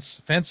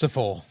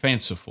 Fanciful.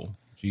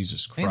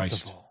 Jesus Christ.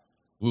 Fanciful.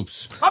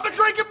 Oops. I've been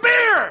drinking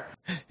beer.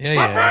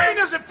 My brain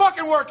isn't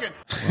fucking working.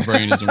 My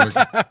brain isn't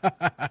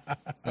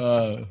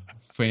working.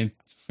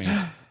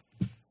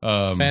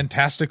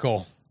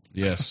 Fantastical.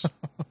 Yes.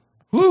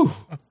 Whew.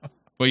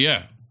 But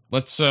yeah,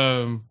 let's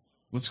call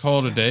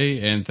it a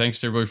day. And thanks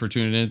to everybody for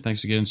tuning in.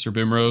 Thanks again, Sir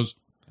Bimrose,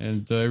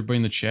 and everybody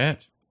in the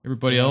chat.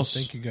 Everybody else.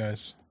 Thank you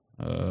guys.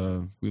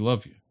 We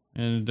love you.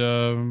 And I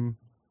don't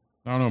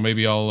know,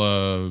 maybe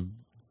I'll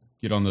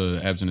get on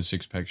the Abs in a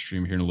Six Pack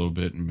stream here in a little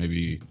bit and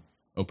maybe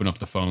open up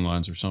the phone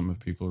lines or something if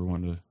people are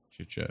wanting to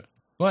chit chat.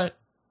 But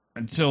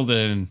until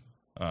then,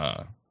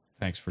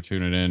 thanks for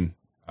tuning in.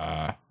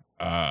 Bye.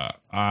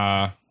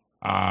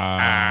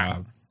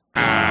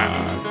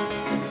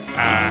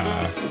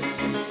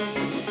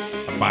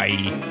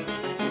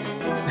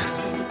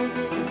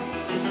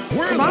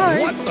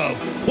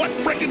 What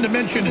frickin'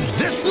 dimension is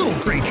this little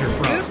creature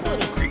from? This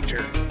little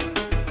creature.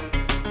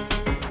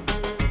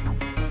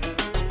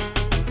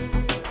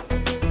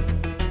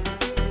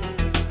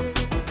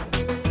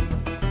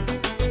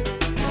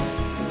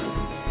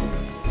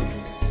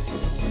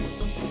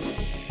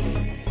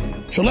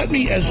 So let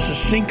me, as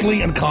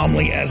succinctly and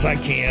calmly as I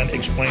can,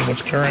 explain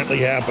what's currently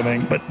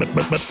happening. But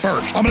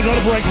first, I'm going to go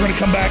to break. We're going to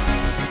come back.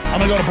 I'm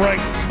going to go to break.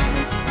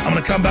 I'm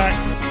going to come back.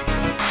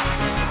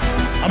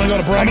 I'm going to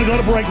go to break. I'm going to go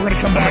to break. We're going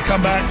to come back.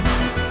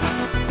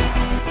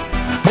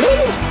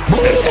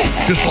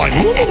 Just like.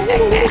 It's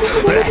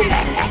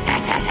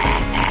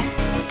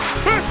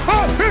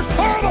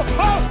horrible.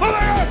 Oh my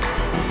God.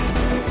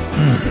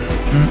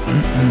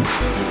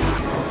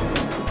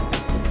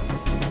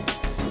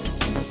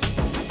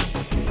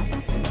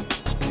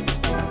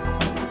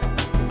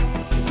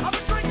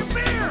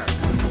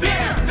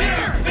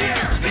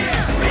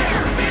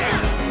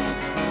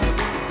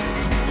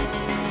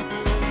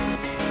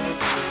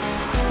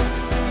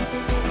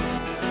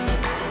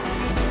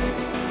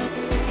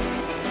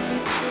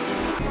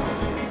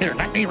 Here,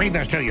 let me read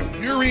this to you.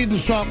 You're reading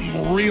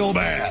something real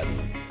bad.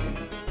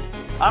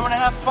 I'm gonna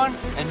have fun,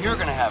 and you're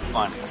gonna have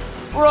fun.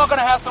 We're all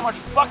gonna have so much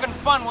fucking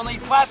fun we'll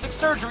need plastic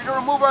surgery to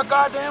remove our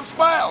goddamn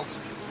smiles.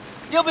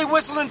 You'll be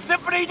whistling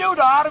Symphony Doodah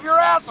out of your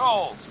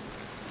assholes.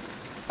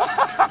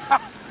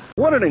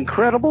 What an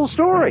incredible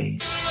story.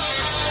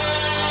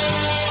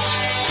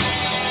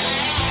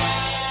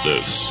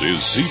 This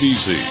is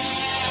CBC.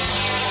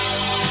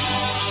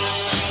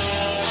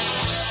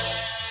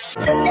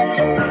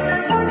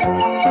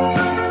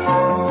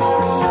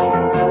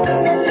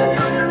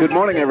 Good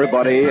morning,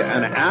 everybody.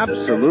 An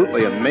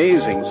absolutely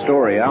amazing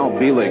story. Al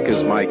Bielek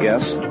is my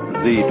guest.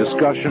 The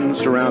discussion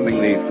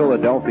surrounding the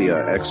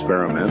Philadelphia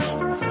experiment.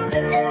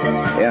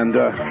 And,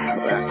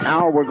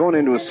 Al, we're going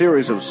into a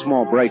series of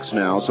small breaks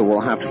now, so we'll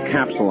have to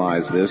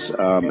capsulize this.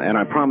 And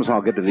I promise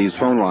I'll get to these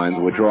phone lines,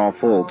 which are all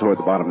full toward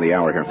the bottom of the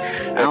hour here.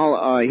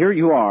 Al, here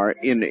you are.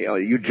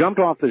 You jumped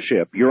off the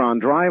ship. You're on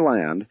dry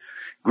land.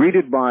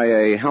 greeted by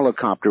a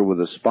helicopter with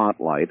a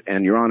spotlight,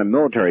 and you're on a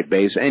military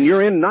base, and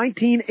you're in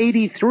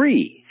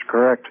 1983.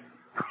 Correct.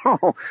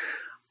 Oh.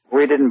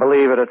 We didn't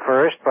believe it at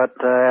first, but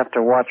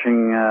after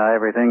watching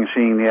everything,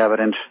 seeing the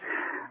evidence,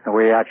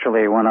 we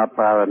actually went up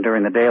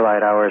during the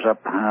daylight hours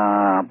up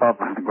above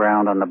the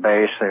ground on the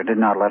base. They did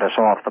not let us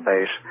off the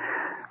base,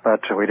 but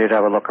we did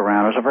have a look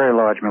around. It was a very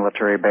large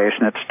military base,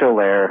 and it's still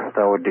there,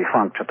 though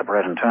defunct at the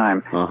present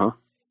time. Uh-huh.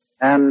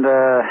 And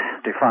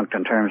defunct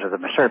in terms of the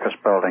surface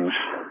buildings.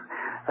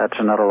 That's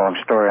another long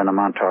story on the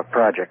Montauk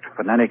project.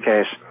 But in any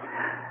case,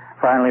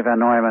 finally Van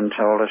Neumann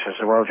told us, he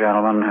said, well,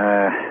 gentlemen,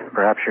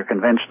 perhaps you're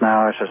convinced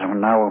now. He says,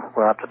 now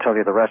we'll have to tell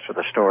you the rest of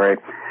the story.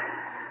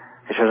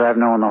 He says, I've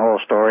known the whole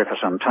story for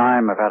some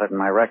time. I've had it in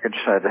my records.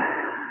 Said,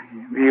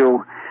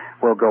 you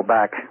will go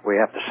back. We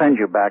have to send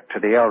you back to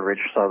the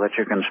Eldridge so that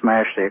you can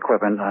smash the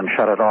equipment and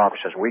shut it off. He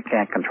says, we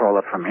can't control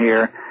it from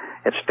here.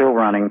 It's still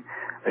running.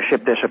 The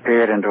ship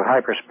disappeared into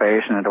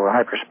hyperspace and into a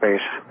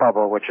hyperspace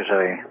bubble, which is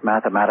a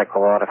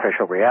mathematical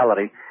artificial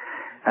reality.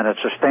 And it's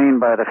sustained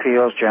by the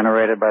fields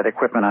generated by the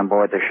equipment on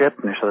board the ship.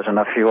 And so there's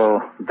enough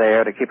fuel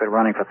there to keep it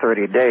running for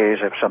 30 days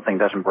if something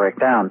doesn't break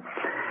down.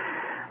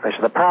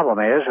 So the problem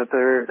is that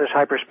this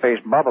hyperspace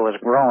bubble is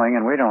growing,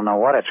 and we don't know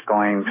what it's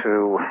going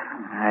to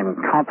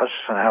encompass,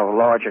 how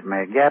large it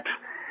may get.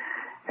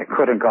 It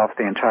could engulf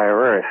the entire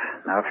Earth.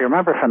 Now, if you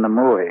remember from the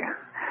movie,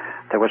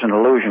 there was an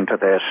allusion to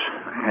this.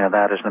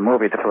 That is the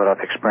movie, The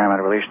Philadelphia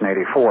Experiment, released in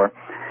 '84.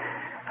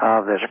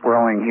 There's a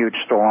growing huge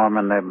storm,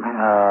 and the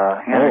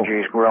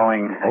energy is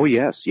growing. Oh,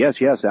 yes,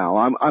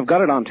 Al. I've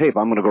got it on tape.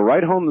 I'm going to go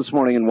right home this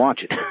morning and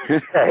watch it.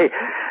 Okay.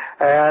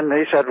 And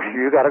he said,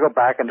 you got to go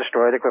back and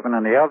destroy the equipment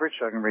on the Eldridge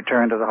so I can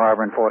return to the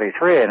harbor in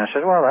 43. And I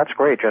said, well, that's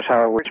great. Just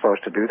how are we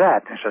supposed to do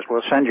that? He says,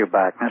 we'll send you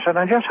back. And I said,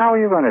 and just how are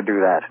you going to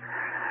do that?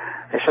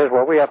 He says,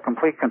 well, we have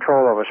complete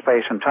control over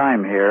space and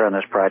time here on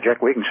this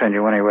project. We can send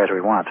you anywhere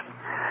we want.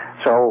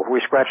 So we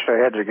scratched our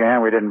heads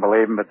again. We didn't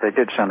believe them, but they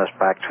did send us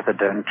back to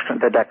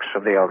the decks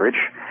of the Eldridge.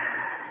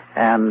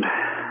 And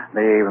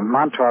the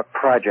Montauk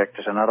project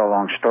is another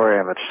long story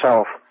of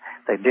itself.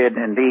 They did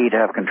indeed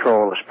have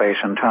control of space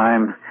and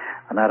time,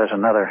 and that is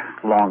another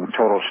long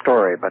total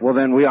story. But well,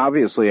 then we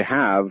obviously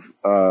have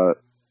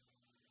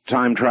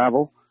time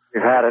travel.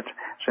 We've had it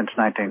since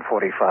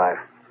 1945.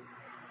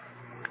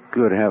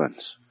 Good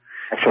heavens.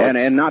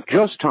 And not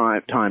just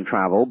time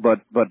travel,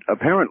 but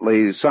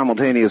apparently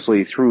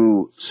simultaneously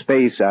through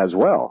space as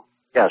well.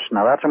 Yes,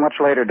 now that's a much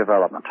later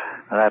development.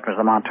 That was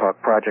the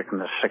Montauk project in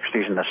the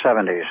 60s and the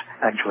 70s.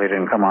 Actually, it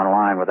didn't come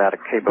online with that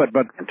cable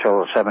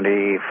until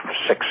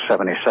 76,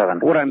 77.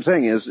 What I'm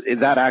saying is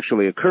that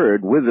actually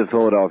occurred with the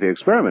Philadelphia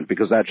experiment,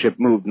 because that ship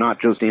moved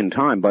not just in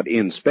time, but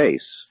in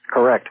space.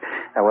 Correct.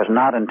 That was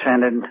not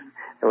intended.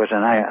 It was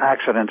an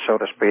accident, so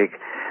to speak.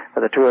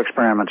 The two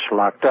experiments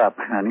locked up,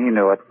 and he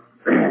knew it.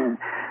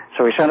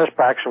 So he sent us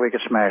back so we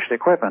could smash the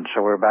equipment.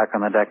 So we're back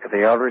on the deck of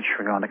the Eldridge.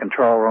 We go in the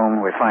control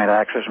room. We find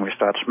axes, and we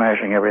start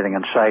smashing everything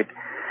in sight.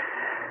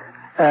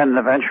 And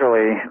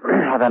eventually,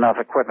 with enough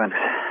equipment,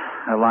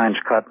 lines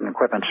cut and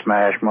equipment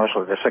smashed,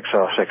 mostly the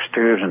 606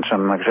 tubes and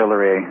some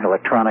auxiliary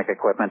electronic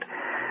equipment,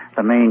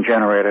 the main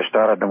generator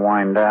started to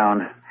wind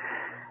down.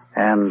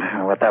 And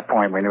at that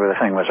point, we knew the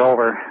thing was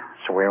over.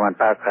 So we went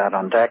back out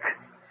on deck.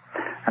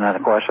 And then,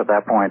 of course, at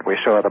that point, we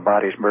saw the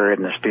bodies buried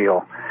in the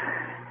steel.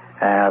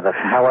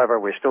 However,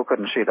 we still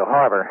couldn't see the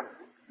harbor.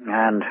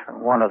 And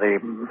one of the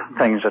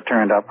things that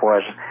turned up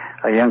was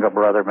a younger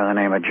brother by the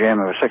name of Jim,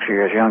 who was 6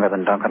 years younger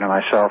than Duncan and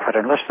myself, had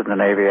enlisted in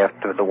the Navy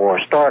after the war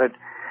started,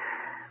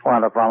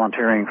 wound up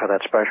volunteering for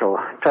that special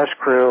test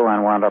crew,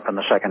 and wound up in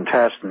the second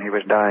test, and he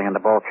was dying in the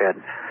bulkhead.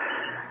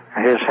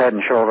 His head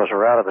and shoulders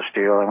were out of the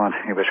steel.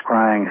 He was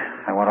crying.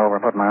 I went over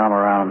and put my arm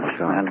around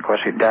him, and of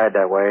course he died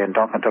that way, and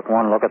Duncan took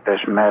one look at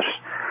this mess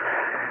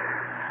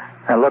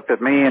and looked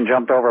at me and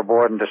jumped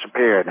overboard and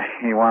disappeared.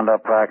 He wound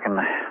up back in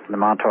the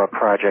Montauk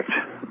project,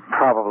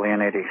 probably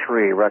in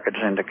 83. Records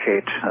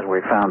indicate, as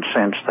we found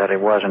since, that it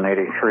was in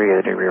 83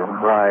 that he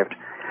arrived.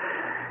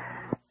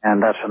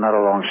 And that's another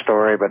long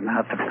story, but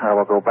I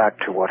will go back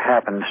to what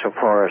happened so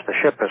far as the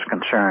ship is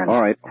concerned.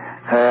 All right.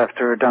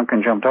 After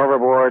Duncan jumped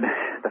overboard,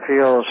 the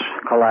fields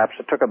collapsed.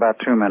 It took about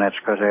 2 minutes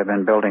because they had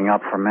been building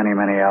up for many,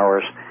 many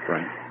hours.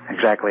 Right.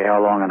 Exactly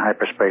how long in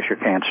hyperspace you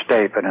can't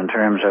state, but in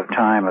terms of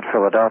time at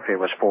Philadelphia it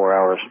was 4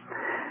 hours.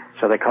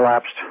 So they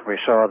collapsed. We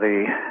saw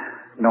the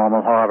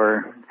normal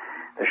harbor.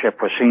 The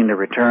ship was seen to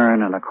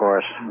return, and of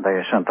course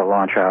they sent the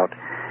launch out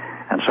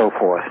and so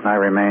forth. And I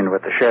remained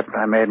with the ship.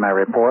 I made my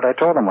report. I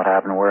told them what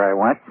happened, where I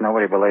went.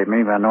 Nobody believed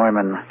me. Van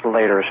Neumann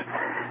later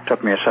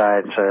took me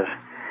aside and says,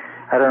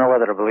 I don't know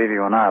whether to believe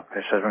you or not.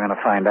 He says, we're going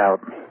to find out.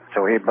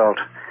 So he built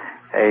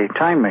a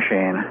time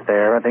machine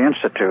there at the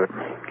Institute,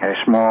 a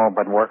small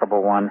but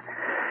workable one.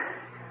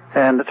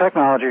 And the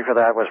technology for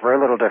that was very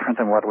little different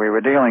than what we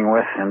were dealing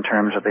with in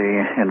terms of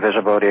the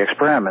invisibility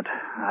experiment.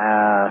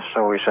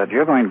 So we said,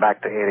 you're going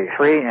back to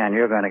 83, and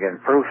you're going to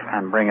get proof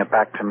and bring it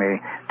back to me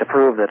to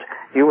prove that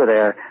you were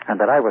there and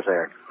that I was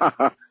there.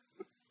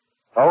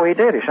 Oh, he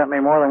did. He sent me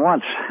more than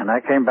once, and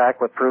I came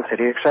back with proof that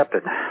he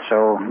accepted.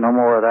 So no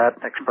more of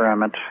that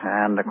experiment.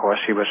 And, of course,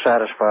 he was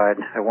satisfied.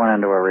 It went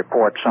into a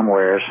report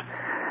somewheres.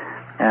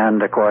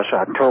 And, of course,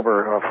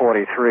 October of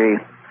 43,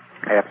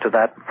 after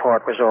that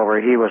part was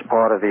over, he was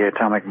part of the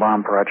atomic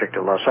bomb project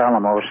at Los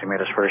Alamos. He made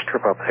his first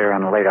trip up there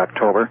in late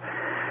October.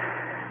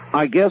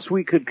 I guess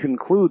we could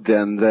conclude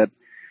then that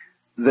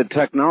the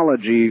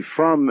technology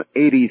from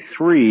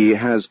 83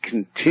 has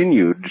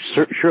continued.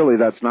 Surely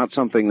that's not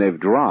something they've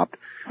dropped.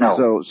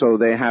 No. So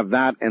they have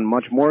that and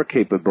much more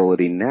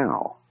capability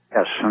now.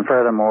 Yes, and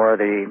furthermore,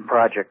 the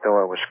project,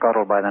 though it was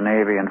scuttled by the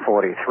Navy in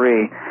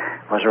 43,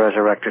 was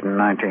resurrected in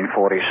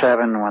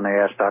 1947 when they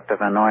asked Dr.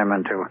 Van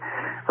Neumann to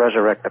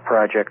resurrect the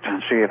project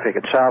and see if he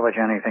could salvage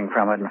anything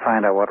from it and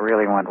find out what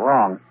really went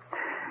wrong.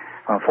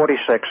 In 46,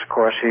 of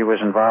course, he was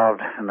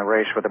involved in the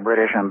race with the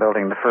British on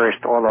building the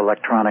first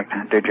all-electronic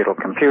digital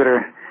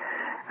computer,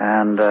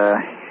 and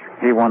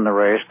he won the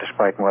race,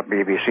 despite what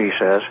BBC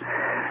says.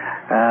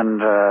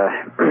 And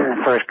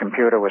the first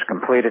computer was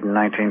completed in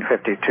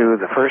 1952.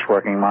 The first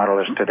working model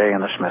is today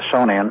in the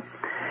Smithsonian,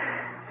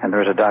 and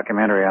there's a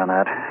documentary on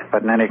that.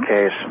 But in any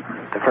case,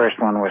 the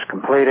first one was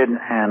completed,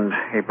 and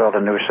he built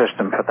a new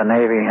system for the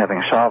Navy,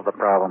 having solved the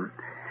problem.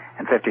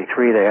 In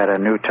 53, they had a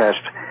new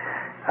test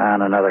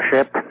on another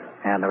ship,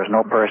 and there was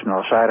no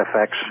personal side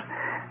effects.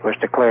 It was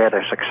declared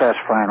a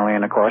success finally,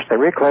 and of course they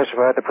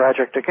reclassified the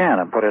project again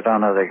and put it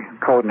under the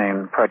code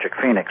name Project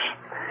Phoenix.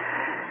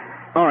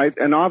 All right,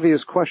 an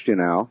obvious question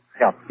now.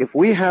 Yeah. If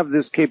we have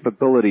this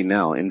capability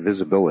now,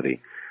 invisibility,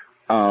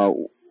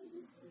 why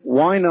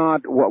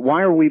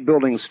are we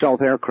building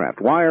stealth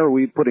aircraft? Why are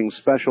we putting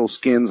special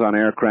skins on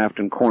aircraft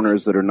and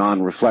corners that are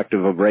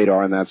non-reflective of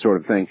radar and that sort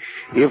of thing?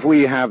 If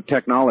we have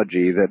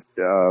technology that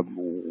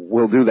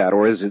will do that,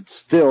 or is it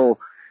still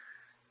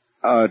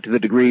to the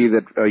degree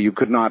that you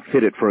could not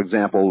fit it, for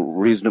example,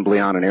 reasonably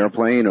on an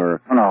airplane? Or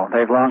no,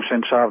 they've long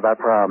since solved that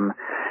problem.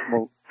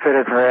 Well,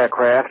 fitted for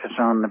aircraft. It's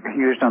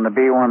used on the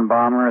B-1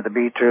 bomber, the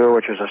B-2,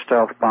 which is a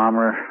stealth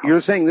bomber.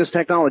 You're saying this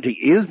technology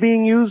is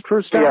being used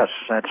for stealth? Yes,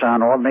 that's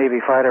on all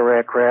Navy fighter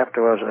aircraft,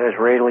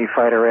 Israeli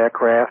fighter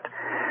aircraft,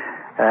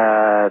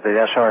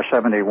 the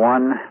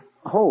SR-71.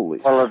 Holy.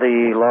 All of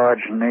the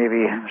large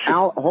Navy...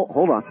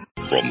 Hold on.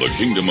 From the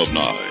Kingdom of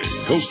Nye,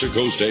 Coast to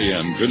Coast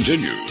AM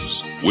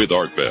continues with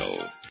Art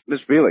Bell.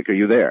 Mr. Bielik, are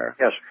you there?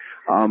 Yes.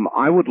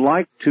 I would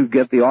like to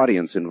get the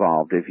audience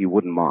involved, if you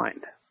wouldn't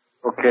mind.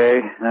 Okay,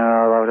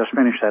 now I'll just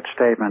finish that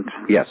statement.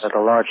 Yes. That the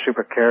large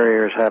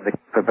supercarriers have the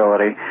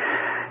capability,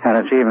 and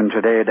it's even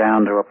today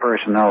down to a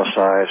personnel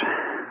size.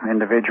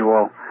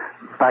 Individual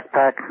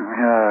backpack,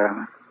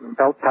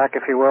 belt pack,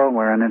 if you will,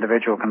 where an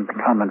individual can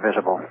become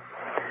invisible.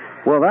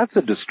 Well, that's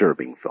a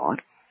disturbing thought.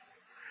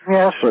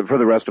 Yes. For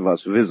the rest of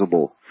us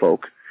visible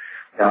folk.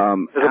 Yeah.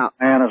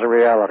 Man is a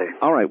reality.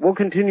 All right, we'll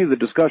continue the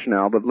discussion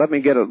now, but let me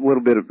get a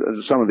little bit of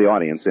some of the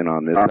audience in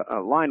on this.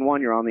 Line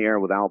 1, you're on the air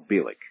with Al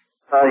Bielik.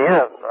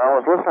 Yes, I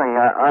was listening.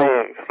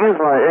 I excuse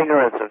my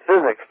ignorance of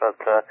physics, but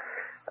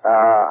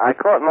I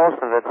caught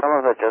most of it. Some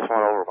of it just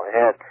went over my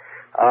head.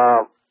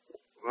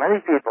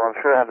 Many people, I'm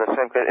sure, have the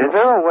same. Is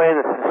there a way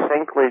to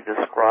succinctly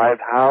describe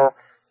how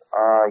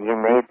you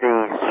made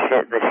the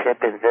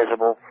ship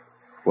invisible?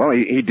 Well,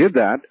 he did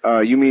that.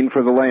 You mean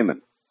for the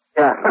layman?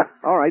 Yeah.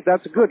 All right,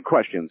 that's a good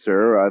question,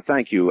 sir.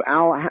 Thank you.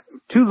 Al,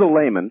 to the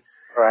layman,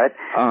 right?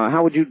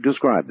 How would you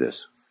describe this?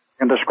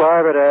 You can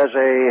describe it as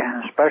a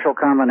special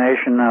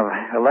combination of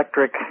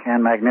electric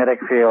and magnetic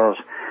fields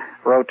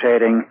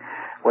rotating,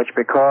 which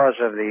because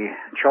of the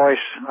choice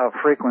of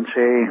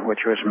frequency, which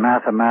was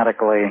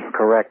mathematically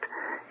correct,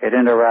 it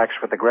interacts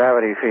with the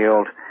gravity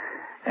field.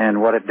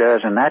 And what it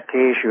does in that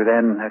case, you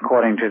then,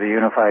 according to the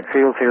unified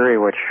field theory,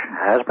 which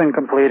has been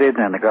completed,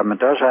 and the government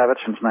does have it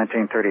since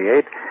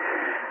 1938,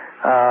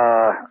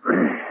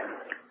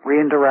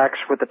 re-interacts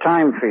with the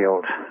time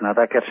field. Now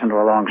that gets into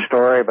a long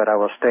story, but I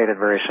will state it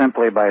very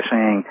simply by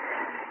saying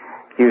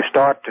you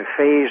start to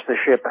phase the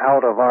ship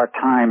out of our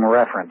time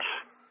reference.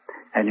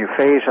 And you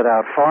phase it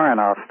out far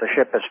enough, the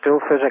ship is still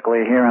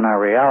physically here in our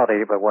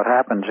reality, but what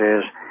happens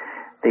is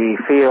the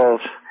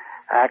fields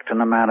act in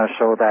a manner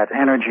so that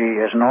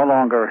energy is no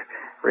longer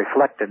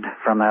reflected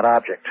from that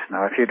object.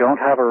 Now if you don't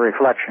have a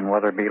reflection,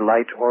 whether it be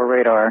light or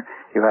radar,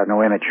 you have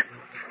no image.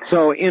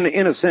 So, in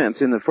a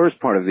sense, in the first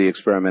part of the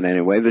experiment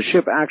anyway, the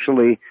ship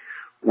actually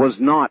was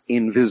not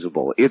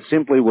invisible. It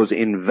simply was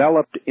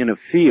enveloped in a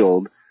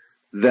field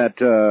that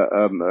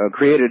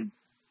created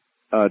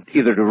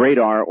either to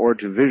radar or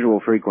to visual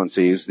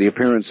frequencies the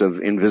appearance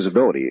of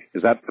invisibility.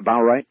 Is that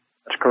about right?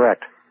 That's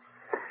correct.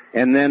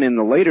 And then in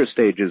the later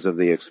stages of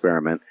the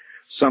experiment,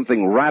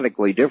 something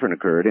radically different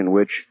occurred in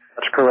which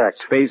that's correct.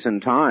 Space and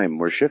time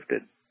were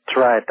shifted. That's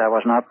right. That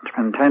was not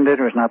intended.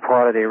 It was not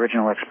part of the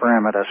original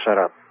experiment as set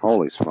up.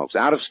 Holy smokes.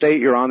 Out of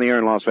state, you're on the air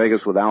in Las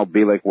Vegas with Al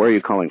Bielik. Where are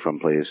you calling from,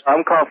 please?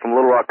 I'm calling from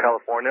Little Rock,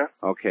 California.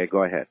 Okay,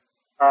 go ahead.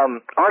 I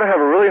have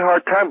a really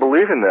hard time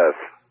believing this.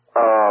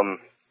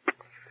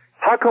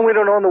 How come we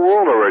don't own the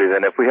world already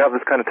then if we have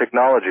this kind of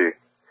technology?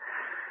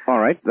 All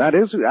right.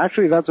 That's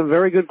a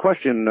very good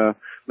question,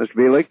 Mr.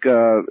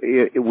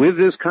 Bielik, with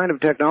this kind of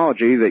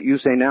technology that you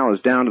say now is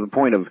down to the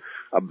point of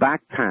a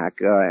backpack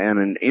and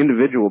an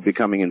individual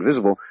becoming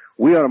invisible,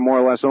 we ought to more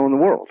or less own the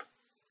world.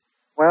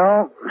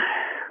 Well,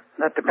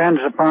 that depends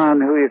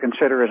upon who you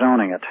consider as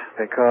owning it,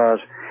 because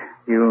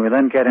you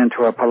then get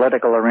into a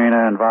political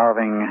arena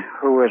involving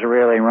who is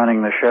really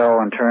running the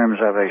show in terms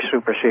of a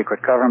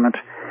super-secret government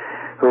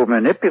who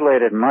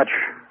manipulated much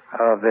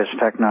of this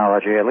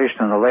technology, at least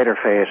in the later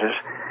phases.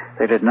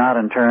 They did not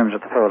in terms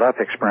of the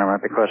Philadelphia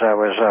experiment, because that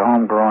was a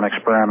homegrown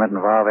experiment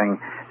involving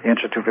the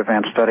Institute of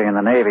Advanced Study in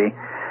the Navy.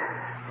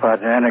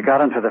 But then it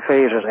got into the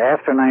phases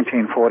after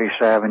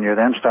 1947. You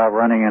then start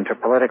running into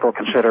political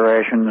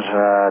considerations,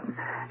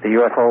 the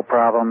UFO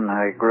problem,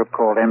 a group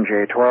called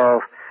MJ-12,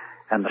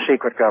 and the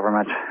secret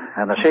government.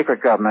 And the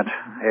secret government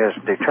is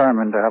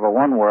determined to have a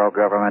one-world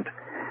government,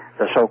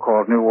 the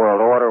so-called New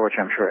World Order, which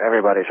I'm sure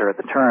everybody's heard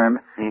the term,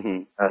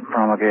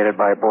 promulgated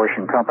by Bush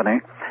and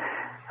company.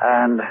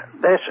 And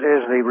this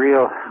is the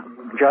real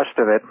gist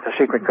of it. The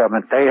secret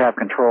government, they have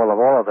control of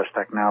all of this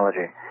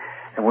technology.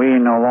 And we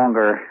no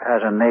longer,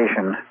 as a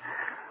nation,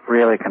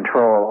 really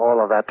control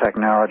all of that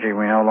technology.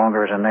 We no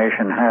longer, as a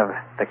nation, have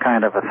the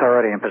kind of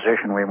authority and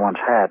position we once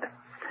had.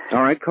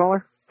 All right,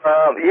 caller?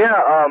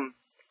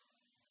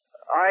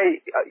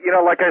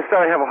 Like I said,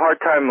 I have a hard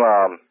time,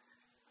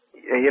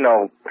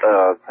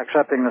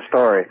 accepting the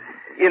story.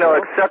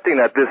 Accepting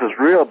that this is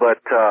real,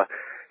 but,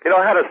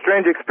 I had a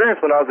strange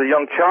experience when I was a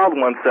young child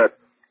once that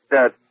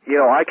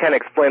I can't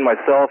explain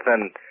myself,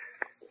 and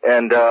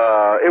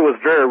it was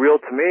very real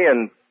to me,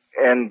 and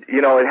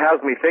it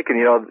has me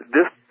thinking,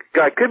 this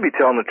guy could be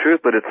telling the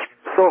truth, but it's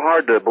so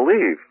hard to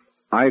believe.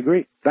 I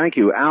agree. Thank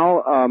you.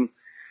 Al,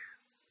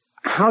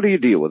 how do you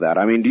deal with that?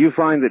 I mean, do you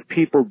find that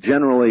people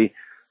generally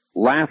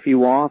laugh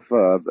you off,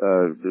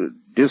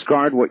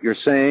 discard what you're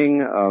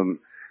saying,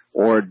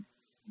 or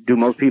do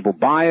most people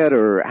buy it,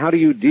 or how do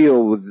you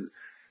deal with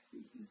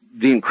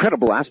the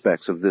incredible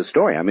aspects of this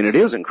story? I mean, it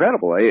is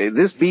incredible.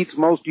 This beats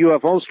most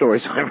UFO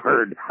stories I've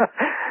heard.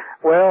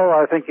 Well,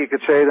 I think you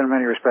could say that in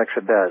many respects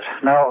it does.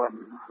 Now,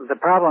 the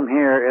problem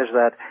here is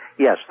that,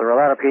 yes, there are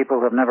a lot of people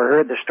who have never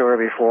heard the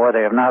story before.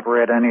 They have not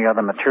read any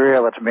other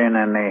material that's been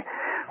in the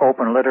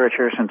open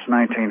literature since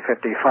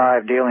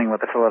 1955 dealing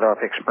with the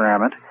Philadelphia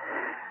experiment.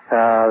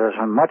 There's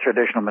much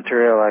additional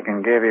material I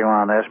can give you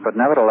on this, but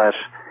nevertheless,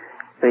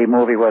 the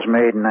movie was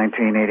made in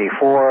 1984.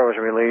 It was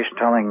released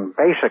telling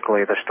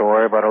basically the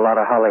story, but a lot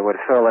of Hollywood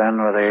fill-in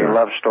with a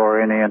love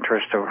story and the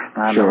interest of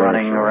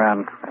running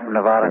around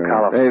Nevada and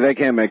California. They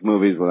can't make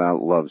movies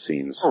without love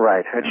scenes.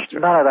 Right.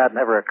 None of that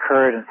never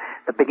occurred.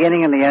 The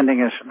beginning and the ending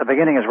is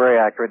very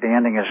accurate. The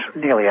ending is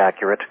nearly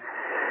accurate.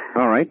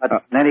 All right.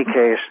 But in any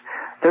case,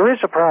 there is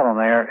a problem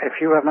there. If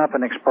you have not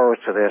been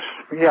exposed to this,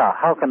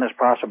 how can this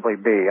possibly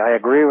be? I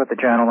agree with the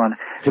gentleman.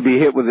 To be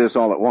hit with this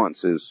all at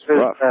once is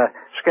rough.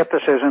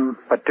 Skepticism,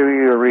 but do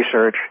your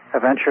research.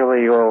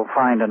 Eventually you'll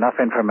find enough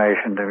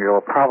information that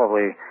you'll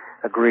probably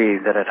agree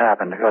that it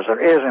happened, because there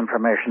is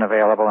information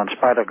available in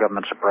spite of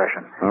government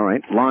suppression. All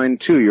right. Line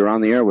 2, you're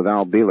on the air with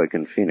Al Bielik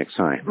in Phoenix.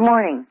 Hi. Good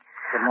morning.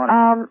 Good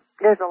morning.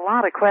 There's a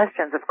lot of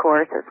questions, of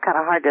course. It's kind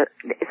of hard to...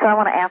 So I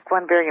want to ask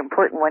one very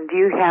important one. Do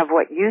you have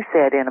what you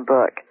said in a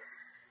book?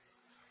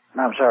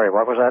 No, I'm sorry,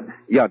 what was that?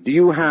 Yeah, do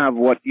you have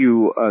what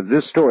you,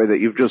 this story that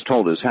you've just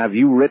told us, have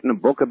you written a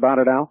book about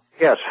it, Al?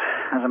 Yes,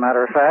 as a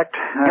matter of fact.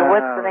 And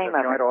what's the name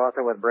of it? Joint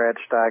author with Brad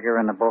Steiger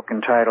in the book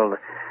entitled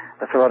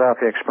The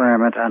Philadelphia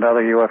Experiment and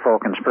Other UFO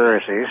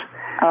Conspiracies.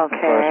 Okay.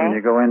 Because when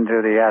you go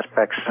into the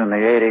aspects in the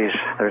 80s,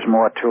 there's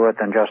more to it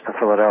than just the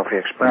Philadelphia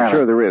Experiment. I'm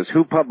sure there is.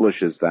 Who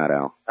publishes that,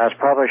 Al? That's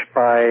published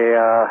by,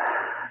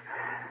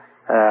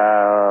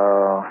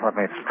 let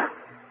me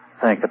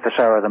think, at this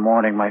hour of the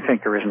morning, my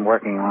thinker isn't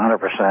working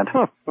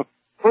 100%.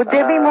 Would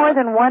there be more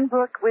than one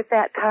book with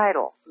that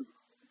title?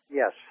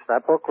 Yes,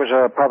 that book was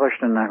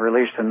published and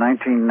released in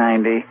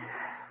 1990.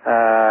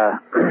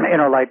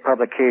 Interlight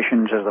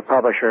Publications is the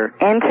publisher.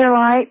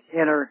 Interlight?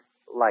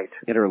 Interlight.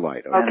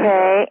 Interlight.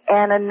 Okay,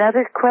 and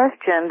another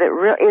question,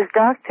 is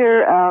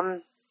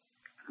Dr.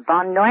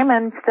 von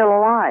Neumann still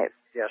alive?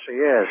 Yes, he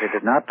is. He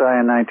did not die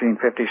in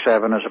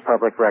 1957, as a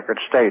public record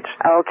states.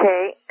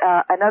 Okay.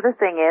 Another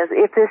thing is,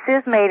 if this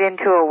is made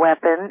into a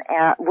weapon,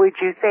 would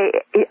you say,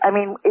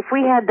 if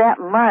we had that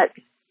much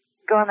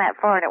gone that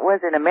far and it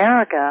was in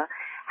America,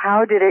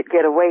 how did it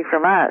get away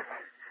from us?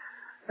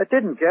 It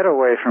didn't get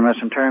away from us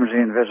in terms of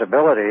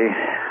invisibility.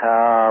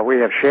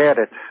 We have shared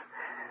it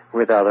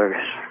with others.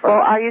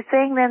 Well, are you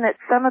saying then that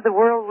some of the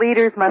world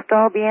leaders must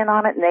all be in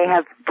on it,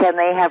 and can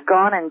they have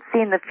gone and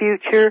seen the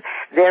future?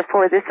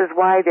 Therefore, this is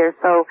why they're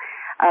so,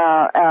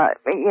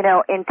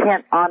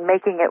 intent on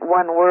making it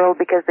one world,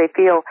 because they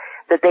feel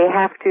that they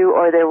have to,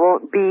 or there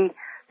won't be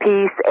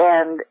peace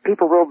and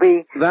people will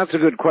be. That's a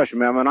good question,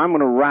 ma'am, and I'm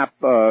going to wrap.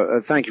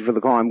 Thank you for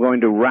the call. I'm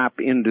going to wrap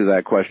into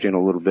that question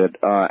a little bit.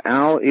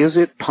 Al, is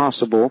it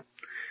possible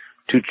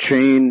to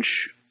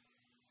change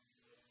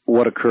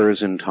what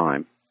occurs in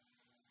time?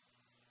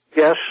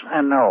 Yes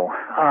and no.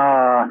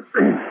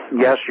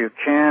 Yes, you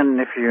can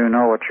if you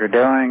know what you're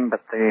doing,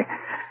 but the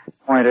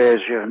point is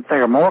they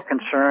are more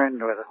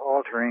concerned with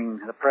altering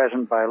the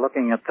present by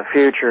looking at the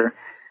future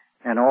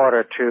in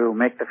order to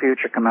make the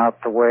future come out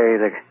the way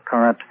the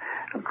current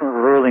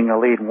ruling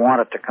elite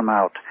want it to come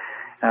out.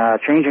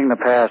 Changing the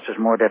past is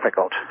more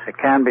difficult. It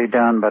can be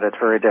done, but it's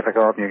very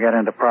difficult, and you get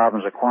into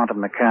problems of quantum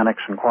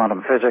mechanics and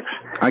quantum physics.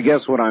 I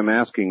guess what I'm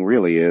asking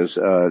really is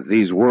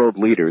these world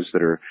leaders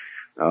that are,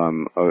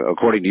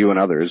 according to you and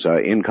others,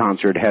 in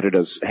concert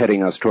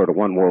heading us toward a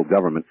one-world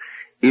government,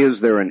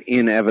 is there an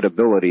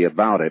inevitability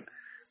about it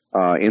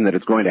in that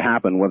it's going to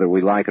happen whether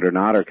we like it or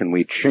not, or can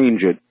we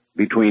change it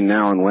between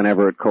now and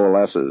whenever it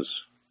coalesces?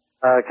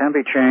 It can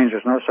be changed.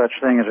 There's no such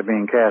thing as it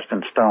being cast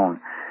in stone.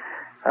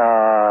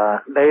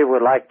 They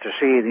would like to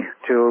see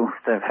to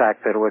the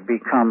fact that it would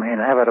become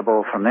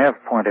inevitable from their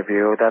point of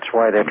view. That's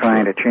why they're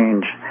trying to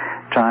change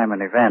time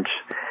and events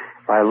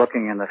by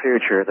looking in the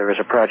future. There is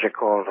a project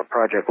called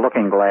Project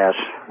Looking Glass,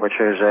 which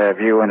is a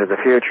view into the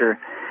future.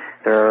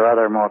 There are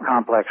other more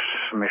complex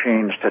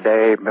machines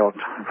today built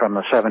from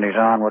the 70s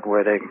onward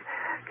where they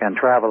can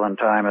travel in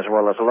time as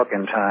well as look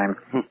in time.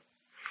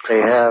 They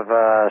have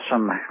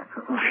some,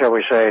 shall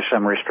we say,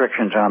 some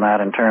restrictions on that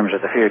in terms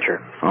of the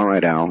future. All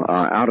right, Al.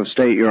 Out of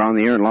state, you're on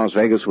the air in Las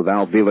Vegas with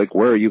Al Bielek.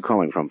 Where are you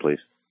calling from,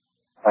 please?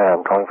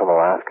 I'm calling from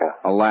Alaska.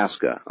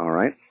 Alaska, all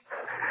right.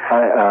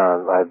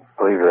 I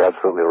believe you're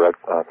absolutely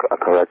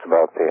correct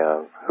about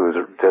the who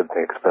did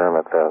the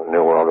experiment, the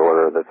New World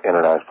Order, the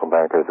international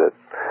bankers that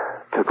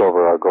took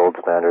over our gold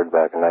standard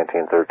back in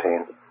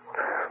 1913.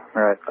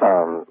 Right.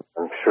 I'm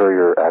sure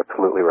you're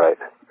absolutely right.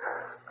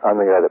 I'm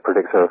the guy that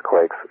predicts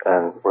earthquakes,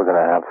 and we're going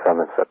to have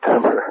some in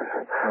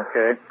September.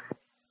 Okay.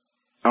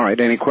 All right.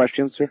 Any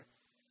questions, sir?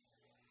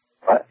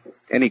 What?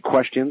 Any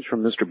questions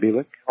from Mr.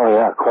 Bielek? Oh,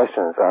 yeah,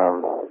 questions.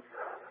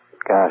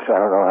 Gosh, I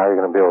don't know how you're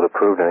going to be able to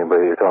prove to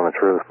anybody you're telling the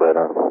truth, but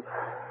I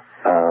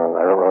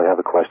don't really have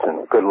a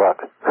question. Good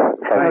luck.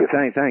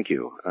 Thank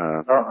you.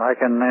 Well, I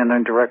can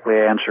indirectly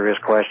answer his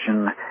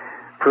question.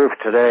 Proof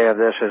today of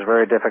this is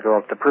very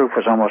difficult. The proof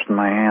was almost in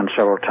my hand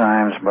several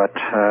times, but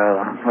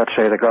let's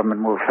say the government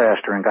moved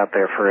faster and got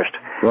there first.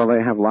 Well,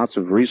 they have lots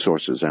of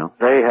resources, Al.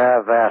 They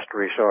have vast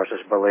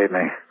resources, believe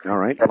me. All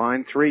right.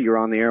 Line 3, you're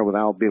on the air with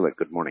Al Bielek.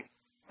 Good morning.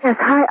 Yes,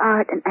 hi,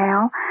 Art and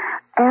Al.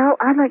 Al,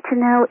 I'd like to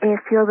know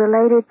if you're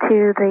related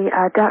to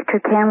the Dr.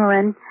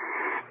 Cameron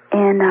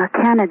in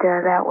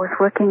Canada that was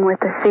working with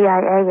the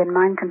CIA in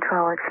mind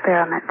control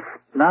experiments.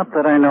 Not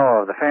that I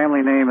know of. The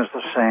family name is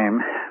the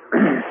same.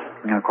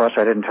 And of course,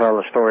 I didn't tell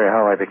the story of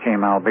how I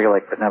became Al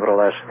Bielek, but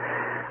nevertheless,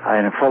 I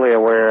am fully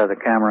aware of the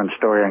Cameron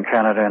story in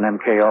Canada and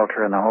MK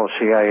Ultra and the whole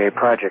CIA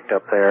project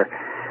up there.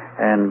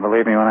 And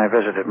believe me, when I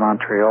visited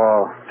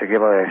Montreal to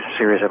give a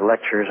series of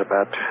lectures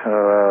about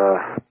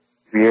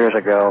years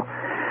ago,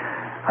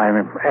 I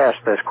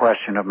asked this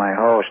question of my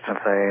host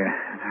if they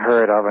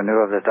heard of or knew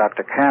of the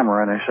Dr.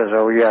 Cameron. He says,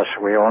 oh, yes,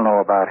 we all know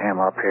about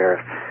him up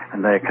here.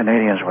 And the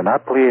Canadians were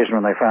not pleased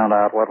when they found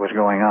out what was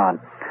going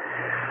on.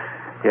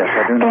 Yes,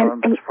 I do know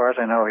him, but as far as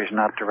I know, he's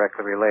not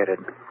directly related.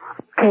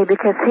 Okay,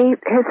 because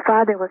his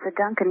father was a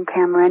Duncan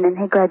Cameron, and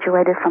he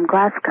graduated from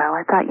Glasgow.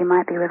 I thought you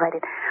might be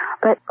related.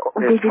 But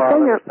did you say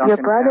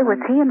your brother, was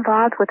he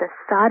involved with the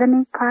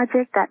sodomy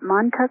project, that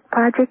Montauk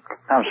project?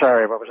 I'm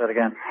sorry, what was that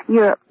again?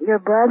 Your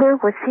brother,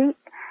 was he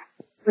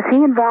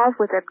involved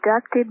with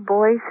abducted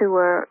boys who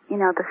were,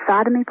 the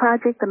sodomy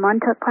project, the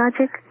Montauk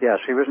project? Yes,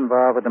 he was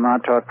involved with the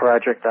Montauk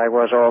project. I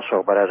was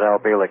also, but as Al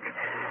Bielek.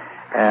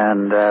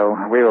 And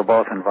we were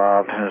both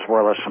involved, as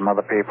well as some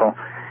other people,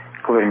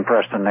 including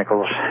Preston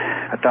Nichols.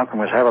 Duncan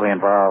was heavily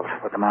involved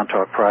with the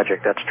Montauk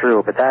project, that's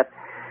true, but that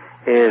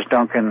is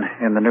Duncan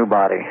in the new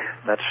body.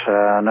 That's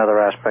another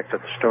aspect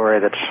of the story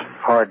that's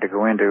hard to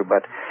go into,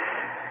 but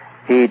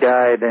he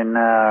died in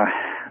the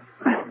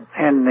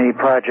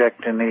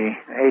project in the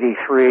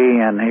 83,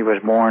 and he was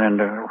born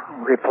into,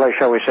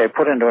 shall we say,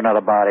 put into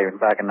another body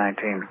back in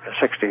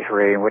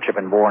 1963, which had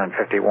been born in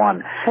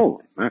 51.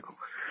 Oh, Michael.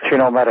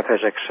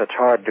 Metaphysics, it's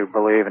hard to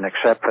believe and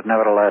accept, but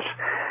nevertheless,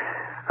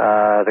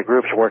 the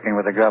groups working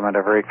with the government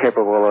are very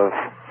capable of,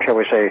 shall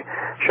we say,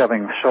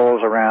 shoving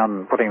souls around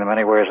and putting them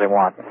anywhere as they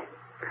want.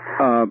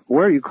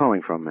 Where are you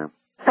calling from, ma'am?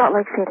 Salt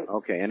Lake City.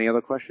 Okay, any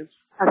other questions?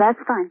 Oh, that's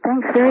fine.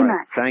 Thanks very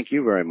much. Thank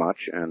you very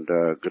much, and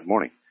good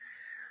morning.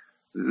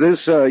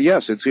 This,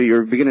 yes,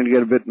 you're beginning to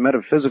get a bit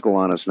metaphysical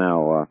on us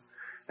now,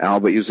 Al,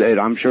 but you said,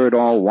 I'm sure it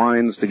all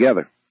winds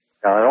together.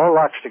 It all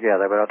locks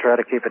together, but I'll try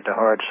to keep it to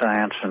hard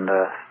science and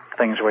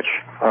things which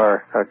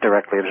are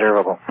directly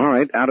observable. All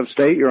right, out of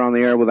state, you're on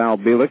the air with Al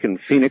Bielek in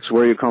Phoenix.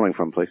 Where are you calling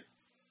from, please?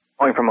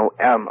 Calling from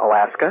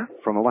Alaska.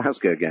 From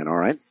Alaska again, all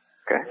right.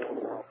 Okay.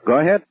 Go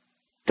ahead.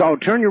 Oh,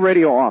 turn your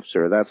radio off,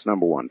 sir. That's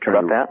number one. Turn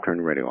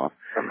your radio off.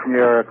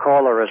 Your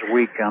caller is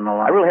weak on the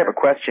line. I really have a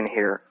question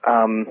here.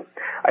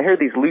 I hear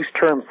these loose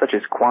terms such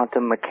as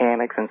quantum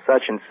mechanics and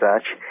such,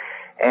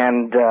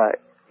 and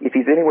if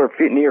he's anywhere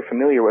near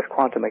familiar with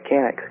quantum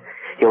mechanics,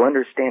 he'll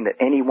understand that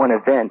any one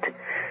event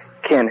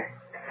can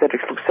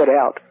set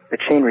out a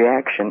chain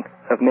reaction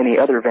of many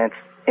other events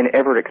in an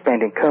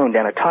ever-expanding cone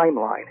down a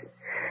timeline.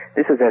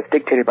 This is as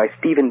dictated by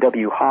Stephen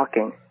W.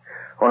 Hawking,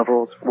 one of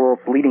the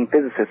world's leading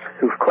physicists,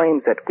 who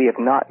claims that we have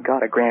not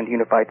got a grand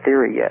unified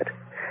theory yet.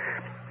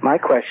 My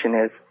question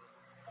is,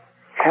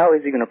 how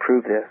is he going to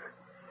prove this?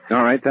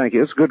 All right, thank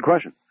you. It's a good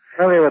question.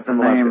 Familiar with the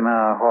name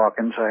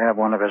Hawkins. I have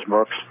one of his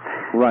books.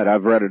 Right,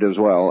 I've read it as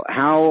well.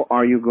 How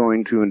are you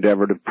going to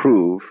endeavor to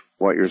prove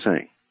what you're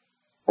saying?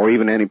 Or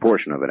even any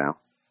portion of it, Al?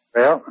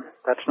 Well,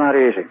 that's not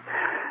easy.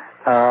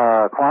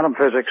 Quantum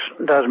physics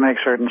does make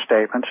certain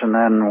statements, and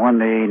then when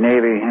the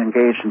Navy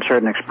engaged in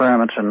certain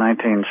experiments in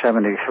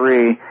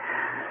 1973,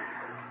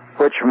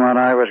 which from what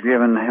I was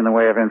given in the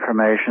way of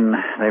information,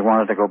 they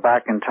wanted to go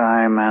back in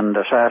time and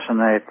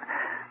assassinate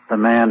the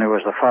man who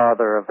was the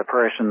father of the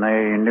person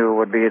they knew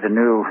would be the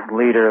new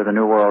leader of the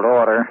New World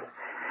Order.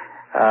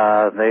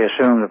 They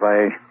assumed that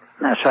by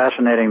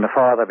assassinating the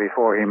father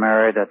before he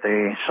married that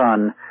the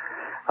son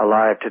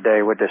alive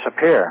today would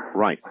disappear.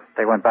 Right.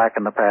 They went back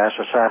in the past,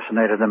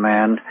 assassinated the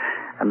man,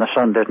 and the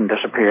son didn't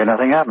disappear.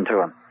 Nothing happened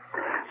to him.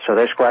 So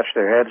they scratched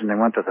their heads and they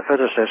went to the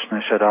physicists and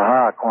they said,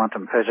 aha,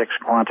 quantum physics,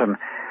 quantum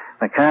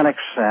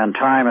mechanics, and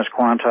time is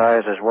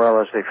quantized as well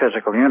as the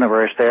physical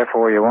universe.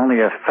 Therefore, you only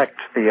affect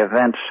the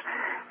events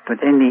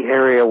within the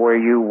area where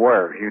you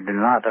were. You do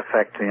not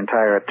affect the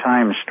entire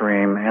time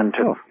stream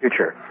into the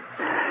future.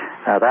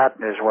 Now, that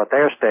is what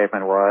their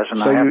statement was.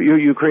 And so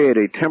you create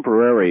a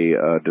temporary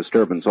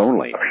disturbance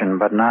only.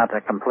 But not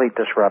a complete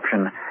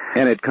disruption.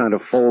 And it kind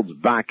of folds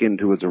back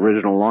into its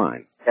original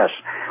line. Yes.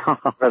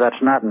 But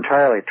that's not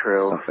entirely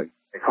true.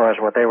 Because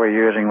what they were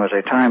using was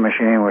a time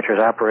machine which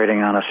was operating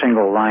on a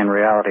single line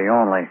reality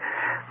only.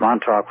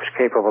 Montauk was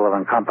capable of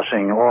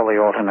encompassing all the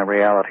alternate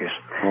realities.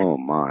 Oh,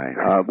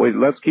 my. Wait,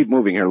 let's keep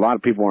moving here. A lot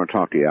of people want to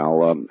talk to you,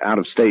 Al. Out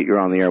of state, you're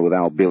on the air with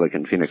Al Bielek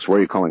in Phoenix. Where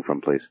are you calling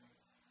from, please?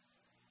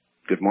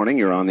 Good morning.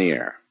 You're on the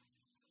air.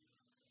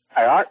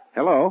 Hi, Art.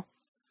 Hello.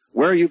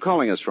 Where are you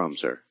calling us from,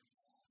 sir?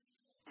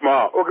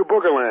 Ooga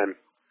Booga Land.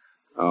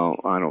 Oh,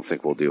 I don't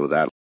think we'll deal with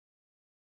that.